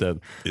means that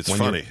it's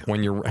funny.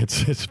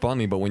 It's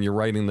funny, but when you're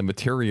writing the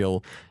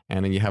material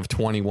and then you have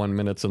 21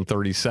 minutes and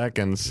 30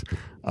 seconds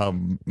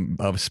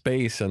of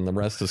space and the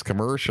rest is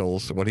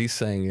commercials, what he's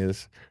saying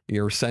is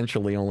you're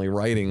essentially only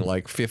writing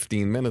like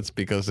 15 minutes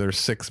because there's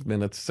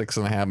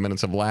 6.5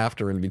 minutes of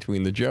laughter in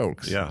between the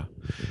jokes. Yeah.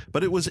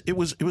 But it was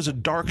a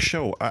dark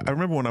show. I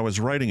remember when I was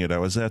writing it, I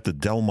was at the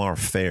Del Mar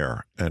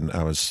Fair, and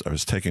I was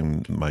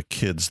taking my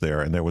kids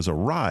there, and there was a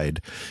ride,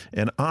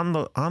 and on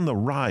the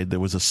ride there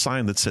was a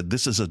sign that said,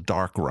 "This is a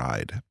dark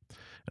ride."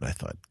 And I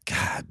thought,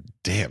 God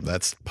damn,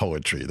 that's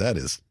poetry.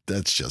 That's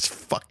just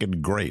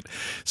fucking great.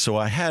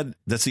 So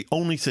that's the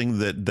only thing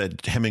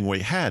that Hemingway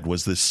had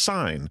was this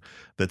sign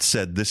that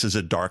said, "This is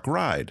a dark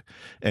ride."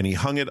 And he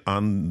hung it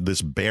on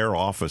this bare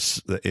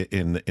office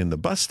in the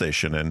bus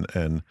station.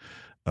 And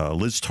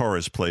Liz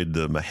Torres played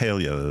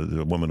Mahalia,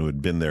 the woman who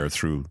had been there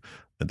through.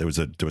 There was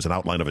an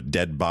outline of a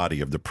dead body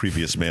of the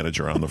previous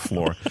manager on the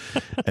floor.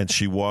 And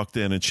she walked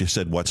in and she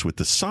said, "What's with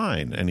the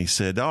sign?" And he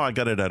said, "Oh, I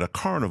got it at a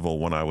carnival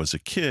when I was a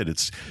kid.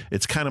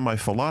 It's kind of my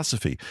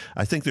philosophy.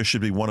 I think there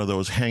should be one of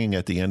those hanging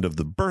at the end of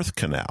the birth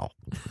canal."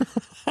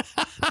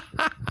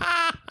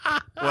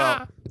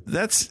 Well,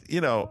 that's,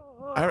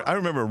 I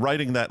remember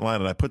writing that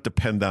line and I put the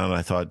pen down and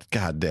I thought,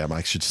 God damn,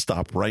 I should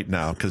stop right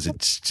now because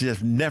it's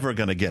just never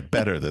going to get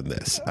better than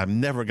this.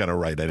 I'm never going to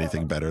write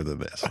anything better than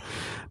this.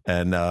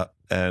 And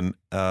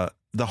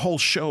the whole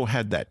show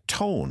had that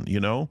tone,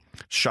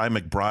 Shy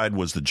McBride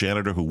was the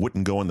janitor who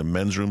wouldn't go in the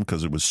men's room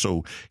because it was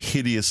so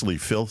hideously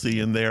filthy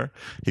in there.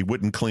 He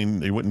wouldn't clean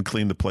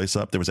the place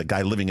up. There was a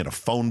guy living in a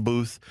phone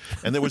booth,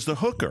 and there was the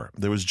hooker.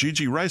 There was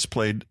Gigi Rice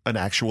played an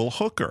actual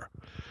hooker.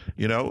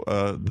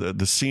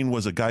 The scene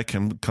was a guy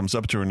comes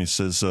up to her and he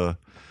says,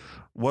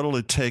 "What'll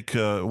it take?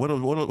 What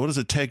does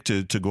it take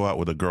to go out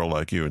with a girl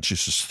like you?" And she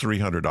says,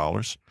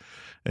 $300.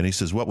 And he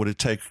says, "What would it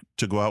take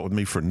to go out with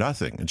me for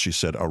nothing?" And she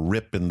said, "A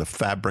rip in the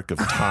fabric of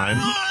time."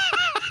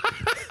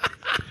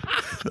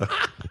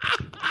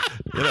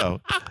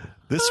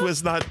 This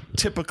was not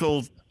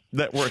typical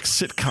network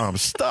sitcom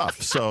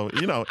stuff. So,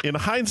 in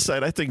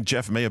hindsight, I think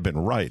Jeff may have been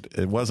right.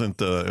 It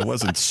wasn't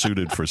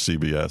suited for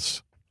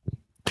CBS.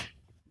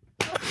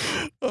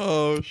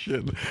 Oh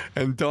shit!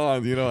 And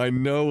Don, I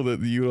know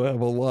that you have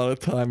a lot of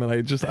time, and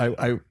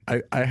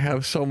I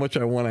have so much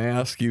I want to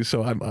ask you.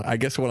 So I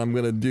guess what I'm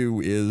going to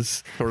do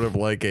is sort of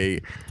like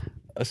a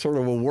sort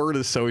of a word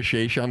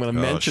association. I'm going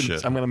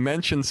to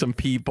mention some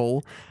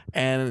people,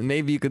 and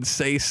maybe you could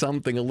say a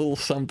little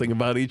something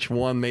about each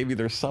one. Maybe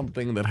there's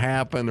something that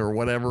happened or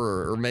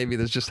whatever, or maybe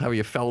there's just how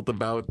you felt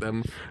about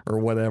them or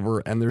whatever.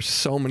 And there's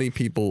so many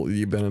people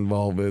you've been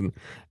involved in.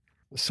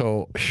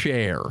 So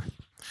Cher.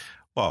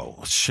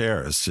 Well,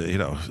 Cher is,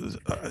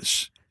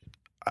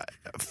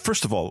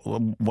 first of all,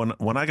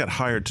 when I got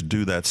hired to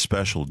do that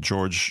special,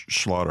 George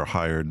Schlatter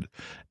hired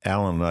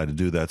Alan and I to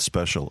do that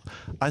special.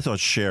 I thought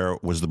Cher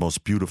was the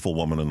most beautiful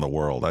woman in the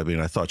world. I mean,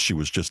 I thought she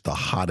was just the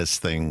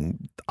hottest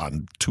thing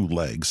on two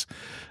legs.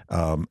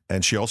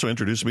 And she also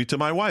introduced me to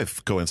my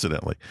wife,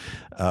 coincidentally.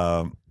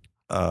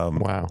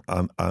 Wow.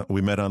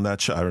 We met on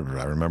that show. I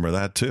remember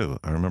that too.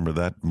 I remember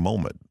that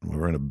moment. We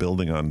were in a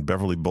building on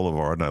Beverly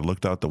Boulevard, and I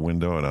looked out the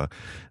window, and a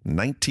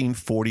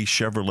 1940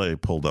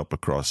 Chevrolet pulled up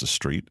across the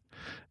street.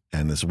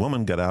 And this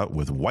woman got out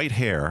with white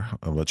hair,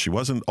 but she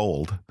wasn't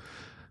old.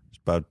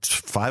 About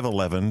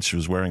 5'11". She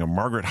was wearing a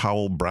Margaret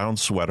Howell brown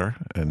sweater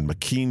and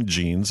McKean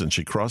jeans, and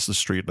she crossed the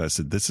street, and I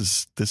said, This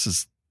is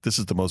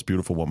the most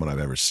beautiful woman I've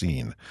ever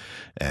seen.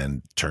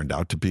 And turned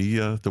out to be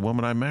the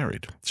woman I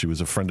married. She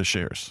was a friend of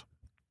Cher's.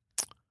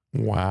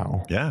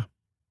 Wow. Yeah.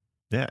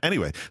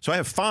 Anyway, so I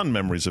have fond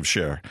memories of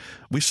Cher.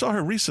 We saw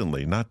her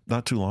recently, not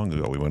too long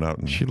ago. We went out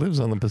and she lives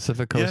on the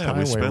Pacific Coast Highway.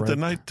 We spent the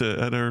night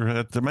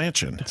at the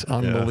mansion. It's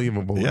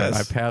unbelievable. Yeah.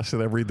 Yes. I pass it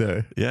every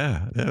day.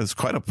 Yeah, it's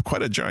quite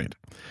a joint.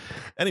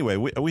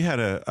 Anyway,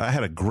 I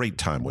had a great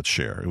time with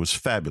Cher. It was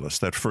fabulous.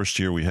 That first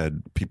year we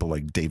had people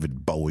like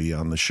David Bowie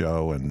on the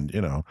show, and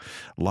a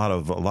lot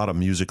of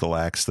musical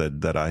acts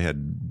that I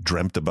had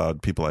dreamt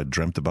about, people I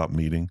dreamt about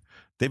meeting.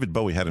 David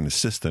Bowie had an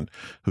assistant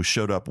who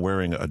showed up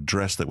wearing a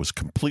dress that was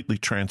completely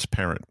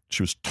transparent.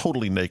 She was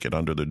totally naked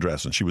under the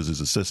dress, and she was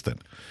his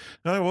assistant.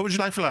 "What would you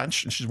like for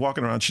lunch?" And she's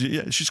walking around.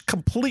 She's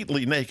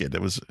completely naked. It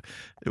was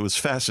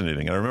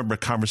fascinating. I remember a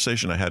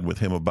conversation I had with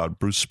him about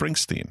Bruce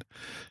Springsteen,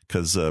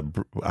 because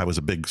I was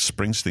a big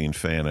Springsteen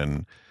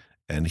fan,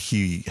 and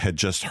he had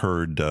just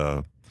heard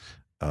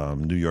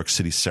New York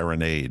City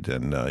Serenade,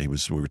 and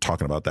we were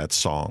talking about that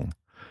song.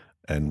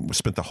 And we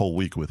spent the whole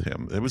week with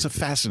him. It was a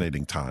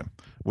fascinating time.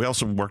 We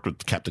also worked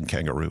with Captain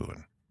Kangaroo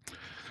and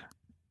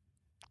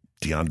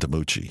Dion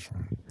DiMucci.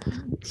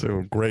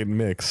 So great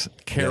mix.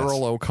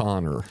 Carol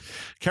O'Connor.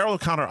 Carol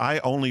O'Connor, I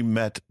only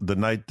met the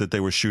night that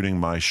they were shooting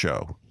my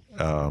show,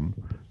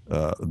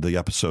 the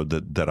episode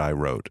that I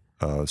wrote.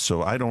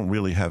 So I don't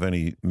really have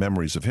any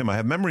memories of him. I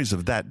have memories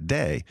of that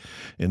day.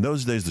 In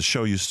those days, the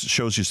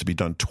shows used to be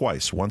done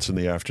twice, once in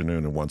the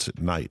afternoon and once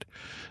at night.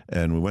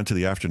 And we went to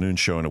the afternoon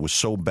show, and it was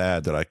so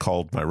bad that I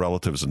called my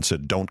relatives and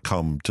said, "Don't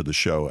come to the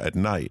show at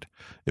night."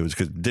 It was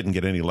because it didn't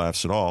get any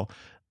laughs at all.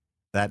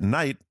 That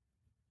night,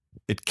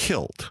 it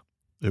killed.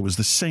 It was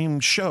the same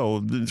show,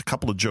 a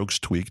couple of jokes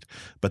tweaked,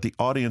 but the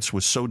audience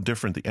was so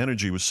different. The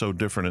energy was so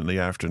different in the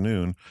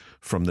afternoon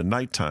from the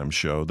nighttime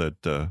show that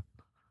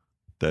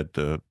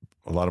a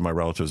lot of my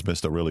relatives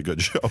missed a really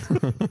good show.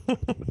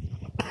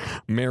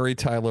 Mary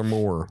Tyler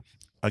Moore.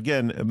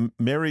 Again,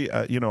 Mary,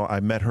 I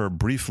met her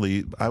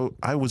briefly.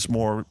 I was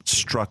more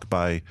struck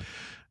by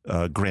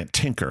Grant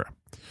Tinker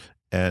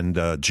and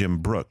Jim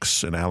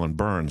Brooks and Alan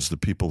Burns, the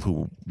people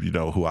who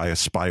I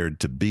aspired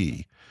to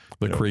be.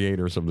 The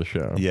creators of the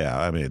show. Yeah,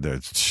 I mean,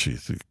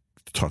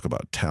 talk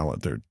about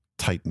talent. They're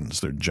titans,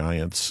 they're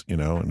giants,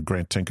 and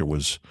Grant Tinker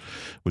was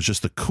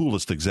just the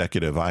coolest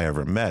executive I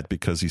ever met,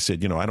 because he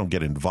said, I don't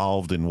get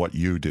involved in what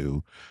you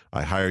do.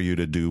 I hire you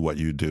to do what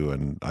you do.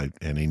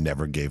 And he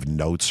never gave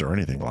notes or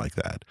anything like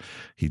that.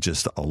 He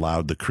just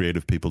allowed the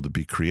creative people to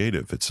be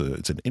creative. It's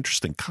an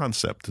interesting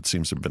concept that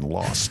seems to have been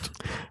lost.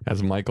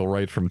 As Michael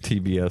Wright from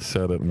TBS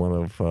said at one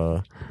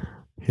of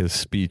his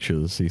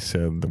speeches, he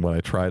said, what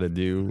I try to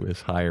do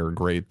is hire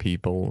great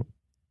people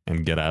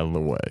and get out of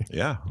the way.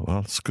 Yeah, well,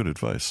 it's good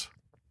advice.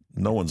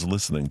 No one's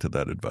listening to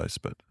that advice,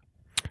 but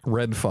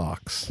Red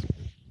Fox.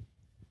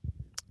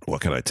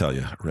 What can I tell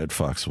you? Red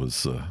Fox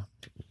was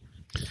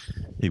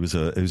he was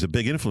a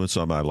big influence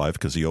on my life,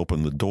 because he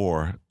opened the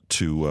door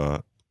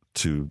to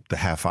the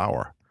half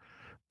hour.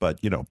 But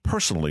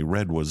personally,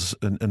 Red was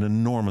an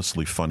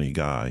enormously funny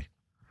guy,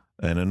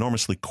 and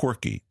enormously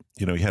quirky.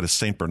 He had a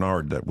Saint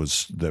Bernard that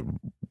was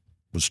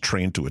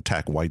trained to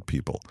attack white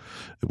people.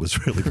 It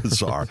was really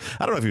bizarre.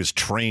 I don't know if he was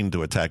trained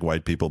to attack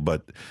white people,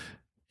 but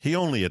he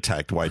only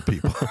attacked white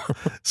people.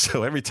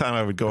 So every time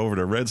I would go over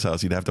to Red's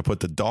house, he'd have to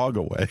put the dog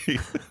away.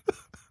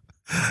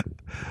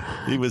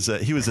 He was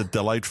a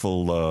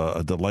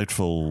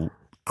delightful,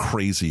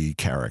 crazy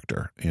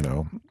character.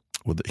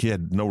 He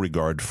had no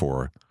regard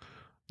for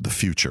the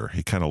future.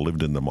 He kind of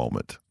lived in the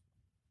moment.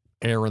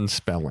 Aaron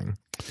Spelling.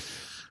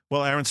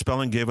 Well, Aaron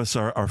Spelling gave us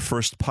our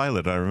first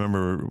pilot. I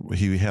remember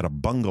he had a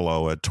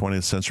bungalow at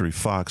 20th Century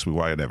Fox.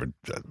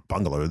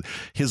 Bungalow.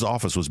 His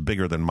office was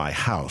bigger than my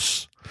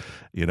house,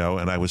 and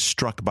I was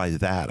struck by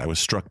that. I was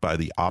struck by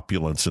the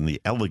opulence and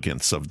the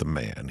elegance of the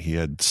man. He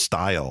had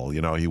style.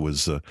 He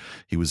was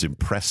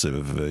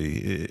impressive,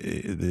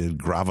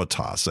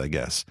 gravitas, I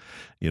guess.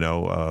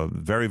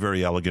 Very,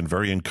 very elegant,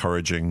 very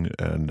encouraging,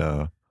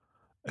 and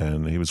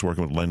he was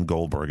working with Len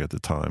Goldberg at the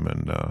time,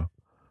 and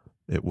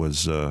it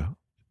was.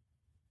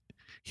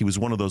 He was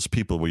one of those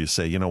people where you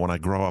say, when I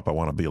grow up, I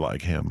want to be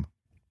like him.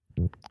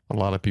 A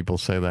lot of people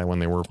say that when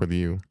they work with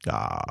you.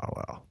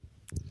 Well.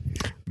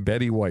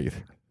 Betty White.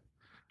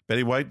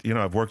 Betty White,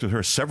 I've worked with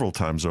her several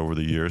times over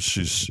the years.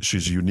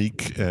 She's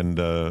unique and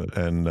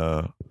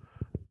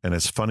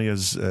as funny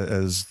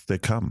as they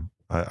come.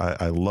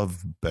 I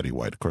love Betty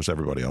White. Of course,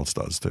 everybody else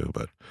does too.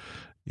 But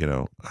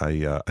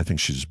I think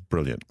she's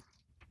brilliant.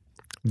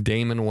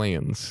 Damon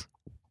Wayans.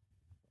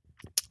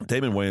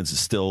 Damon Wayans is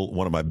still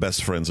one of my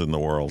best friends in the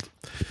world,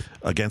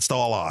 against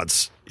all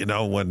odds.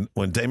 When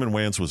Damon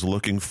Wayans was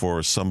looking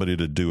for somebody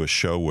to do a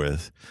show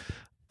with,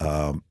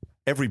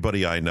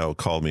 everybody I know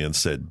called me and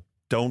said,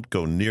 "Don't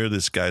go near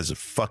this guy's a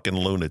fucking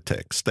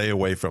lunatic. Stay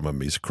away from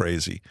him. He's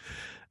crazy."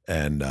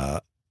 And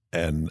I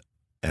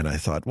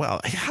thought,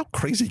 well, how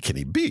crazy can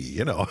he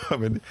be?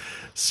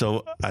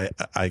 So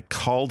I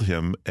called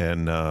him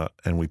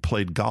and we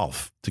played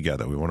golf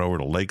together. We went over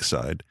to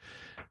Lakeside,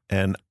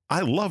 and I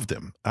loved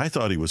him. I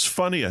thought he was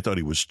funny. I thought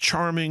he was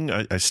charming.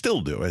 I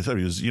still do. I thought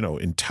he was,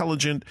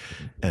 intelligent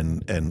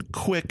and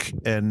quick.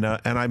 And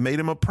I made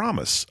him a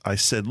promise. I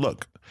said,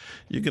 look,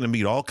 you're going to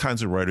meet all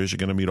kinds of writers. You're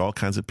going to meet all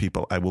kinds of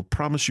people. I will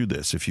promise you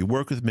this. If you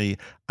work with me,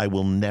 I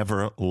will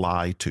never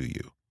lie to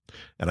you.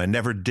 And I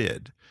never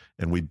did.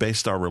 And we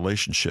based our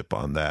relationship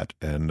on that.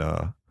 And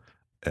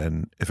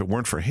if it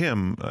weren't for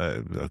him,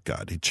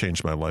 God, he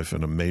changed my life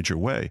in a major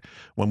way.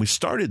 When we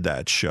started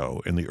that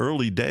show in the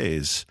early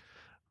days,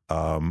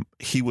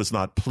 he was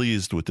not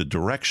pleased with the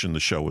direction the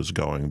show was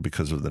going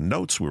because of the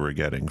notes we were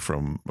getting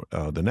from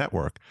the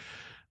network.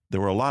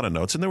 There were a lot of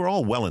notes, and they were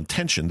all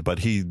well-intentioned, but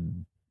he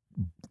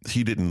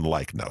didn't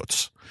like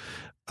notes.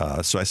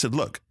 So I said,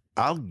 look,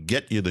 I'll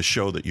get you the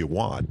show that you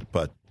want,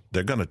 but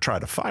they're going to try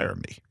to fire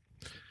me.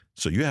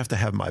 So you have to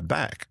have my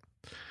back.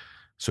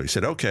 So he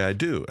said, okay, I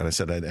do. And I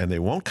said, and they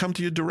won't come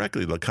to you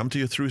directly. They'll come to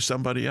you through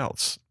somebody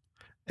else.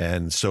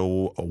 And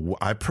so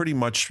I pretty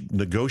much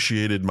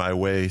negotiated my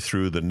way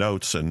through the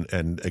notes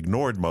and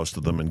ignored most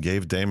of them and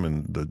gave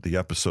Damon the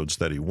episodes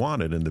that he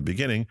wanted in the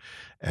beginning.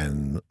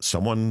 And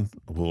someone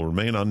who will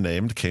remain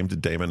unnamed came to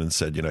Damon and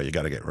said, you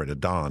got to get rid of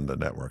Don. The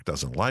network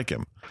doesn't like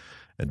him.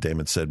 And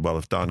Damon said, well,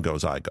 if Don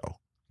goes, I go.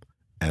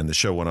 And the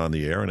show went on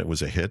the air and it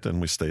was a hit.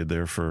 And we stayed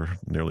there for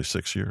nearly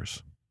 6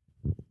 years.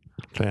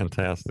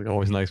 Fantastic.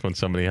 Always nice when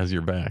somebody has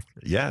your back.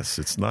 Yes,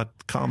 it's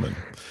not common.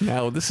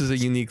 Now, this is a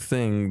unique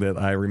thing that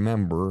I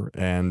remember,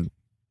 and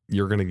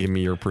you're going to give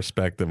me your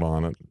perspective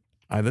on it.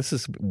 This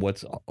is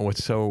what's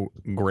so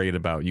great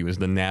about you is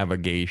the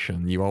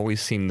navigation. You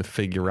always seem to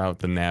figure out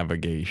the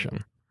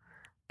navigation.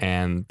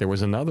 And there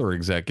was another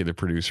executive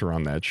producer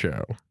on that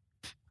show,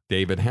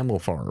 David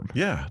Himmelfarb.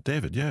 Yeah,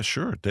 David. Yeah,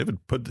 sure.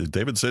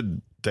 David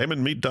said,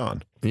 Damon, meet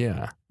Don.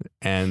 Yeah.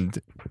 And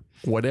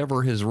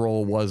whatever his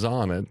role was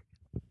on it,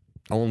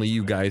 only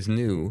you guys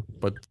knew,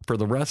 but for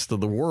the rest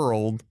of the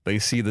world, they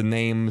see the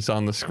names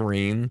on the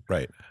screen.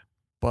 Right.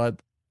 But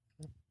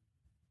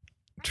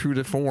true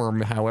to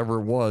form,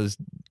 however it was,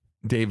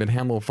 David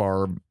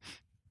Himmelfarb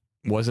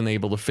wasn't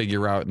able to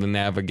figure out the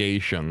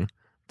navigation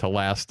to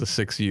last the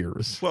 6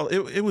 years. Well,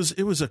 it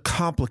was a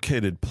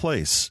complicated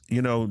place.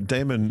 You know,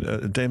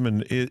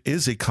 Damon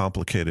is a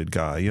complicated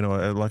guy. You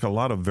know, like a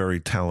lot of very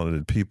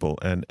talented people,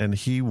 and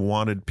he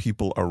wanted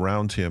people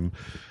around him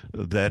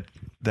that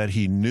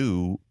he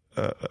knew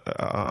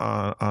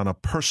on a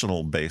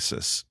personal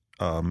basis.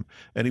 And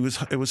it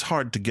was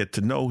hard to get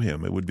to know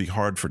him. It would be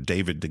hard for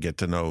David to get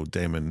to know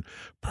Damon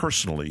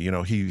personally. You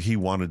know, he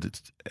wanted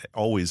to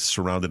always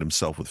surrounded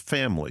himself with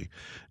family.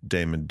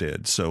 Damon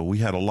did. So we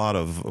had a lot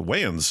of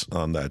Wayans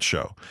on that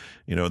show.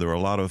 You know, there were a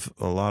lot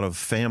of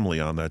family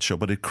on that show,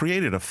 but it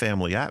created a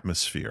family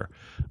atmosphere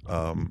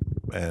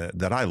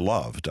that I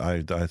loved.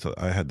 I thought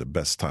I had the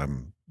best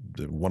time,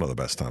 one of the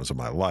best times of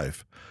my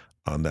life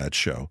on that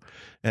show,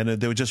 and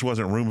there just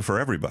wasn't room for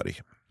everybody.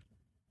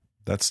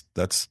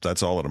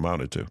 That's all it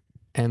amounted to.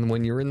 And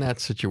when you're in that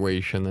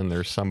situation and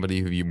there's somebody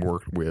who you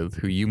worked with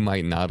who you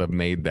might not have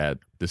made that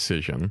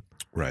decision,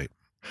 right?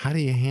 How do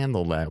you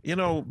handle that? You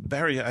know,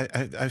 Barry,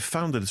 I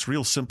found that it's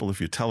real simple if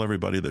you tell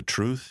everybody the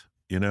truth.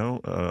 You know,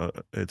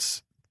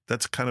 that's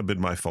kind of been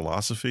my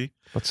philosophy.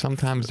 But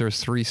sometimes there's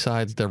three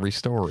sides to every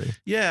story.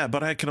 Yeah,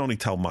 but I can only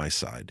tell my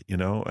side. You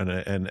know,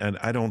 and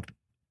I don't.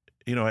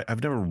 You know,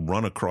 I've never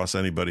run across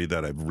anybody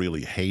that I've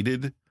really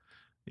hated.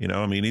 You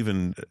know, I mean,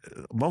 even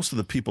most of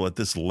the people at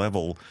this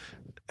level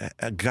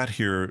got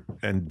here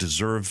and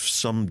deserve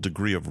some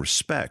degree of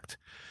respect.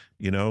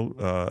 You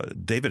know,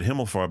 David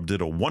Himmelfarb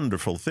did a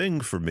wonderful thing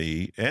for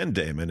me and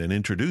Damon in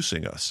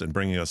introducing us and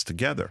bringing us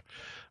together.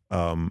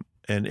 And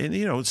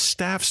you know,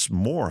 staffs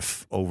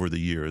morph over the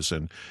years,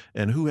 and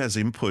who has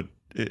input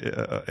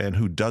and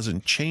who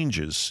doesn't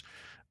changes.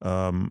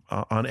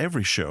 On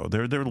every show,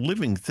 they're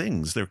living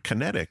things. They're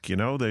kinetic, you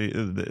know.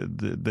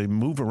 They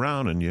move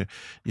around, and you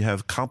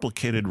have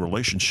complicated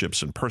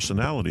relationships and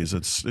personalities.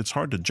 It's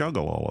hard to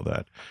juggle all of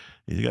that.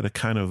 You got to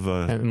kind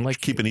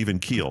of keep an even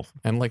keel.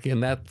 And like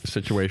in that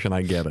situation,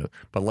 I get it.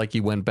 But like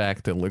you went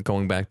back to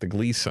going back to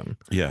Gleason.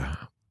 Yeah,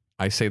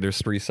 I say there's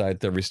three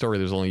sides to every story.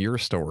 There's only your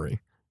story.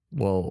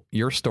 Well,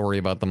 your story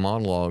about the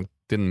monologue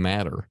didn't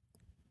matter.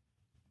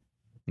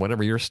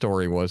 Whatever your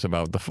story was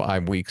about the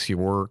 5 weeks you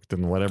worked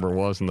and whatever it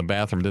was in the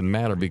bathroom didn't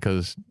matter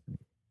because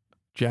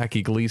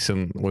Jackie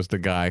Gleason was the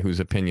guy whose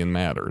opinion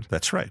mattered.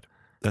 That's right.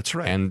 That's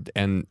right.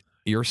 And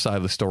your side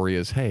of the story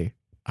is, hey,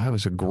 I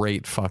was a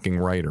great fucking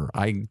writer.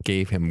 I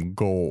gave him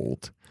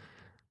gold.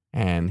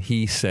 And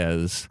he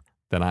says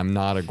that I'm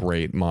not a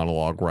great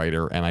monologue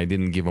writer and I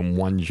didn't give him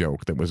one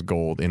joke that was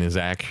gold in his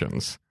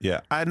actions.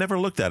 Yeah, I never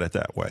looked at it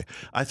that way.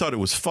 I thought it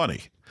was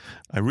funny.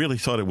 I really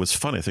thought it was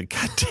funny. I think,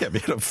 God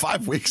damn,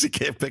 5 weeks, you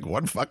can't pick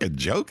one fucking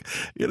joke.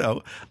 You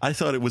know, I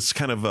thought it was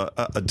kind of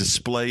a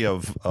display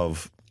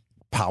of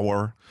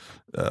power,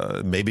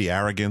 maybe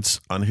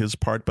arrogance on his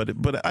part.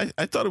 But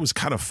I thought it was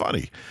kind of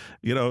funny.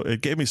 You know,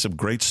 it gave me some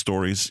great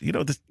stories. You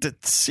know, the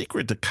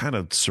secret to kind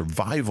of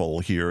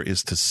survival here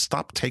is to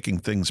stop taking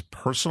things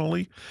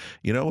personally,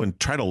 you know, and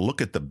try to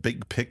look at the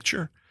big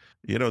picture.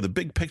 You know, the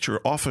big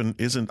picture often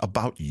isn't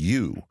about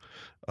you.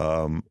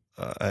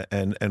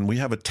 And we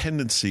have a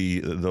tendency,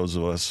 those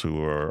of us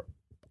who are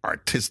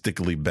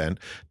artistically bent,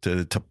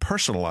 to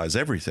personalize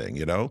everything.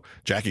 You know,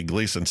 Jackie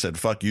Gleason said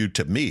 "fuck you"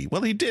 to me.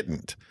 Well, he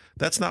didn't.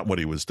 That's not what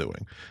he was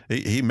doing.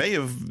 He may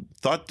have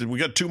thought that we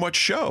got too much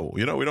show.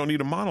 You know, we don't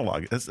need a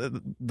monologue.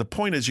 The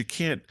point is, you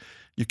can't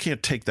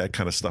take that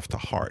kind of stuff to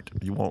heart.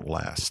 You won't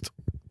last.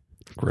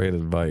 Great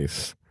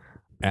advice,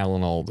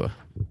 Alan Alda.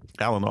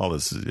 Alan Alda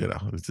is, you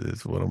know,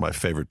 is one of my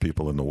favorite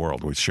people in the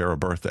world. We share a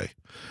birthday.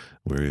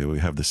 We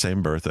have the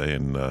same birthday,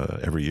 and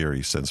every year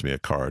he sends me a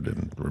card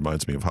and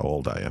reminds me of how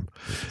old I am.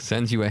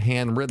 Sends you a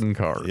handwritten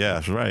card. Yeah,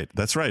 that's right.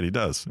 That's right. He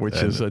does. Which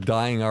is a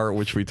dying art,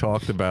 which we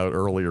talked about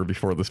earlier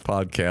before this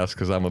podcast,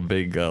 because I'm a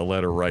big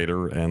letter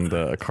writer and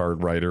a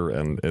card writer,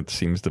 and it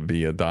seems to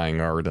be a dying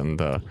art. And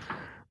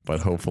but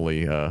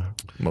hopefully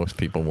most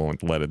people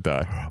won't let it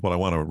die. Well, I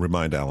want to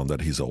remind Alan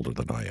that he's older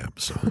than I am.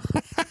 So.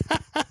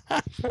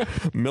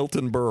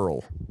 Milton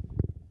Berle.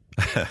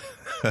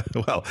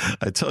 Well,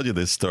 I told you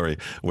this story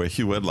where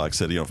Hugh Wedlock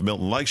said, you know, if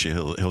Milton likes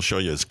you, he'll show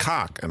you his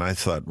cock. And I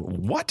thought,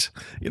 what?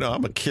 You know,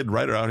 I'm a kid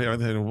writer out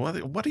here.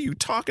 What are you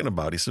talking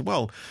about? He said,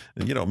 well,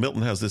 you know,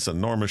 Milton has this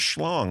enormous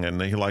schlong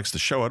and he likes to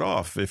show it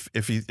off if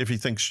he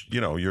thinks,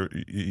 you know,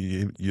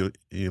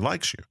 he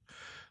likes you.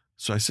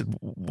 So I said,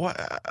 what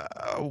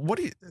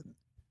do you...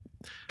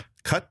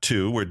 Cut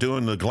to, we're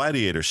doing the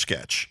Gladiator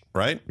sketch,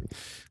 right?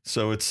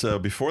 So it's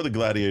before the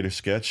Gladiator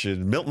sketch,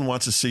 and Milton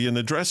wants to see you in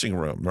the dressing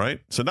room,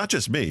 right? So not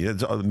just me,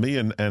 it's me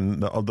and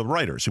the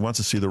writers. He wants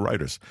to see the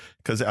writers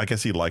because I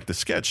guess he liked the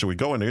sketch. So we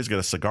go in there. He's got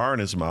a cigar in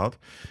his mouth.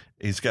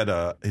 He's got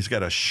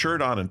a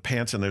shirt on and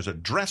pants, and there's a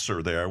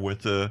dresser there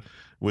with a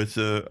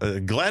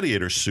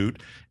gladiator suit.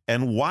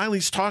 And while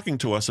he's talking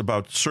to us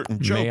about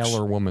certain jokes, male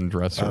or woman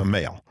dresser,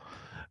 male.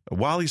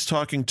 While he's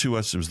talking to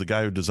us, it was the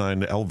guy who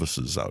designed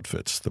Elvis's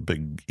outfits, the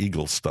big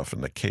eagle stuff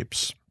and the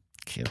capes.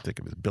 Can't think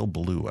of it. Bill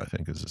Ballou, I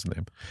think is his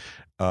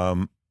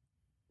name.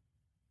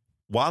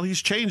 While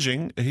he's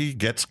changing, he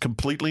gets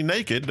completely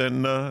naked,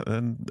 and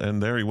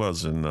there he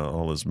was in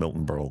all his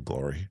Milton Berle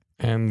glory.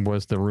 And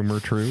was the rumor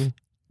true?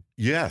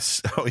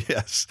 Yes. Oh,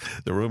 yes.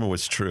 The rumor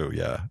was true.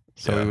 Yeah.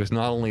 So he was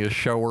not only a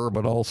shower,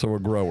 but also a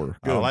grower.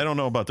 Well, I don't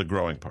know about the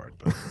growing part,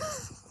 but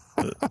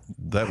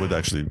that would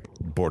actually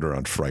border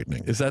on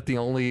frightening. Is that the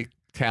only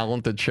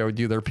talent that showed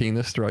you their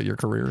penis throughout your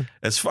career?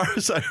 As far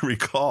as I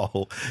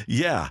recall,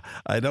 yeah,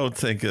 I don't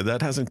think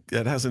that hasn't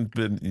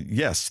been.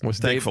 Yes,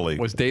 thankfully.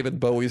 Was David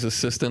Bowie's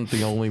assistant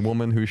the only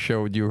woman who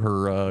showed you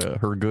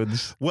her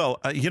goods? Well,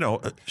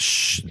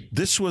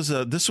 this was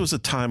a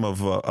time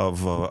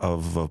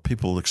of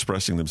people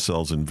expressing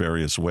themselves in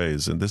various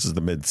ways, and this is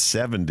the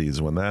mid-'70s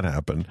when that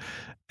happened,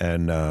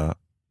 and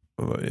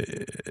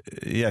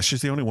yeah,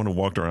 she's the only one who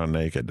walked around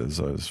naked,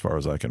 as far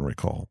as I can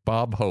recall.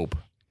 Bob Hope.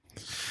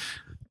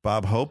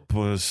 Bob Hope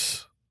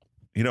was,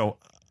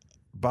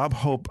 Bob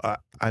Hope,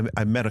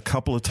 I met a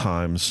couple of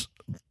times,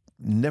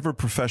 never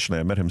professionally.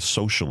 I met him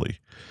socially,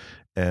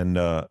 and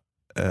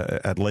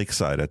at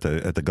Lakeside at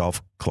the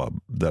golf club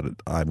that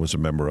I was a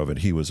member of and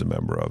he was a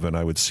member of, and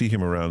I would see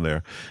him around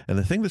there. And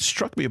the thing that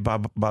struck me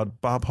about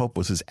Bob Hope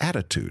was his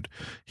attitude.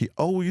 He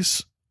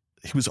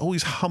was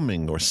always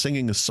humming or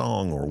singing a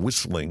song or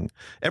whistling.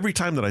 Every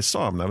time that I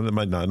saw him, now, that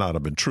might not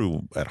have been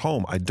true at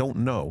home, I don't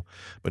know.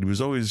 But he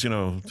was always,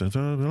 the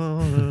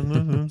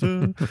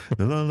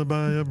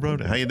lullaby of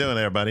Brody. How you doing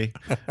there, buddy?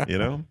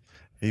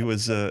 He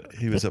was a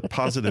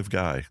positive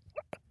guy.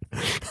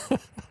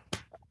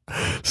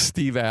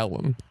 Steve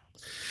Allen.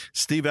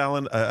 Steve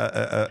Allen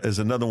is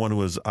another one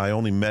who I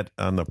only met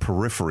on the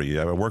periphery.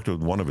 I worked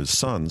with one of his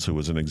sons who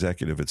was an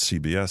executive at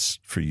CBS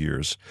for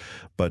years.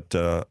 But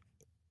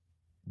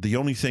the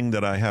only thing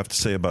that I have to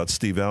say about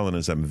Steve Allen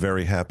is I'm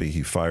very happy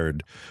he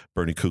fired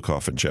Bernie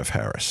Kukoff and Jeff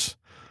Harris.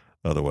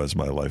 Otherwise,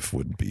 my life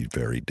would be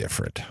very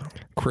different.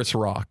 Chris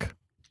Rock.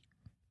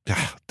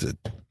 The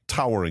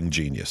towering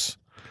genius.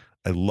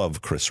 I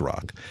love Chris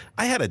Rock.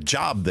 I had a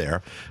job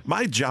there.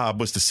 My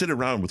job was to sit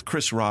around with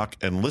Chris Rock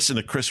and listen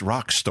to Chris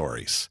Rock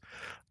stories.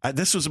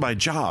 This was my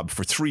job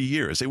for 3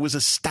 years. It was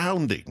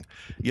astounding.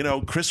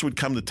 Chris would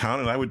come to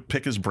town and I would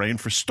pick his brain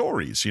for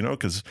stories,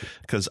 because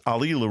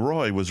Ali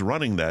Leroy was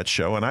running that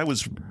show and I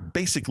was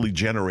basically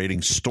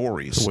generating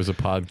stories. Who was a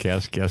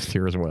podcast guest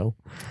here as well.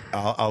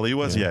 Ali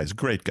was? Yeah, he's a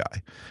great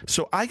guy.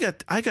 So I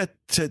got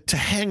to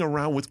hang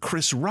around with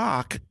Chris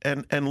Rock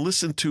and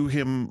listen to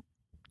him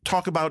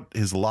talk about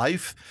his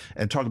life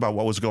and talk about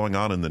what was going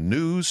on in the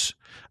news.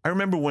 I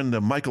remember when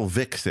the Michael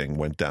Vick thing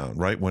went down,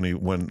 right?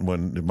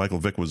 When Michael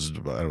Vick was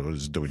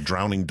doing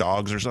drowning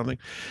dogs or something,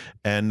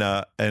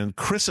 and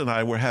Chris and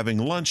I were having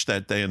lunch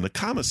that day in the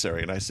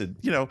commissary, and I said,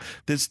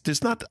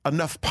 there's not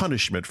enough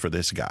punishment for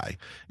this guy.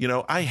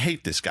 I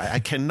hate this guy. I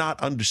cannot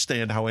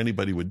understand how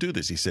anybody would do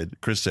this.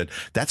 Chris said,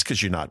 that's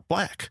because you're not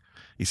black.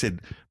 He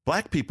said,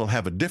 black people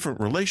have a different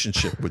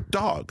relationship with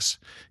dogs.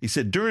 He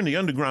said, during the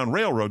Underground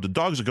Railroad, the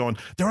dogs are going,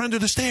 they're under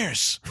the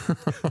stairs.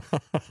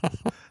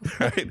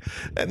 Right?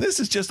 And this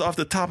is just off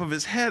the top of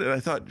his head. And I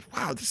thought,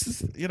 wow, this is,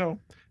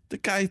 the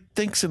guy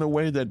thinks in a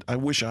way that I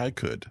wish I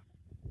could.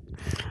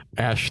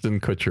 Ashton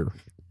Kutcher.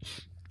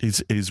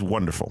 He's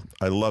wonderful.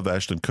 I love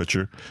Ashton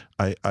Kutcher.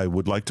 I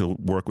would like to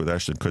work with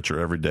Ashton Kutcher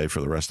every day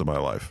for the rest of my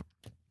life.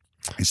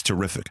 He's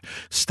terrific.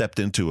 Stepped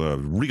into a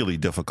really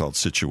difficult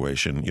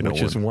situation,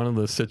 which is one of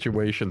the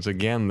situations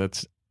again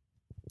that's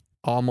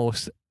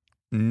almost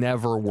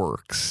never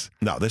works.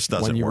 No, this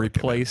doesn't work. When you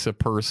replace a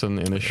person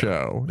in a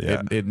show,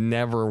 it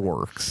never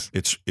works.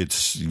 It's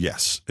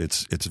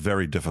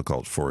very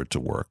difficult for it to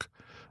work.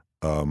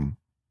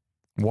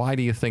 Why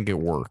do you think it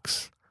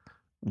works?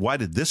 Why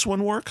did this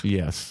one work?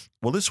 Yes.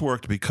 Well, this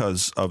worked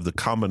because of the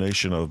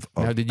combination of...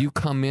 Now, did you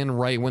come in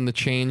right when the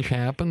change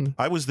happened?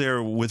 I was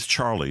there with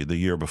Charlie the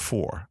year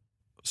before.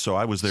 So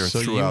I was there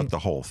throughout the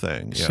whole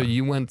thing. Yeah. So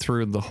you went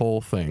through the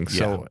whole thing.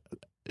 So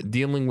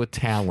dealing with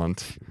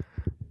talent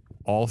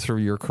all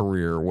through your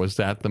career, was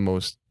that the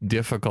most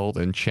difficult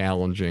and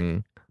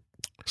challenging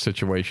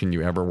situation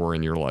you ever were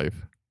in your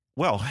life?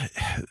 Well,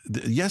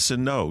 yes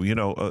and no.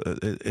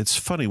 It's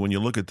funny when you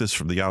look at this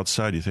from the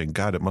outside, you think,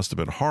 God, it must have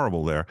been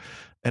horrible there.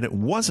 And it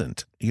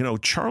wasn't.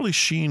 Charlie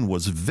Sheen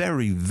was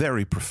very,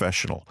 very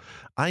professional.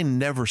 I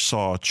never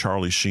saw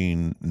Charlie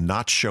Sheen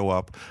not show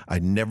up. I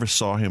never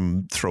saw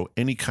him throw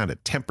any kind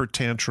of temper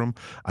tantrum.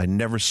 I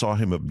never saw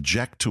him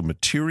object to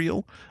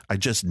material. I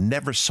just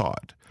never saw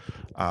it.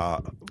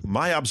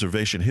 My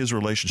observation, his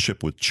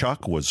relationship with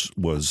Chuck was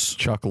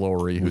Chuck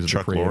Lorre, who's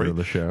the creator of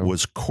the show,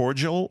 was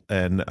cordial.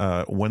 And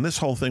when this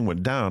whole thing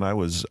went down, I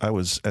was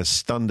as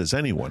stunned as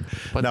anyone.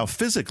 But now,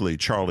 physically,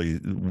 Charlie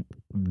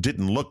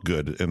didn't look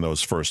good in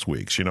those first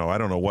weeks. I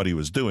don't know what he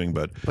was doing,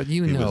 but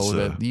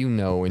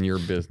in your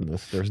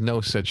business, there's no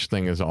such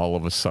thing as all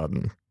of a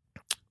sudden.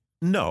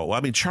 No,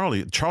 I mean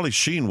Charlie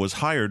Sheen was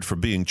hired for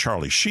being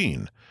Charlie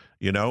Sheen.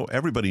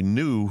 Everybody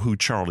knew who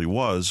Charlie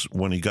was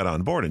when he got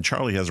on board, and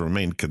Charlie has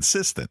remained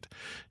consistent.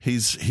 He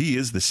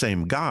is the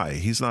same guy.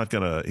 He's not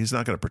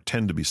gonna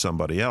pretend to be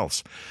somebody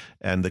else.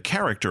 And the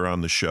character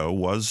on the show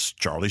was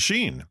Charlie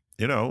Sheen.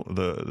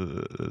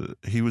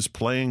 He was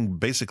playing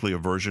basically a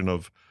version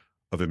of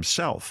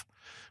himself.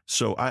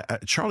 So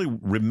Charlie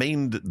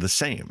remained the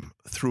same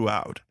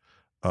throughout.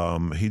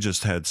 He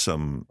just had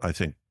some, I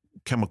think,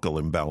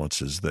 chemical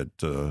imbalances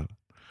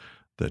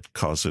that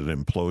cause an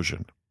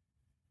implosion.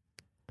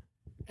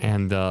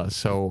 And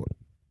so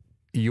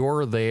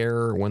you're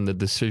there when the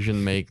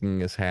decision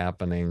making is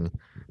happening.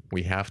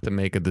 We have to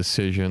make a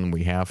decision.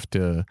 We have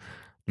to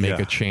make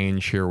a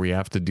change here. We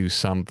have to do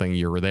something.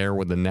 You're there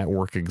with the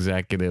network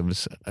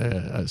executives.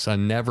 It's a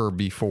never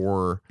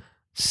before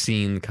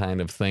seen kind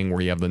of thing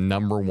where you have the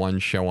number one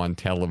show on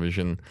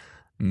television.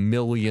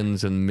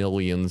 Millions and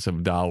millions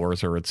of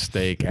dollars are at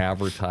stake,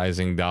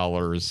 advertising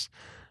dollars,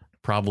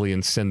 probably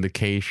in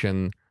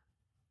syndication.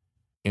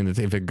 And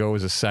if it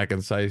goes a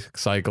second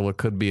cycle, it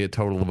could be a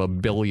total of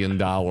 $1 billion in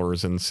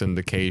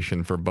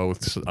syndication for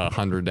both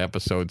 100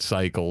 episode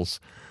cycles.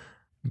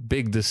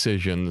 Big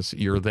decisions.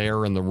 You're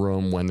there in the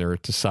room when they're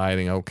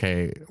deciding,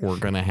 okay, we're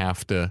going to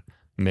have to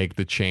make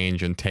the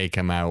change and take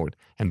him out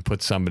and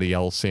put somebody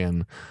else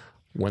in.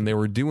 When they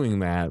were doing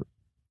that,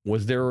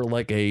 was there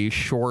like a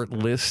short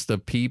list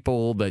of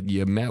people that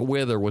you met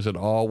with, or was it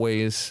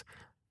always,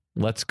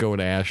 let's go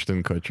to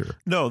Ashton Kutcher?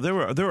 No, there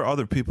were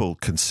other people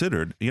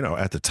considered,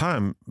 at the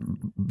time,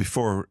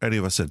 before any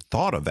of us had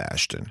thought of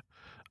Ashton.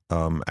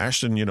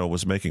 Ashton,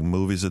 was making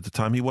movies at the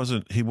time. He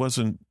wasn't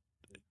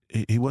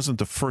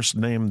the first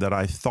name that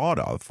I thought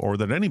of, or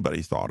that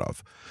anybody thought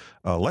of.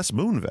 Les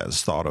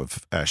Moonves thought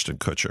of Ashton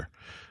Kutcher,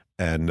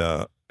 and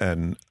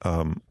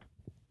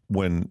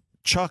when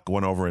Chuck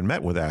went over and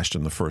met with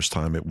Ashton the first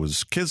time, it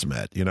was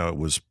kismet. It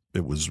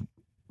was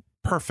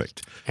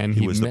perfect. And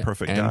he was the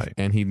perfect guy.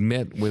 And he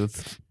met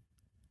with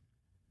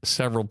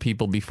several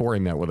people before he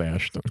met with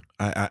Ashton.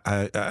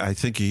 I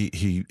think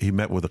he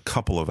met with a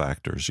couple of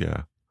actors.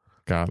 Yeah,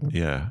 got it.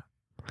 Yeah,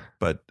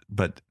 but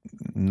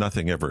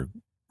nothing ever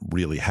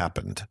really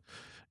happened.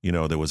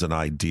 There was an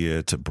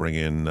idea to bring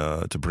in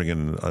a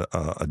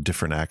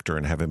different actor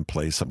and have him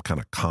play some kind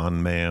of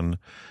con man,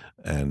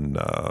 and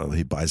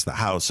he buys the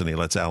house and he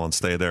lets Alan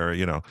stay there.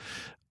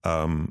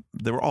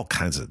 There were all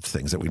kinds of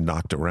things that we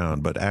knocked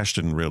around, but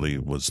Ashton really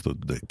was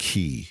the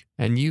key.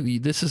 And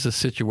this is a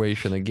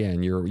situation,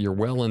 again, you're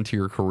well into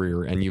your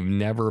career and you've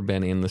never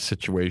been in the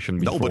situation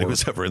before. Nobody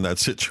was ever in that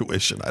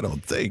situation, I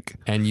don't think.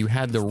 And you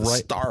had to write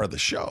the star of the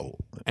show.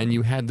 And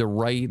you had to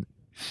write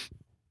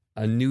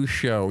a new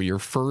show, your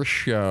first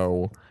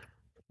show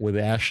with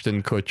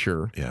Ashton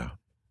Kutcher. Yeah.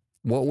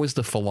 What was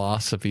the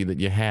philosophy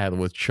that you had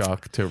with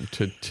Chuck to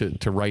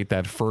write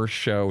that first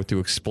show, to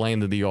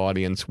explain to the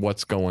audience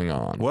what's going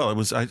on? Well, it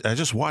was I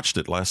just watched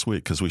it last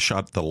week because we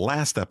shot the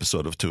last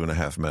episode of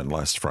 2.5 Men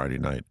last Friday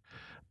night,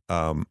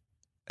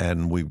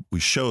 and we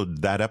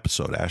showed that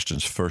episode,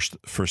 Ashton's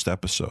first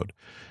episode,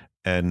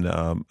 and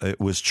it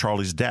was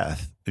Charlie's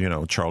death,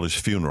 Charlie's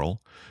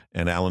funeral,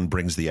 and Alan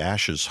brings the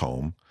ashes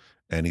home,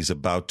 and he's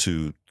about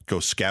to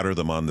go scatter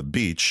them on the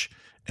beach.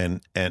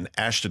 And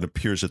Ashton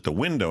appears at the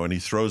window and he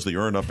throws the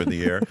urn up in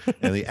the air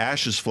and the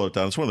ashes float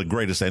down. It's one of the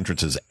greatest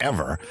entrances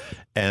ever.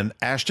 And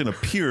Ashton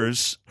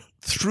appears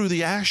through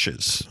the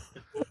ashes.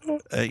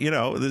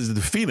 This is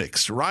the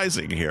phoenix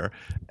rising here.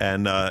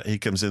 And he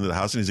comes into the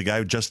house and he's a guy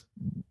who just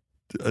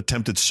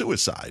attempted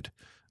suicide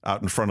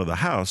out in front of the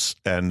house,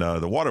 and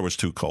the water was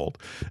too cold.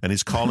 And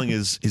he's calling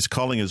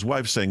his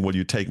wife saying, "Will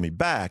you take me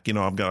back?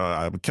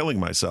 I'm killing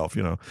myself,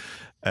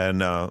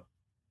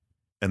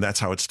 And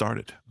that's how it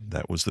started.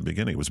 That was the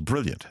beginning. It was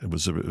brilliant. It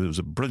was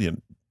a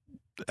brilliant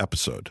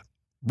episode.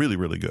 Really,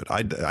 really good.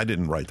 I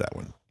didn't write that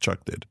one.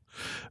 Chuck did.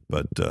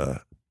 But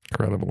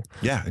incredible.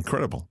 Yeah,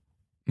 incredible.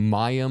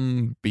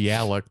 Mayim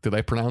Bialik. Did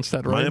I pronounce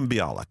that right? Mayim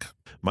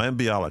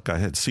Bialik. I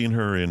had seen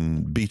her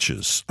in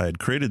Beaches. I had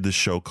created this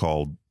show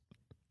called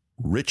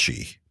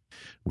Richie,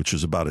 which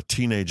was about a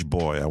teenage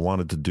boy. I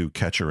wanted to do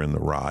Catcher in the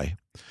Rye.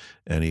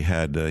 And he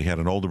had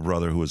an older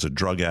brother who was a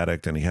drug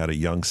addict, and he had a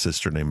young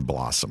sister named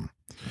Blossom.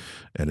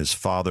 And his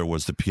father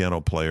was the piano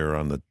player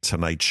on the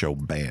Tonight Show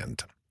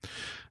band.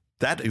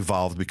 That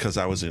evolved because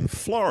I was in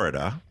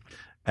Florida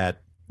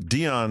at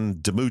Dion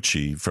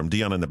DiMucci from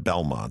Dion and the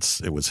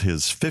Belmonts. It was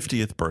his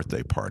 50th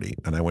birthday party.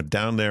 And I went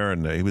down there,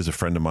 and he was a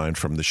friend of mine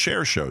from the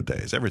Cher Show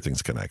days.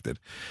 Everything's connected.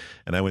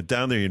 And I went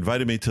down there. He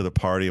invited me to the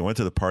party. I went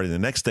to the party. The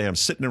next day, I'm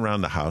sitting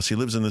around the house. He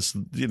lives in this,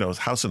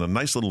 house in a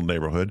nice little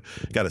neighborhood,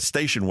 got a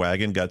station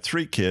wagon, got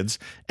 3 kids,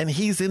 and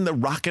he's in the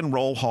Rock and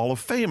Roll Hall of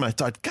Fame. I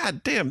thought,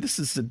 God damn, this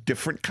is a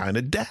different kind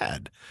of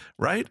dad,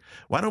 right?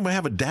 Why don't we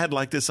have a dad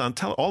like this on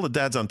television? All the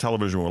dads on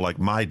television were like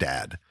my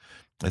dad.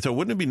 I thought,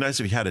 wouldn't it be nice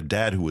if you had a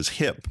dad who was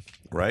hip,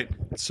 right?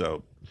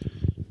 So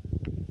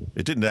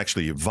it didn't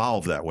actually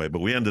evolve that way,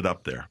 but we ended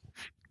up there.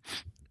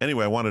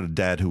 Anyway, I wanted a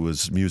dad who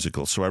was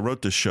musical. So I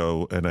wrote this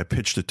show and I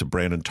pitched it to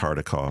Brandon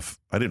Tartikoff.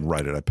 I didn't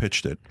write it. I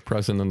pitched it.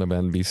 President of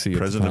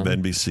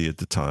NBC at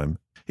the time.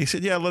 He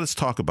said, yeah, let us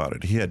talk about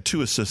it. He had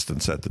 2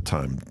 assistants at the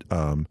time,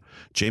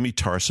 Jamie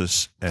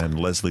Tarsis and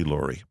Leslie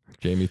Laurie.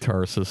 Jamie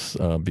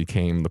Tarsis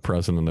became the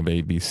president of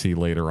ABC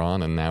later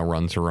on and now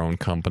runs her own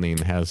company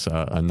and has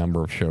a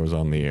number of shows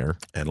on the air.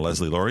 And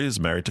Leslie Laurie is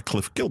married to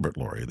Cliff Gilbert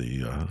Laurie,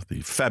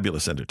 the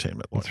fabulous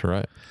entertainment lawyer. That's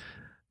right.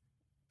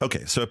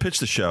 Okay, so I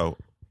pitched the show.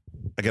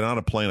 I get on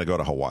a plane. I go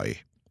to Hawaii.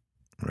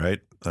 right?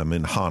 I'm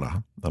in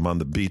Hana. I'm on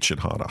the beach at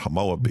Hana,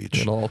 Hamoa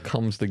Beach. It all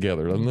comes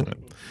together, doesn't it?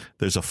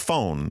 There's a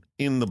phone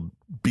in the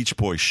Beach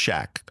Boy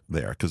shack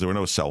there because there were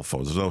no cell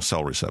phones. There's no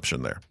cell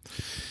reception there.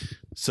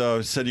 So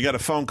I said, you got a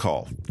phone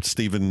call.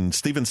 Stephen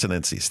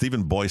Sinensi.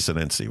 Stephen Boy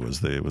Sinensi was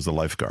the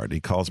lifeguard. He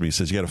calls me. He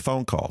says, you got a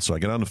phone call. So I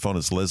get on the phone.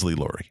 It's Leslie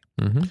Lurie.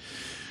 Mm-hmm.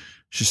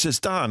 She says,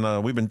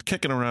 Don, we've been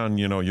kicking around,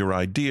 your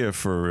idea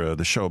for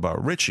the show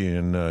about Richie.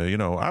 And,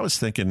 I was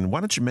thinking,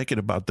 why don't you make it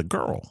about the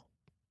girl,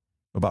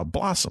 about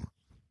Blossom,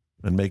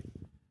 and make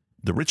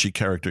the Richie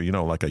character,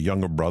 like a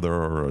younger brother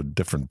or a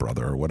different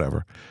brother or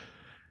whatever.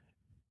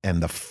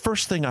 And the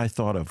first thing I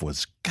thought of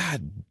was,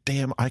 God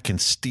damn, I can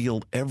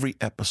steal every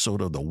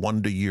episode of The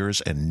Wonder Years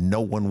and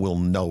no one will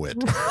know it.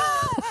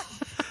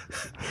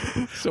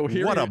 So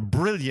here, what a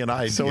brilliant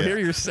idea. So here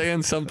you're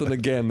saying something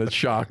again that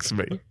shocks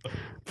me.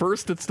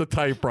 First, it's the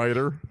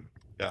typewriter.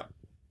 Yeah.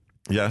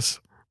 Yes.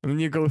 And then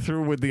you go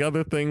through with the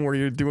other thing where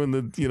you're doing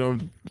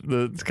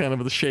the kind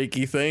of the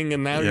shaky thing,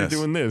 and now you're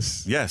doing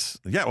this. Yes.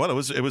 Yeah. Well,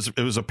 it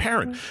was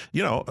apparent.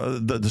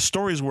 The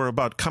stories were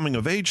about coming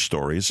of age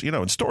stories.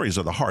 And stories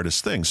are the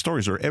hardest thing.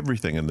 Stories are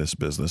everything in this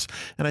business.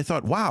 And I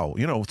thought, wow,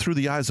 through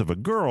the eyes of a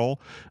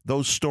girl,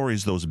 those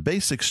stories, those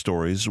basic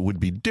stories, would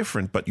be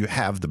different. But you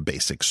have the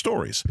basic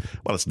stories.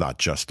 Well, it's not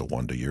just the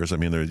Wonder Years. I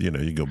mean, there,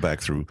 you go back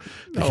through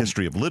the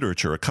history of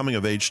literature. A coming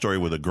of age story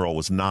with a girl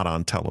was not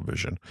on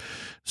television.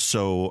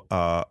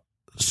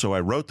 So I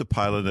wrote the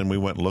pilot, and we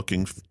went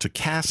looking to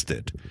cast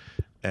it,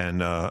 and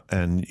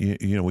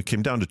we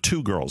came down to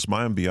two girls,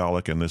 Mayim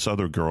Bialik and this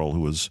other girl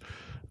who was,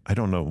 I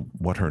don't know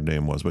what her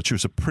name was, but she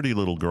was a pretty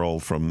little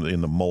girl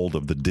in the mold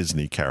of the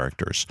Disney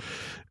characters,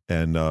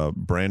 and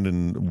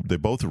Brandon, they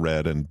both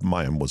read, and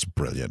Mayim was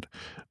brilliant,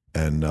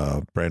 and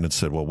Brandon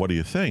said, well, what do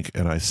you think?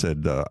 And I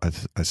said, I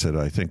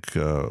think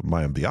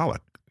Mayim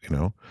Bialik,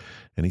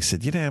 And he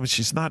said, but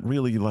she's not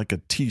really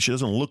she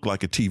doesn't look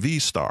like a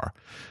TV star.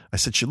 I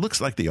said, she looks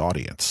like the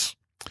audience.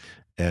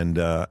 And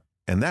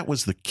that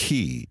was the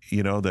key,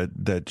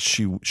 that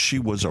she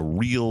was a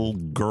real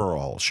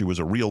girl. She was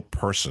a real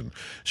person.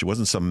 She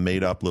wasn't some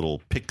made up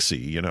little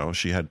pixie,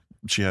 She had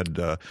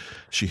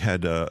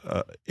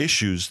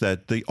issues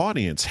that the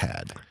audience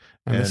had.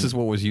 And this is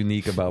what was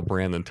unique about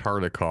Brandon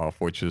Tartikoff,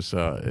 which is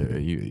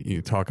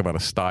you talk about a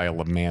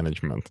style of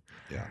management.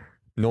 Yeah.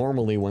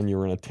 Normally when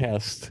you're in a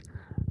test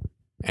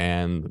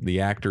and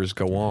the actors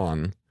go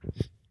on,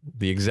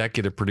 the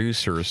executive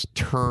producers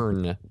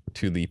turn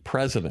to the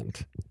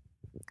president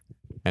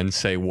and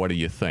say, what do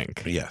you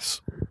think?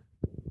 Yes.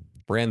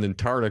 Brandon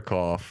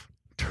Tartikoff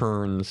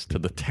turns to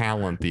the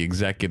talent, the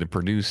executive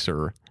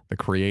producer, the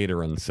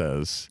creator, and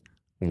says,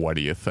 what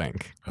do you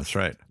think? That's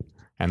right.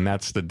 And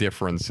that's the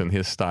difference in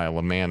his style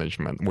of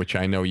management, which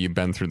I know you've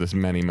been through this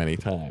many, many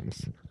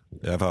times.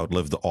 I've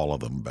outlived all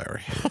of them,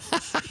 Barry.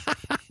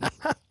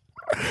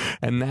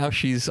 And now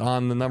she's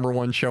on the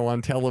 #1 show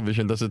on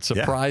television. Does it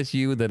surprise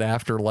you that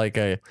after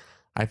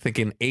I think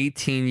an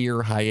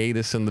 18-year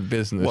hiatus in the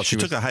business? Well, she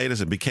took a hiatus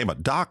and became a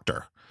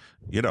doctor.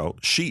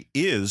 She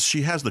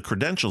has the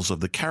credentials of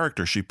the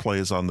character she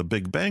plays on The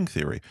Big Bang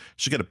Theory.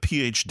 She got a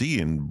PhD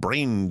in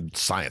brain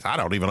science. I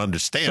don't even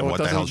understand what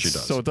the hell she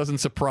does. So it doesn't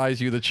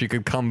surprise you that she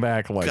could come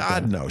back like that?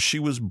 God, no. She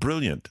was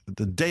brilliant.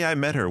 The day I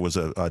met her was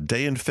a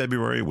day in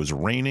February. It was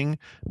raining.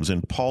 It was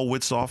in Paul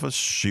Witt's office.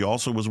 She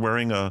also was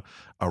wearing a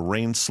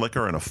rain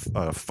slicker and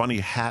a funny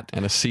hat.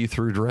 And a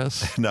see-through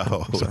dress?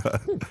 No.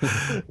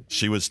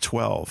 She was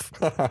 12.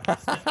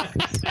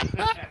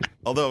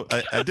 Although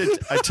I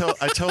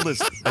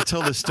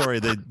tell this story.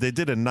 They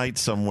did a night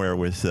somewhere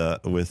with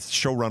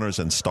showrunners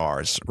and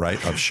stars,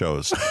 right, of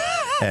shows,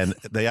 and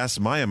they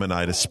asked Mayim and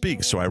I to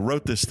speak. So I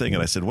wrote this thing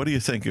and I said, "What do you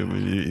think?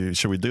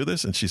 Should we do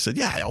this?" And she said,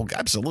 "Yeah,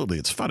 absolutely.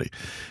 It's funny."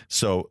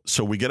 So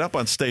we get up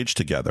on stage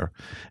together,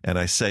 and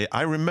I say,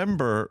 "I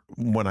remember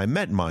when I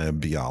met Mayim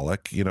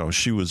Bialik.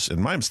 She was,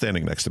 and Mayim's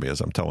standing next to me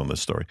as I'm telling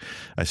this story.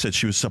 I said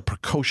she was some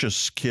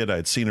precocious kid. I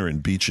had seen her in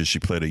Beaches. She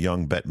played a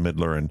young Bette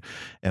Midler,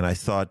 and I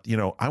thought,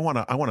 I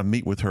want to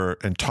meet with her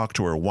and talk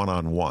to her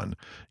one-on-one.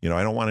 I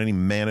don't want any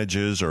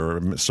managers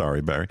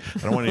sorry, Barry. I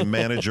don't want any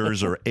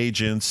managers or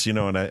agents,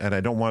 and I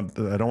don't want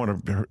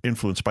her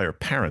influenced by her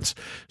parents."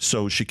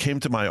 So she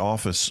came to my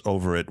office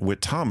over at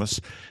Witt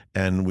Thomas,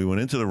 and we went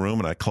into the room,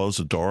 and I closed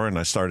the door, and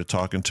I started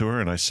talking to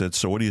her, and I said,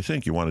 "So what do you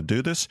think? You want to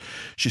do this?"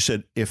 She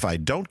said, "If I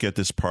don't get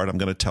this part, I'm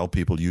going to tell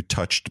people you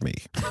touched me."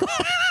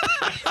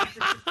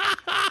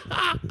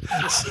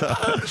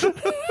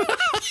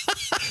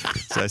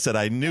 So I said,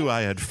 I knew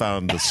I had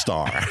found the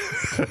star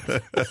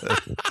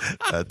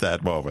at that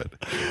moment.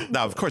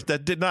 Now, of course,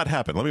 that did not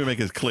happen. Let me make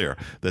it clear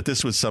that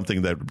this was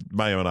something that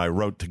Mayim and I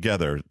wrote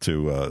together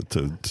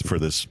for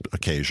this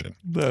occasion.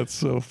 That's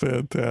so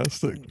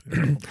fantastic.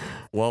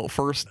 Well,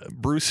 first,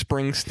 Bruce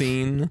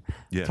Springsteen.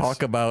 Yes.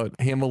 Talk about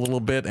him a little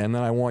bit, and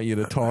then I want you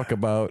to talk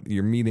about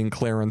your meeting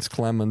Clarence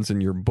Clemons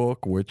in your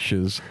book, which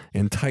is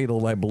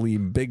entitled, I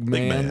believe, Big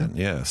Man. Big Man,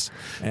 yes.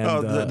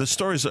 And, the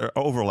stories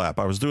overlap.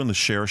 I was doing the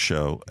Cher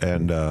show,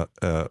 and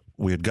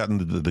we had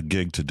gotten the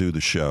gig to do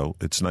the show.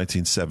 It's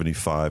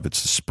 1975.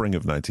 It's the spring of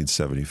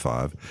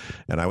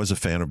 1975. And I was a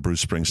fan of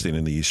Bruce Springsteen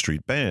and the E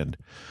Street Band,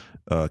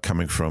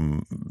 coming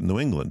from New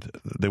England.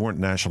 They weren't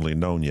nationally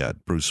known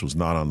yet. Bruce was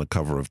not on the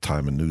cover of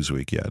Time and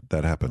Newsweek yet.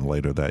 That happened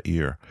later that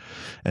year.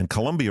 And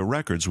Columbia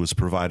Records was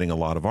providing a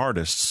lot of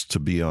artists to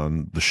be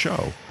on the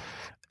show.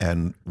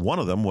 And one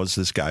of them was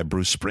this guy,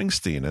 Bruce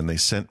Springsteen. And they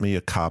sent me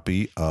a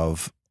copy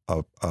of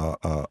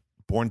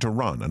Born to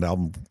Run, an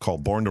album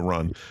called Born to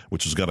Run,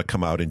 which was going to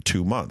come out in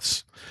 2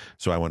 months.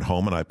 So I went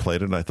home and I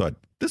played it, and I thought,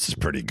 this is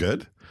pretty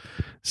good.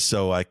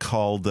 So I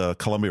called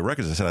Columbia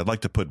Records. I said, I'd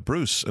like to put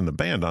Bruce and the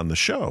band on the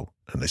show.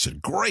 And they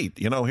said, great.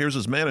 Here's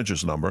his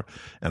manager's number.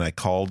 And I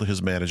called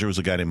his manager. It was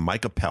a guy named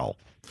Mike Appel.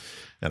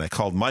 And I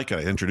called Mike. I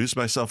introduced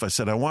myself. I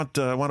said, I want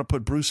to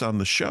put Bruce on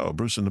the show,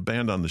 Bruce and the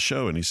band on the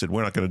show. And he said,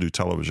 we're not going to do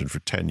television for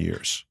 10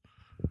 years.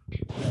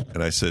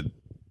 And I said,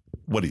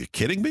 what, are you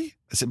kidding me?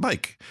 I said,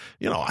 Mike,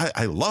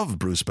 I love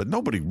Bruce, but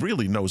nobody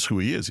really knows who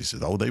he is. He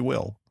said, oh, they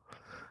will.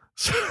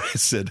 So I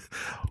said,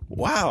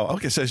 wow.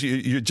 Okay. So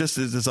you're just,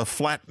 it's a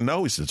flat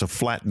no. He said, it's a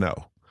flat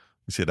no.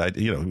 He said,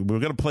 we're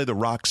going to play the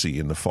Roxy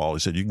in the fall. He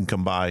said, you can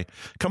come by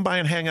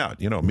and hang out,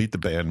 meet the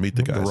band, meet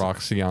the guys. The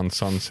Roxy on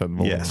Sunset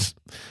Boulevard. Yes.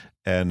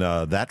 And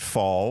that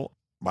fall,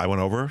 I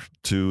went over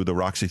to the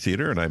Roxy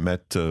Theater and I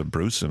met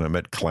Bruce and I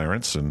met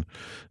Clarence, and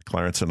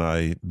Clarence and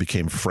I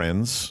became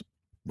friends.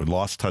 We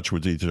lost touch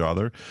with each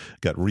other,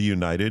 got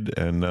reunited,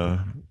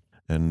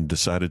 and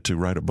decided to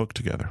write a book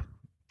together.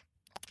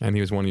 And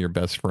he was one of your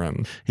best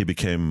friends. He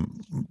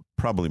became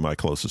probably my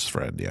closest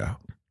friend, yeah.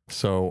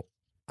 So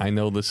I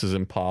know this is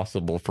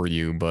impossible for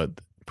you, but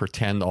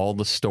pretend all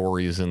the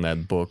stories in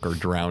that book are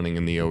drowning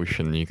in the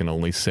ocean. You can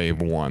only save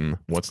one.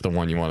 What's the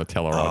one you want to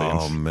tell our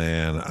audience? Oh,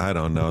 man, I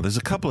don't know. There's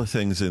a couple of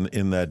things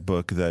in that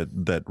book that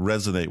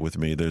resonate with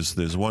me.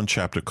 There's one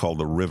chapter called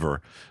The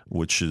River,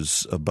 which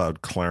is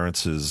about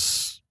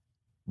Clarence's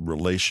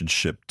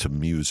relationship to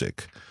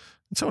music.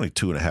 It's only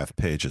 2.5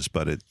 pages,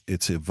 but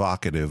it's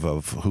evocative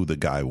of who the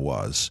guy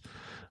was.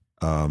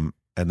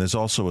 And there's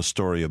also a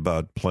story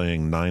about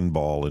playing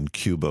 9-ball in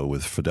Cuba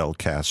with Fidel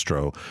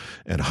Castro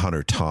and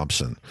Hunter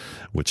Thompson,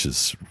 which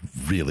is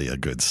really a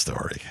good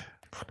story.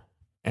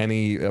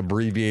 Any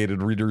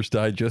abbreviated Reader's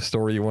Digest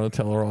story you want to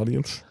tell our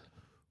audience?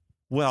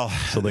 Well,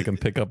 so they can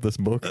pick up this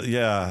book.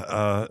 Yeah,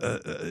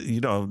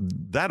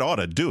 that ought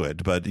to do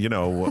it. But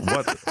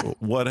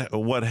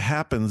what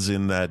happens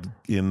in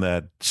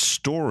that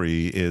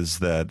story is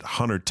that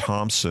Hunter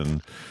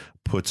Thompson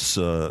puts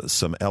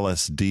some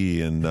LSD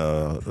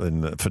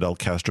in Fidel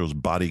Castro's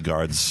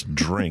bodyguard's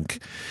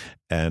drink,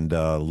 and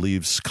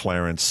leaves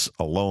Clarence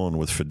alone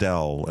with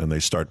Fidel, and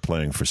they start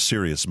playing for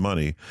serious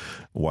money,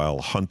 while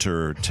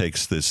Hunter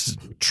takes this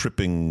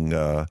tripping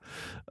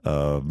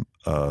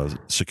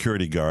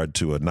security guard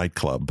to a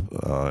nightclub,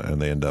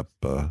 and they end up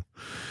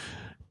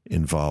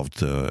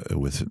involved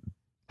with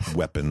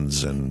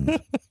weapons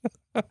and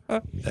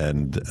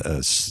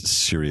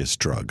serious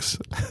drugs.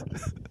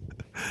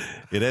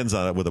 It ends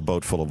with a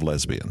boat full of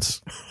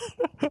lesbians.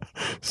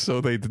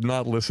 So they did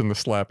not listen to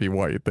Slappy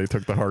White. They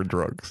took the hard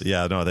drugs.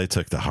 Yeah, no, they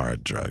took the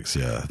hard drugs.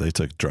 Yeah, they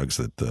took drugs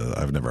that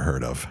I've never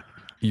heard of.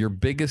 Your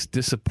biggest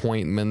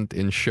disappointment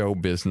in show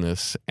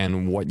business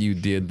and what you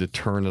did to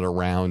turn it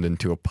around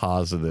into a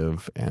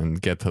positive and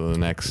get to the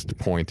next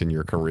point in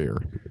your career.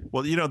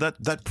 Well,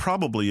 that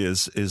probably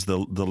is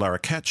the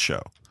Larroquette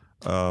show.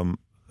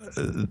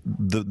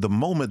 The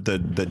moment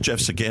that Jeff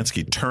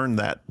Sagansky turned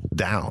that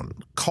down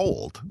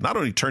cold, not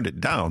only turned it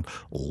down,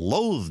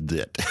 loathed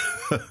it.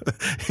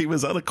 He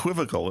was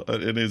unequivocal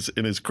in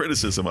his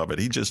criticism of it.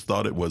 He just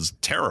thought it was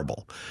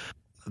terrible.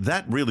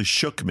 That really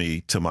shook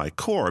me to my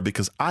core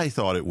because I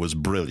thought it was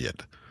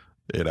brilliant.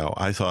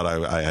 I thought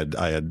I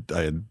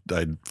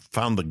had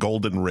found the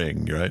golden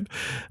ring, right?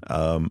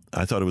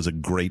 I thought it was a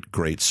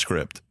great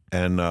script.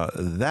 And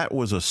that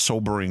was a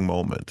sobering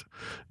moment.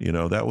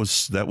 That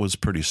was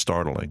pretty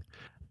startling.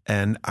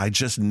 And I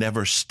just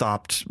never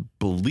stopped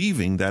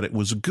believing that it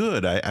was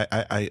good.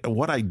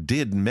 What I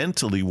did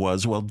mentally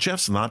was, well,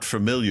 Jeff's not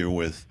familiar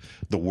with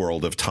the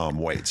world of Tom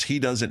Waits. He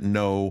doesn't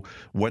know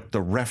what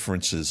the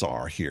references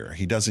are here.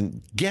 He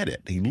doesn't get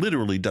it. He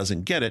literally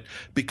doesn't get it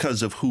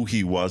because of who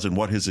he was and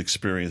what his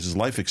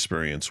life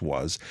experience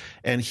was.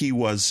 And he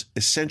was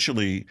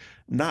essentially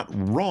not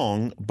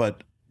wrong,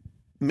 but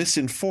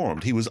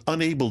misinformed. He was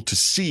unable to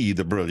see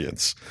the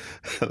brilliance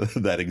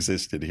that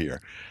existed here.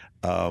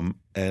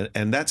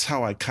 And that's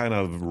how I kind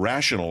of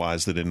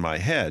rationalized it in my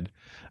head.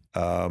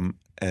 And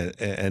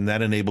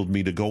that enabled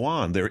me to go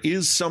on. There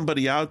is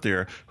somebody out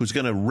there who's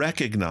going to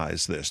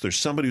recognize this. There's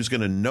somebody who's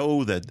going to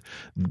know that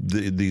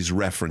these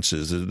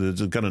references,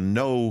 they're going to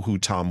know who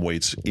Tom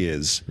Waits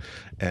is.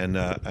 And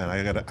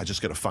I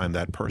just got to find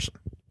that person.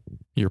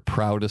 Your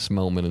proudest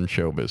moment in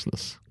show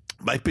business.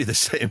 Might be the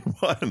same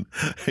one,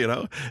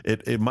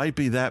 it might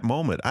be that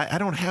moment. I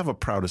don't have a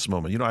proudest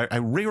moment. I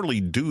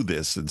rarely do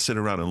this and sit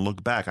around and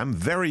look back. I'm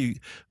very,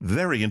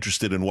 very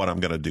interested in what I'm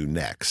going to do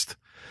next.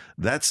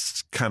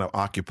 That's kind of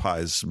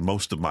occupies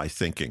most of my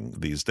thinking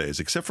these days,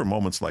 except for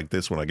moments like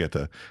this when I get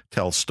to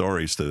tell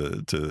stories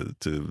to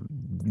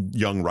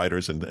young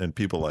writers and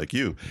people like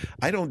you.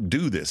 I don't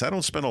do this. I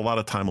don't spend a lot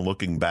of time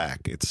looking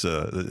back. It's,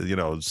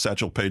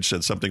 Satchel Paige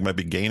said something might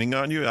be gaining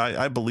on you.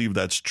 I believe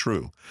that's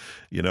true.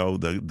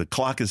 The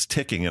clock is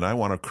ticking, and I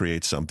want to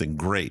create something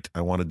great.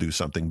 I want to do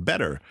something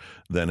better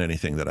than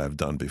anything that I've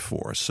done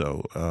before.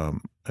 So,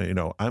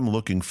 I'm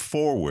looking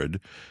forward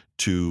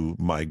to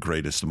my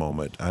greatest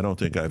moment. I don't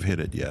think I've hit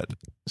it yet.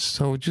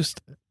 So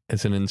just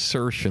as an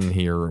insertion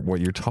here,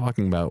 what you're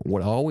talking about,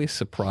 what always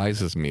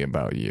surprises me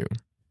about you,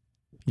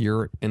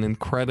 you're an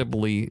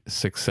incredibly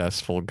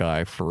successful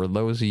guy. For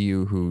those of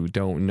you who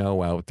don't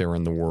know out there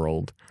in the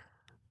world,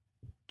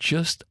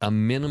 just a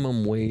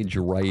minimum wage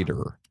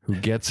writer who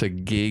gets a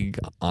gig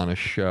on a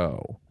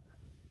show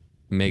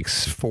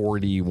makes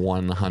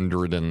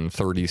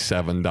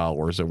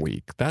 $4,137 a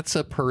week. That's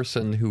a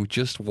person who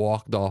just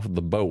walked off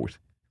the boat.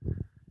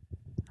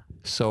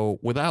 So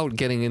without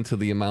getting into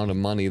the amount of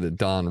money that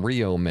Don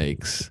Rio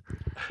makes,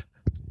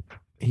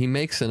 he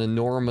makes an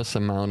enormous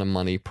amount of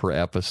money per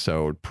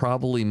episode,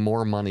 probably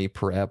more money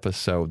per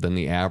episode than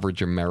the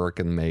average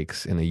American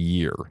makes in a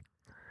year.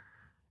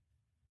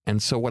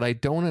 And so what I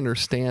don't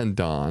understand,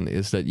 Don,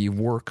 is that you've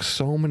worked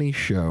so many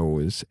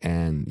shows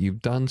and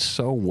you've done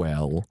so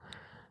well,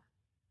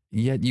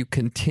 yet you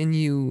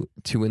continue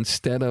to,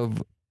 instead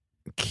of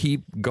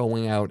keep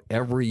going out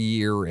every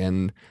year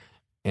and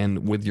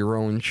with your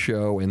own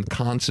show and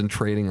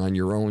concentrating on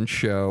your own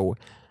show,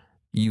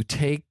 you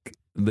take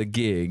the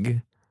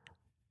gig,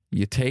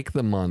 you take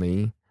the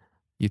money,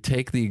 you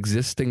take the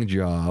existing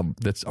job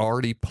that's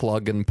already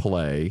plug and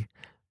play,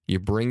 you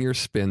bring your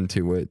spin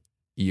to it,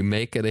 you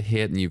make it a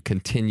hit, and you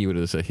continue it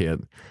as a hit.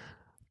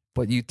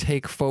 But you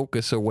take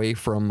focus away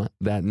from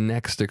that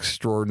next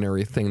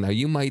extraordinary thing. Now,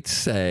 you might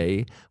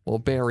say, well,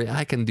 Barry,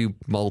 I can do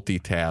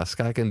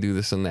multitask. I can do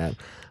this and that.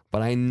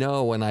 But I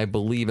know and I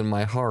believe in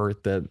my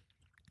heart that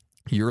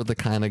you're the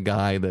kind of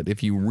guy that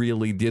if you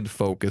really did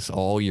focus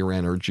all your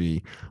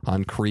energy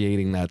on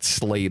creating that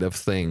slate of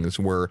things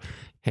where,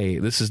 hey,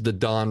 this is the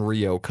Don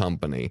Rio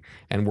company,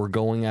 and we're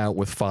going out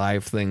with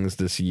 5 things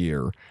this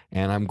year,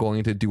 and I'm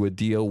going to do a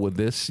deal with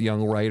this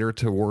young writer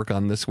to work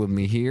on this with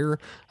me here.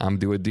 I'm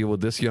do a deal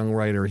with this young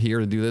writer here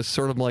to do this,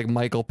 sort of like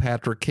Michael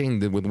Patrick King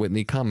did with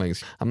Whitney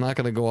Cummings. I'm not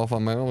going to go off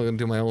on my own. I'm going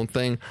to do my own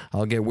thing.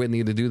 I'll get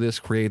Whitney to do this,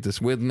 create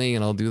this with me,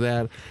 and I'll do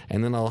that,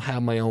 and then I'll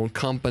have my own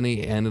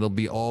company, and it'll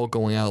be all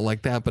going out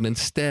like that. But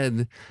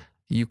instead,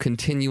 you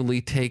continually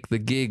take the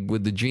gig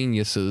with the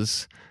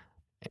geniuses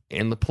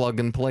in the plug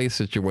and play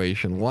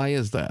situation. Why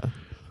is that?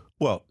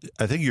 Well,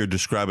 I think you're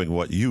describing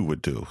what you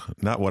would do,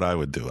 not what I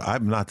would do.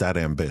 I'm not that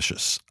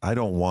ambitious. I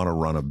don't want to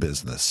run a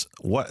business.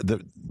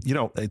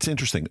 It's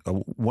interesting.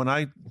 When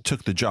I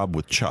took the job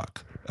with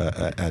Chuck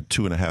at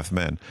 2.5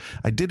 Men,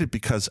 I did it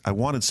because I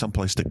wanted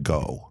someplace to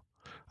go.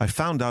 I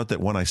found out that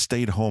when I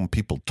stayed home,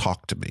 people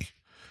talked to me.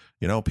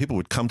 People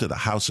would come to the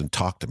house and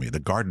talk to me. The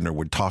gardener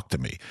would talk to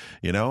me,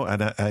 and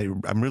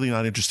I'm really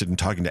not interested in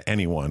talking to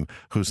anyone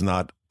who's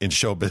not in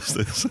show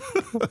business.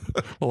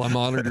 Well, I'm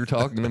honored you're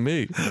talking to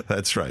me.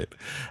 That's right.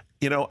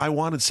 I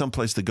wanted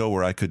someplace to go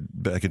where I could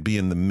be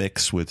in the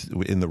mix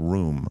in the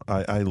room.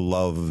 I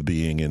love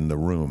being in the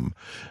room,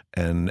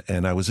 and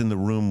I was in the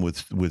room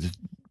with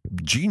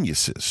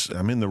geniuses.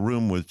 I'm in the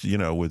room with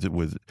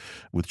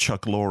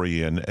Chuck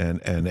Lorre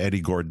and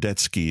Eddie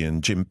Gordetsky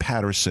and Jim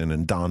Patterson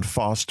and Don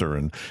Foster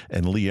and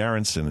Lee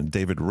Aronson and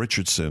David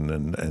Richardson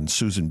and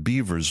Susan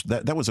Beavers.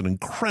 That was an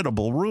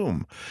incredible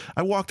room.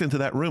 I walked into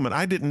that room and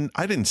I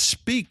didn't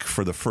speak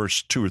for the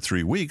first 2 or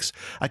 3 weeks.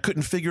 I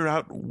couldn't figure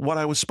out what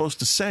I was supposed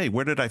to say.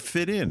 Where did I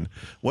fit in?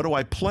 What do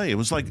I play? It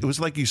was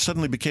like you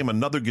suddenly became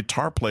another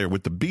guitar player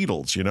with the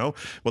Beatles.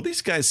 Well,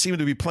 these guys seem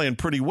to be playing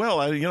pretty well.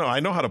 I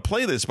know how to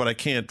play this, but I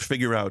can't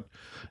figure out,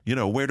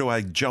 where do I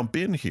jump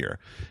in here?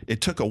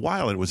 It took a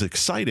while. It was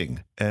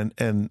exciting. And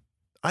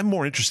I'm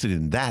more interested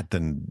in that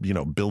than,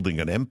 building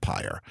an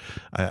empire.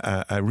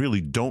 I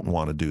really don't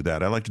want to do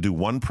that. I like to do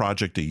one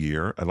project a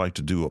year. I like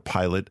to do a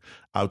pilot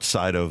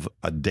outside of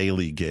a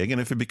daily gig. And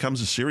if it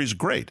becomes a series,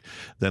 great.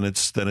 Then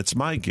it's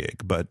my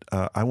gig. But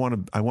I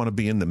want to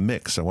be in the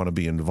mix. I want to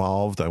be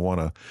involved. I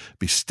want to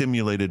be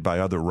stimulated by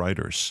other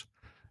writers.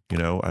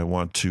 I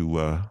want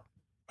to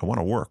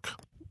work.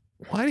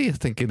 Why do you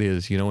think it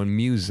is, in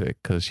music,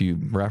 because you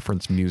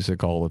reference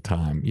music all the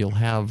time, you'll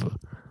have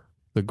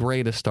the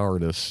greatest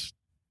artists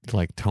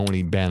like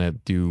Tony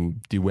Bennett do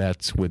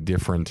duets with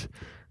different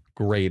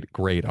great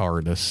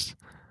artists.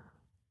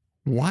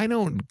 Why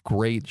don't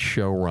great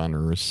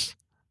showrunners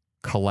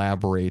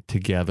collaborate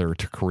together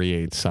to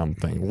create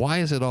something? Why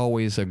is it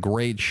always a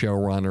great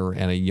showrunner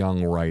and a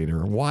young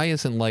writer? Why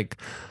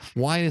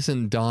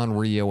isn't Don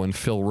Rio and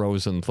Phil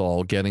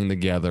Rosenthal getting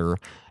together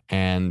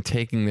and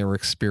taking their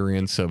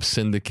experience of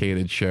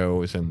syndicated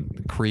shows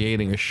and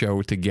creating a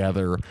show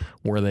together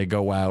where they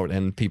go out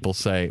and people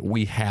say,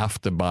 we have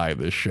to buy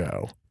this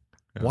show?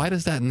 Yeah. Why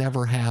does that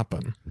never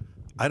happen?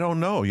 I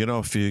don't know.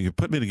 If you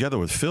put me together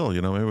with Phil,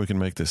 maybe we can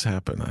make this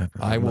happen.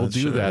 I will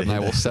do that, and I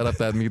will set up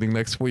that meeting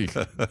next week.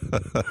 But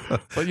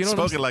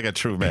spoken like a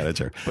true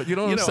manager. But you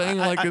know what I'm saying?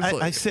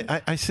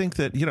 I think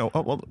that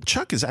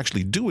Chuck is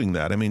actually doing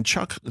that. I mean,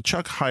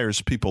 Chuck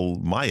hires people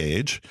my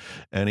age,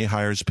 and he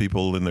hires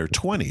people in their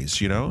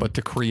 20s. But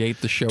to create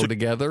the show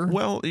together,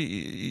 well,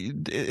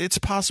 it's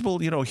possible.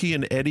 He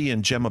and Eddie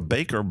and Gemma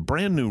Baker,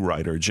 brand new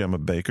writer Gemma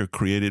Baker,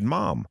 created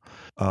Mom.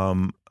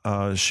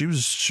 She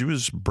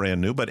was brand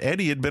new, but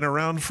Eddie had been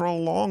around for a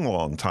long,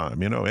 long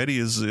time. Eddie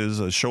is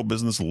a show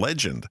business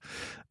legend.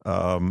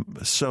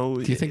 So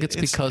do you think it's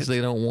because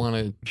they don't want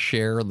to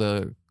share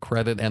the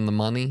credit and the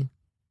money?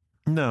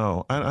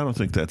 No, I don't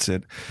think that's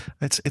it.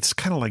 It's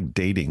kind of like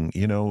dating.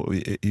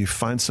 You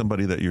find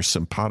somebody that you're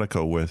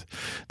simpatico with,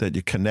 that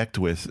you connect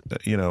with,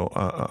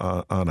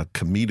 on a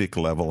comedic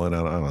level and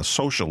on a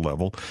social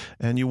level,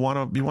 and you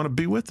want to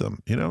be with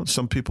them.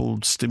 Some people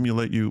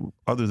stimulate you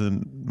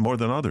more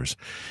than others.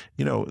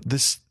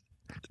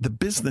 The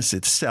business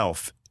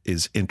itself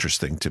is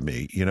interesting to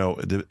me.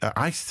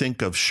 I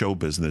think of show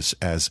business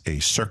as a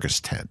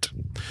circus tent.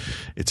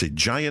 It's a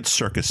giant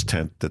circus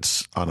tent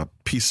that's on a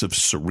piece of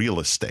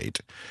surreal estate,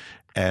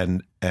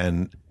 and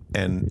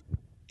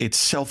it's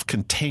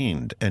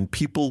self-contained, and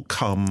people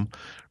come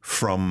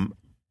from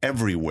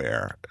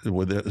everywhere.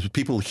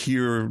 People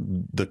hear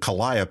the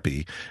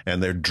Calliope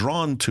and they're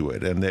drawn to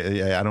it. And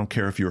I don't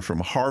care if you're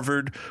from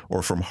Harvard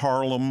or from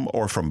Harlem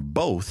or from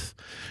both,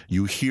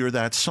 you hear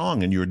that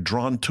song and you're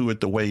drawn to it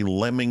the way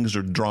lemmings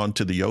are drawn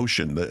to the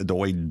ocean, the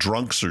way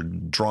drunks are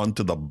drawn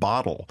to the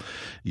bottle.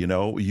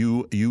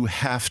 You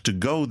have to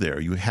go there.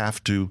 You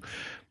have to.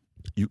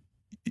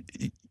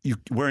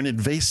 We're an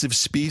invasive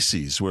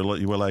species. We're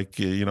like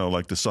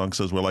like the song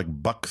says, we're like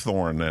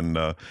buckthorn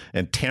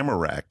and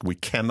tamarack. We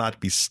cannot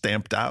be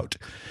stamped out.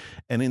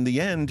 And in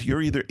the end,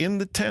 you're either in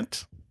the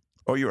tent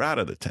or you're out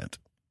of the tent.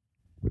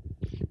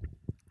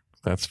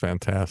 That's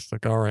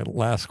fantastic. All right,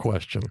 last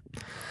question.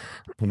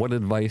 What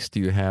advice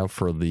do you have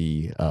for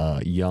the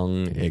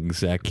young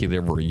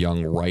executive or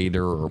young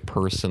writer or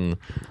person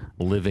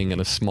living in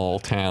a small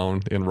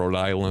town in Rhode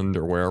Island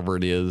or wherever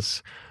it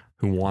is,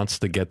 who wants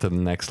to get to the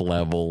next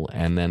level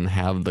and then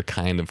have the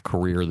kind of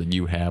career that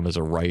you have as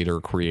a writer,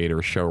 creator,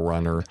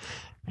 showrunner?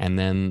 And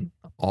then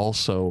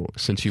also,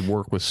 since you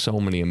work with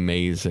so many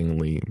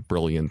amazingly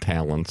brilliant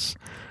talents,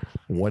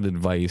 what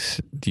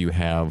advice do you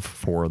have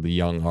for the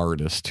young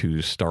artist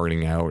who's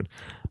starting out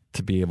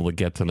to be able to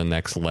get to the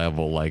next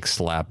level, like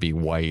Slappy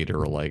White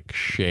or like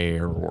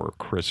Cher or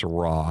Chris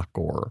Rock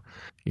or,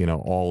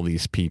 all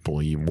these people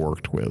you've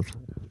worked with?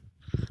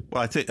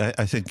 Well, I think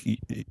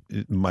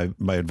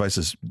my advice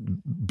is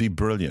be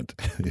brilliant.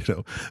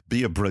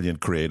 Be a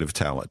brilliant creative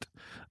talent.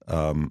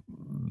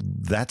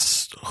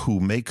 That's who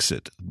makes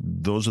it.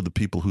 Those are the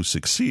people who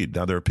succeed.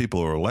 Now, there are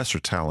people who are lesser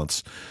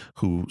talents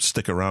who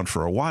stick around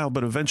for a while,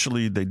 but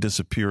eventually they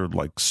disappear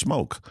like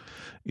smoke.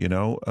 You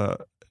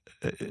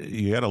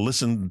got to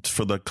listen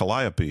for the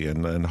Calliope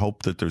and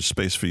hope that there's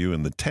space for you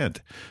in the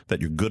tent, that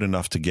you're good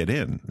enough to get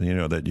in,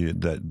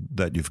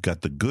 that you've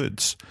got the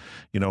goods.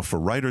 For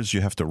writers,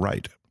 you have to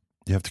write.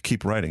 You have to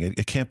keep writing.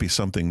 It can't be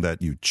something that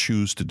you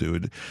choose to do.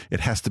 It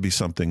has to be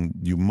something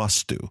you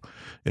must do.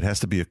 It has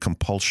to be a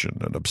compulsion,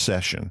 an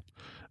obsession.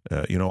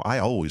 I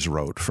always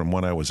wrote from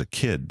when I was a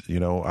kid.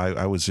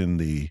 I was in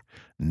the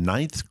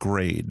 9th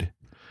grade,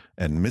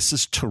 and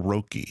Mrs.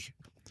 Taroki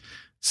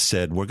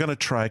said, we're going to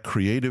try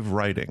creative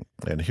writing.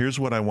 And here's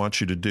what I want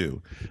you to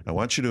do. I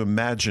want you to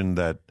imagine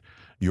that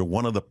you're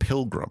one of the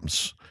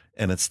pilgrims,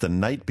 and it's the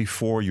night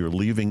before you're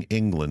leaving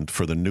England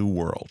for the New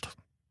World.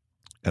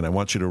 And I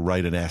want you to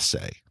write an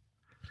essay.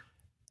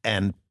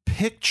 And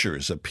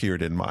pictures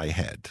appeared in my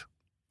head.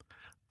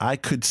 I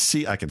could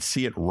see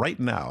it right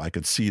now. I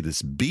could see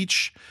this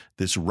beach,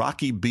 this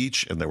rocky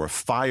beach, and there were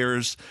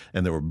fires,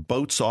 and there were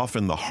boats off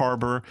in the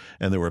harbor,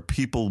 and there were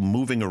people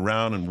moving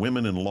around, and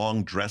women in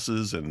long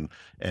dresses and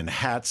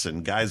hats,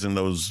 and guys in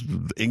those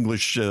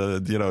English,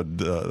 riding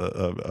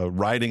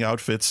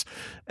outfits,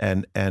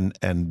 and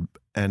I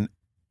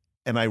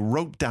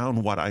wrote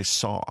down what I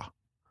saw.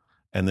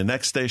 And the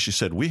next day she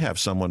said, we have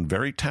someone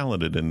very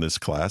talented in this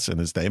class, and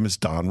his name is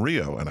Don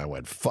Rio. And I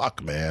went,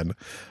 fuck, man.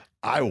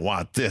 I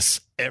want this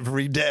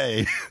every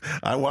day.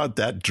 I want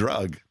that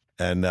drug.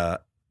 And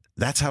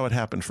that's how it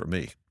happened for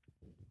me.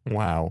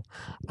 Wow.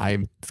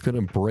 I'm going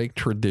to break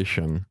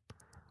tradition.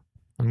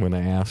 I'm going to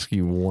ask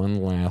you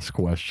one last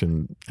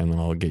question, and then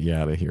I'll get you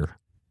out of here.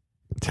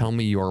 Tell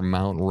me your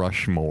Mount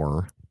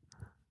Rushmore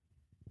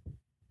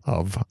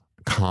of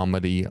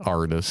comedy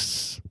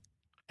artists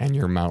and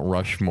your Mount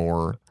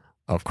Rushmore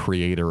of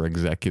creator,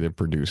 executive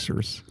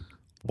producers.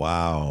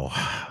 Wow.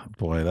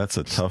 Boy, that's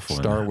a tough one.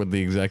 Start with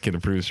the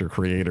executive producer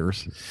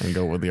creators and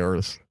go with the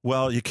artists.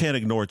 Well, you can't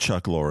ignore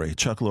Chuck Lorre.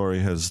 Chuck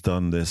Lorre has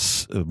done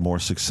this more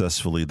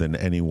successfully than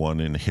anyone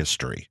in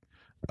history.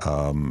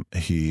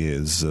 He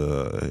is,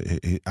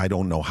 I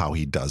don't know how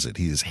he does it.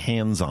 He is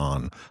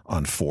hands-on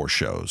 4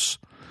 shows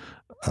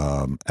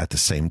at the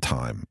same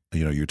time.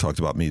 You talked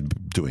about me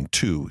doing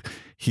 2.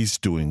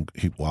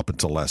 Up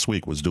until last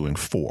week, was doing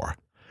 4.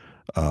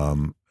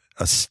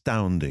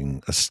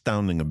 Astounding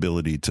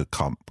ability to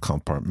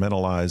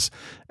compartmentalize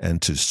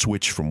and to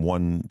switch from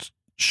one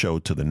show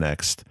to the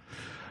next.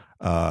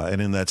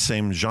 And in that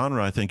same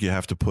genre, I think you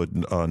have to put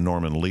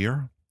Norman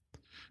Lear.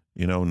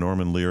 You know,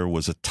 Norman Lear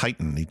was a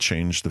titan. He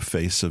changed the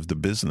face of the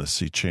business.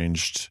 He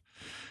changed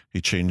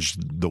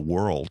the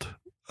world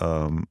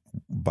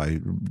by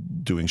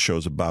doing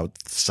shows about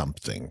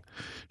something,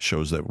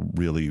 shows that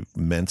really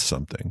meant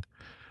something.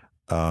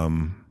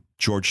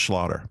 George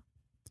Schlatter.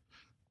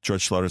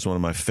 George Schlatter is one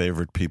of my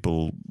favorite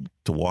people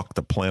to walk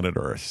the planet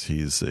Earth. He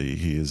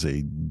is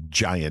a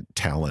giant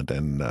talent,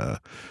 and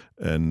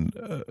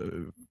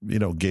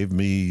gave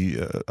me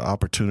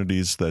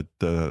opportunities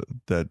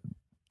that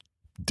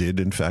did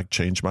in fact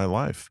change my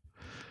life.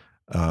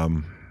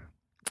 And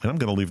I'm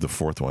going to leave the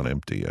fourth one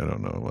empty. I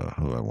don't know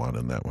who I want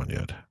in that one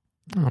yet.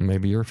 Oh,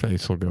 maybe your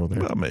face will go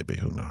there. Well, maybe.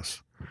 Who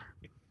knows?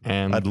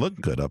 And I'd look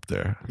good up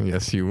there.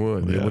 Yes, you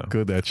would. You look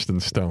good etched in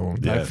stone.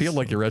 Yes. I feel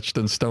like you're etched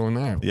in stone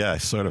now. Yeah, I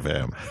sort of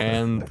am.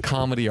 And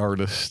comedy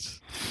artists.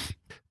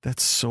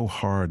 That's so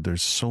hard.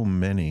 There's so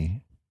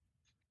many.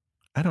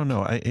 I don't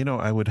know.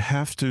 I would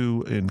have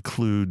to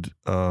include,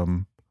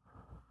 I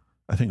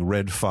think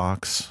Red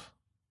Fox,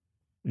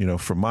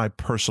 for my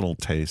personal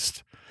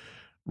taste,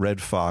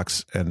 Red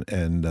Fox and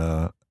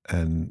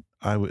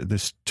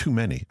there's too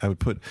many. I would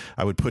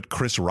put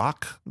Chris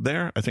Rock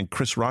there. I think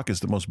Chris Rock is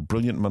the most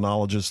brilliant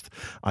monologist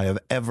I have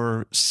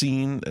ever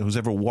seen, who's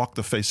ever walked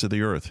the face of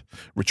the earth.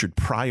 Richard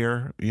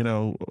Pryor,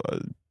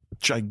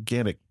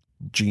 gigantic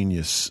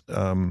genius.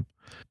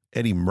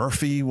 Eddie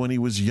Murphy, when he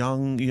was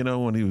young,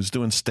 when he was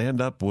doing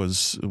stand-up,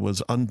 was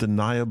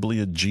undeniably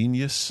a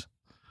genius.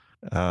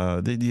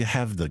 Then you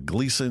have the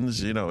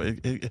Gleasons,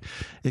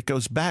 it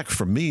goes back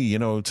for me,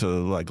 to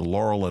like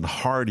Laurel and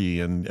Hardy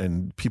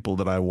and people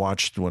that I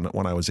watched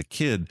when I was a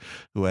kid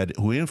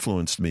who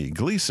influenced me.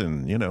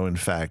 Gleason, in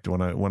fact,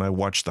 when I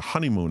watched The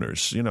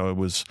Honeymooners, it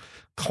was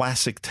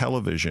classic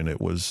television.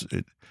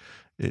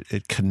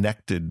 It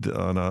connected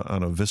on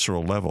a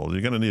visceral level.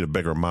 You're going to need a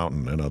bigger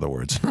mountain, in other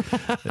words.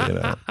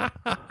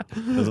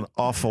 There's an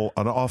awful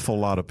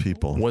lot of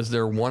people. Was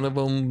there one of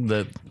them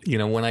that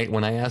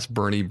when I asked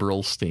Bernie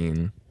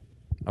Brillstein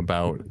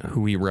about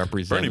who he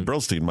represented? Bernie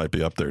Brillstein might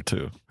be up there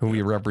too. Who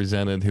he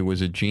represented, who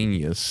was a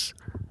genius?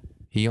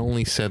 He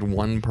only said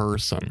one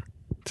person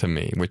to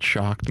me, which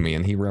shocked me,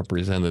 and he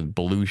represented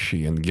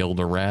Belushi and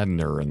Gilda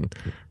Radner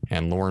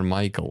and Lorne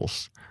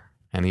Michaels.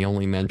 And he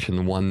only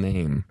mentioned one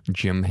name,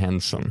 Jim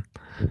Henson.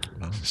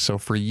 So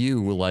for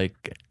you,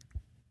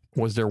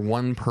 was there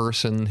one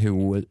person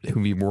who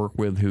you work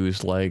with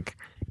who's like,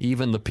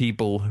 even the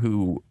people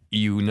who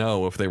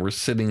if they were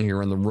sitting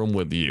here in the room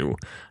with you,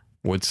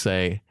 would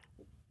say,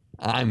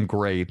 I'm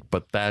great,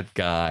 but that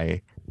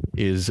guy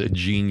is a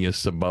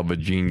genius above a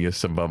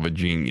genius above a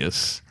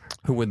genius?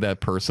 Who would that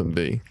person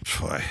be?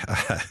 Boy,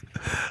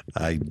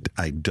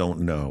 I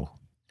don't know.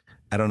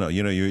 I don't know.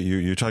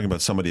 You're talking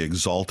about somebody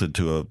exalted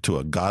to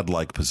a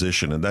godlike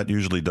position, and that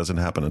usually doesn't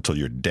happen until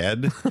you're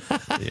dead.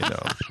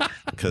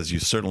 Because you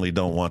certainly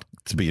don't want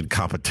to be in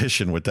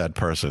competition with that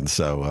person.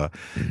 So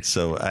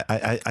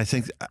I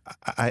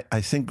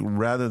think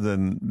rather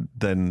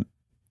than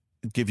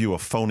give you a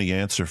phony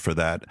answer for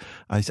that,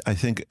 I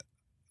think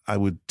I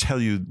would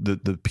tell you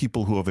that the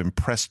people who have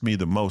impressed me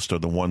the most are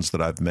the ones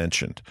that I've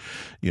mentioned,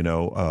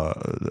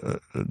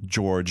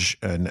 George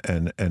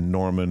and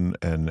Norman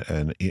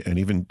and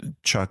even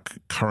Chuck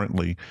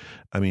currently.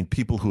 I mean,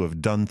 people who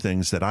have done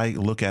things that I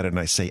look at it and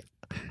I say,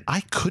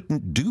 I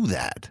couldn't do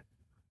that.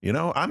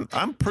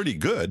 I'm pretty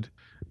good.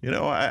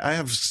 I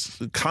have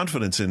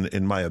confidence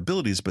in my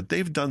abilities, but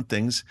they've done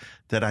things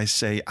that I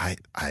say, I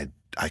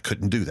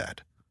couldn't do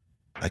that.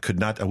 I could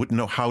not. I wouldn't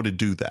know how to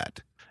do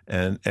that.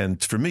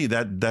 And for me,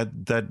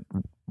 that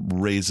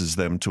raises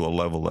them to a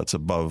level that's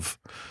above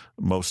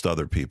most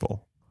other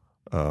people.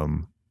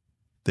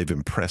 They've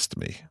impressed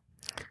me.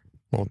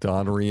 Well,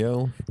 Don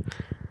Rio,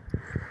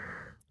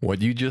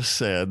 what you just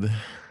said,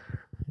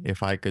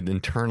 if I could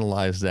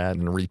internalize that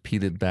and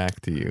repeat it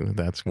back to you,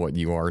 that's what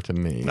you are to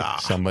me.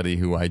 Somebody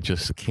who I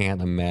just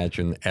can't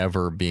imagine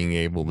ever being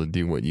able to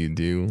do what you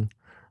do.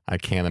 I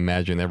can't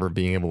imagine ever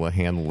being able to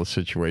handle the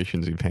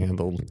situations you've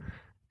handled.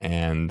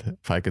 And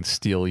if I could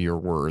steal your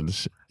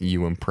words,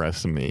 you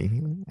impress me.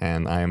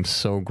 And I am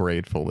so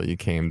grateful that you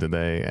came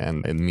today.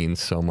 And it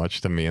means so much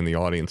to me. And the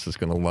audience is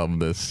going to love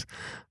this.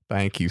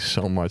 Thank you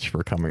so much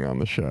for coming on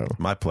the show.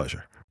 My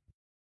pleasure.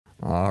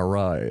 All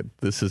right.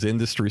 This is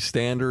Industry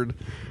Standard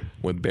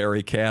with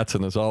Barry Katz.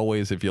 And as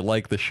always, if you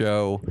like the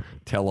show,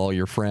 tell all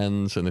your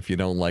friends. And if you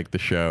don't like the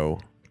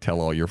show,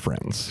 tell all your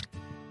friends.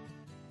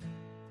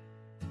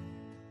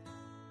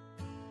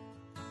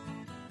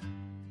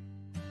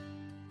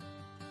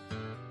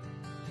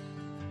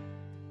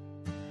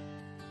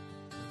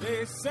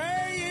 They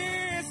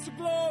say it's the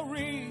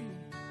glory.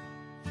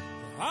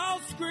 I'll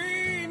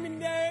scream your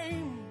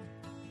name,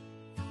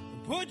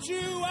 put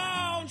you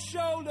on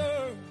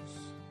shoulders,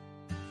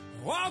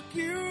 walk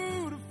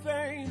you to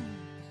fame.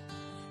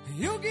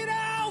 You'll get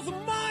all the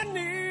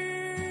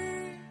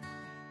money,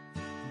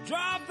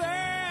 drive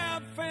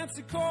that fancy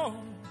fancy car.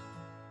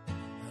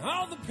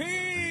 All the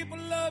people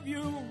love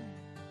you,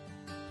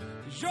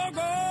 'cause you're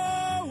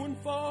going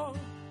far.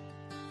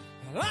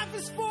 Life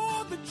is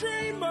for the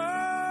dreamers.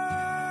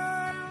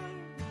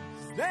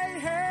 They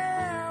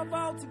have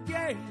all to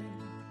gain.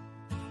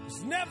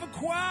 It's never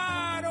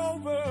quite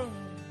over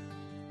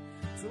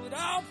till it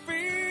all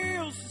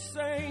feels the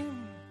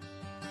same.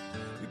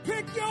 You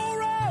pick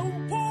your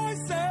own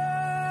poison,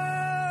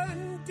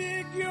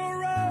 dig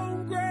your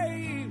own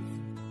grave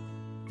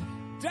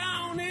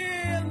down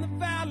in the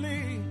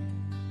valley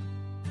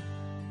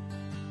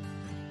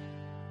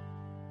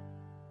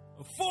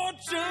of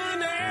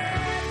fortune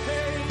and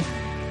pain.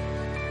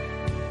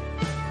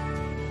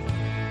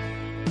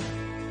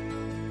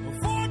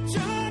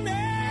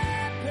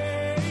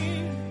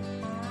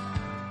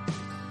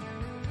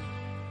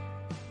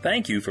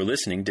 Thank you for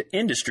listening to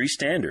Industry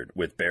Standard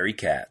with Barry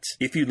Katz.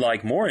 If you'd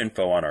like more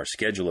info on our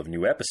schedule of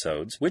new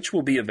episodes, which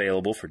will be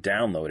available for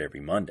download every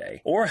Monday,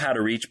 or how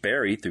to reach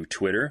Barry through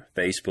Twitter,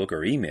 Facebook,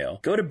 or email,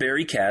 go to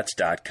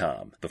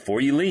barrykatz.com.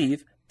 Before you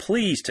leave,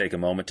 please take a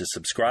moment to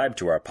subscribe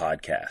to our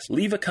podcast,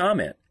 leave a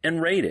comment,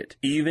 and rate it,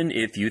 even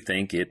if you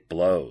think it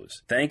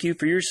blows. Thank you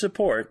for your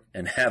support,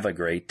 and have a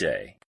great day.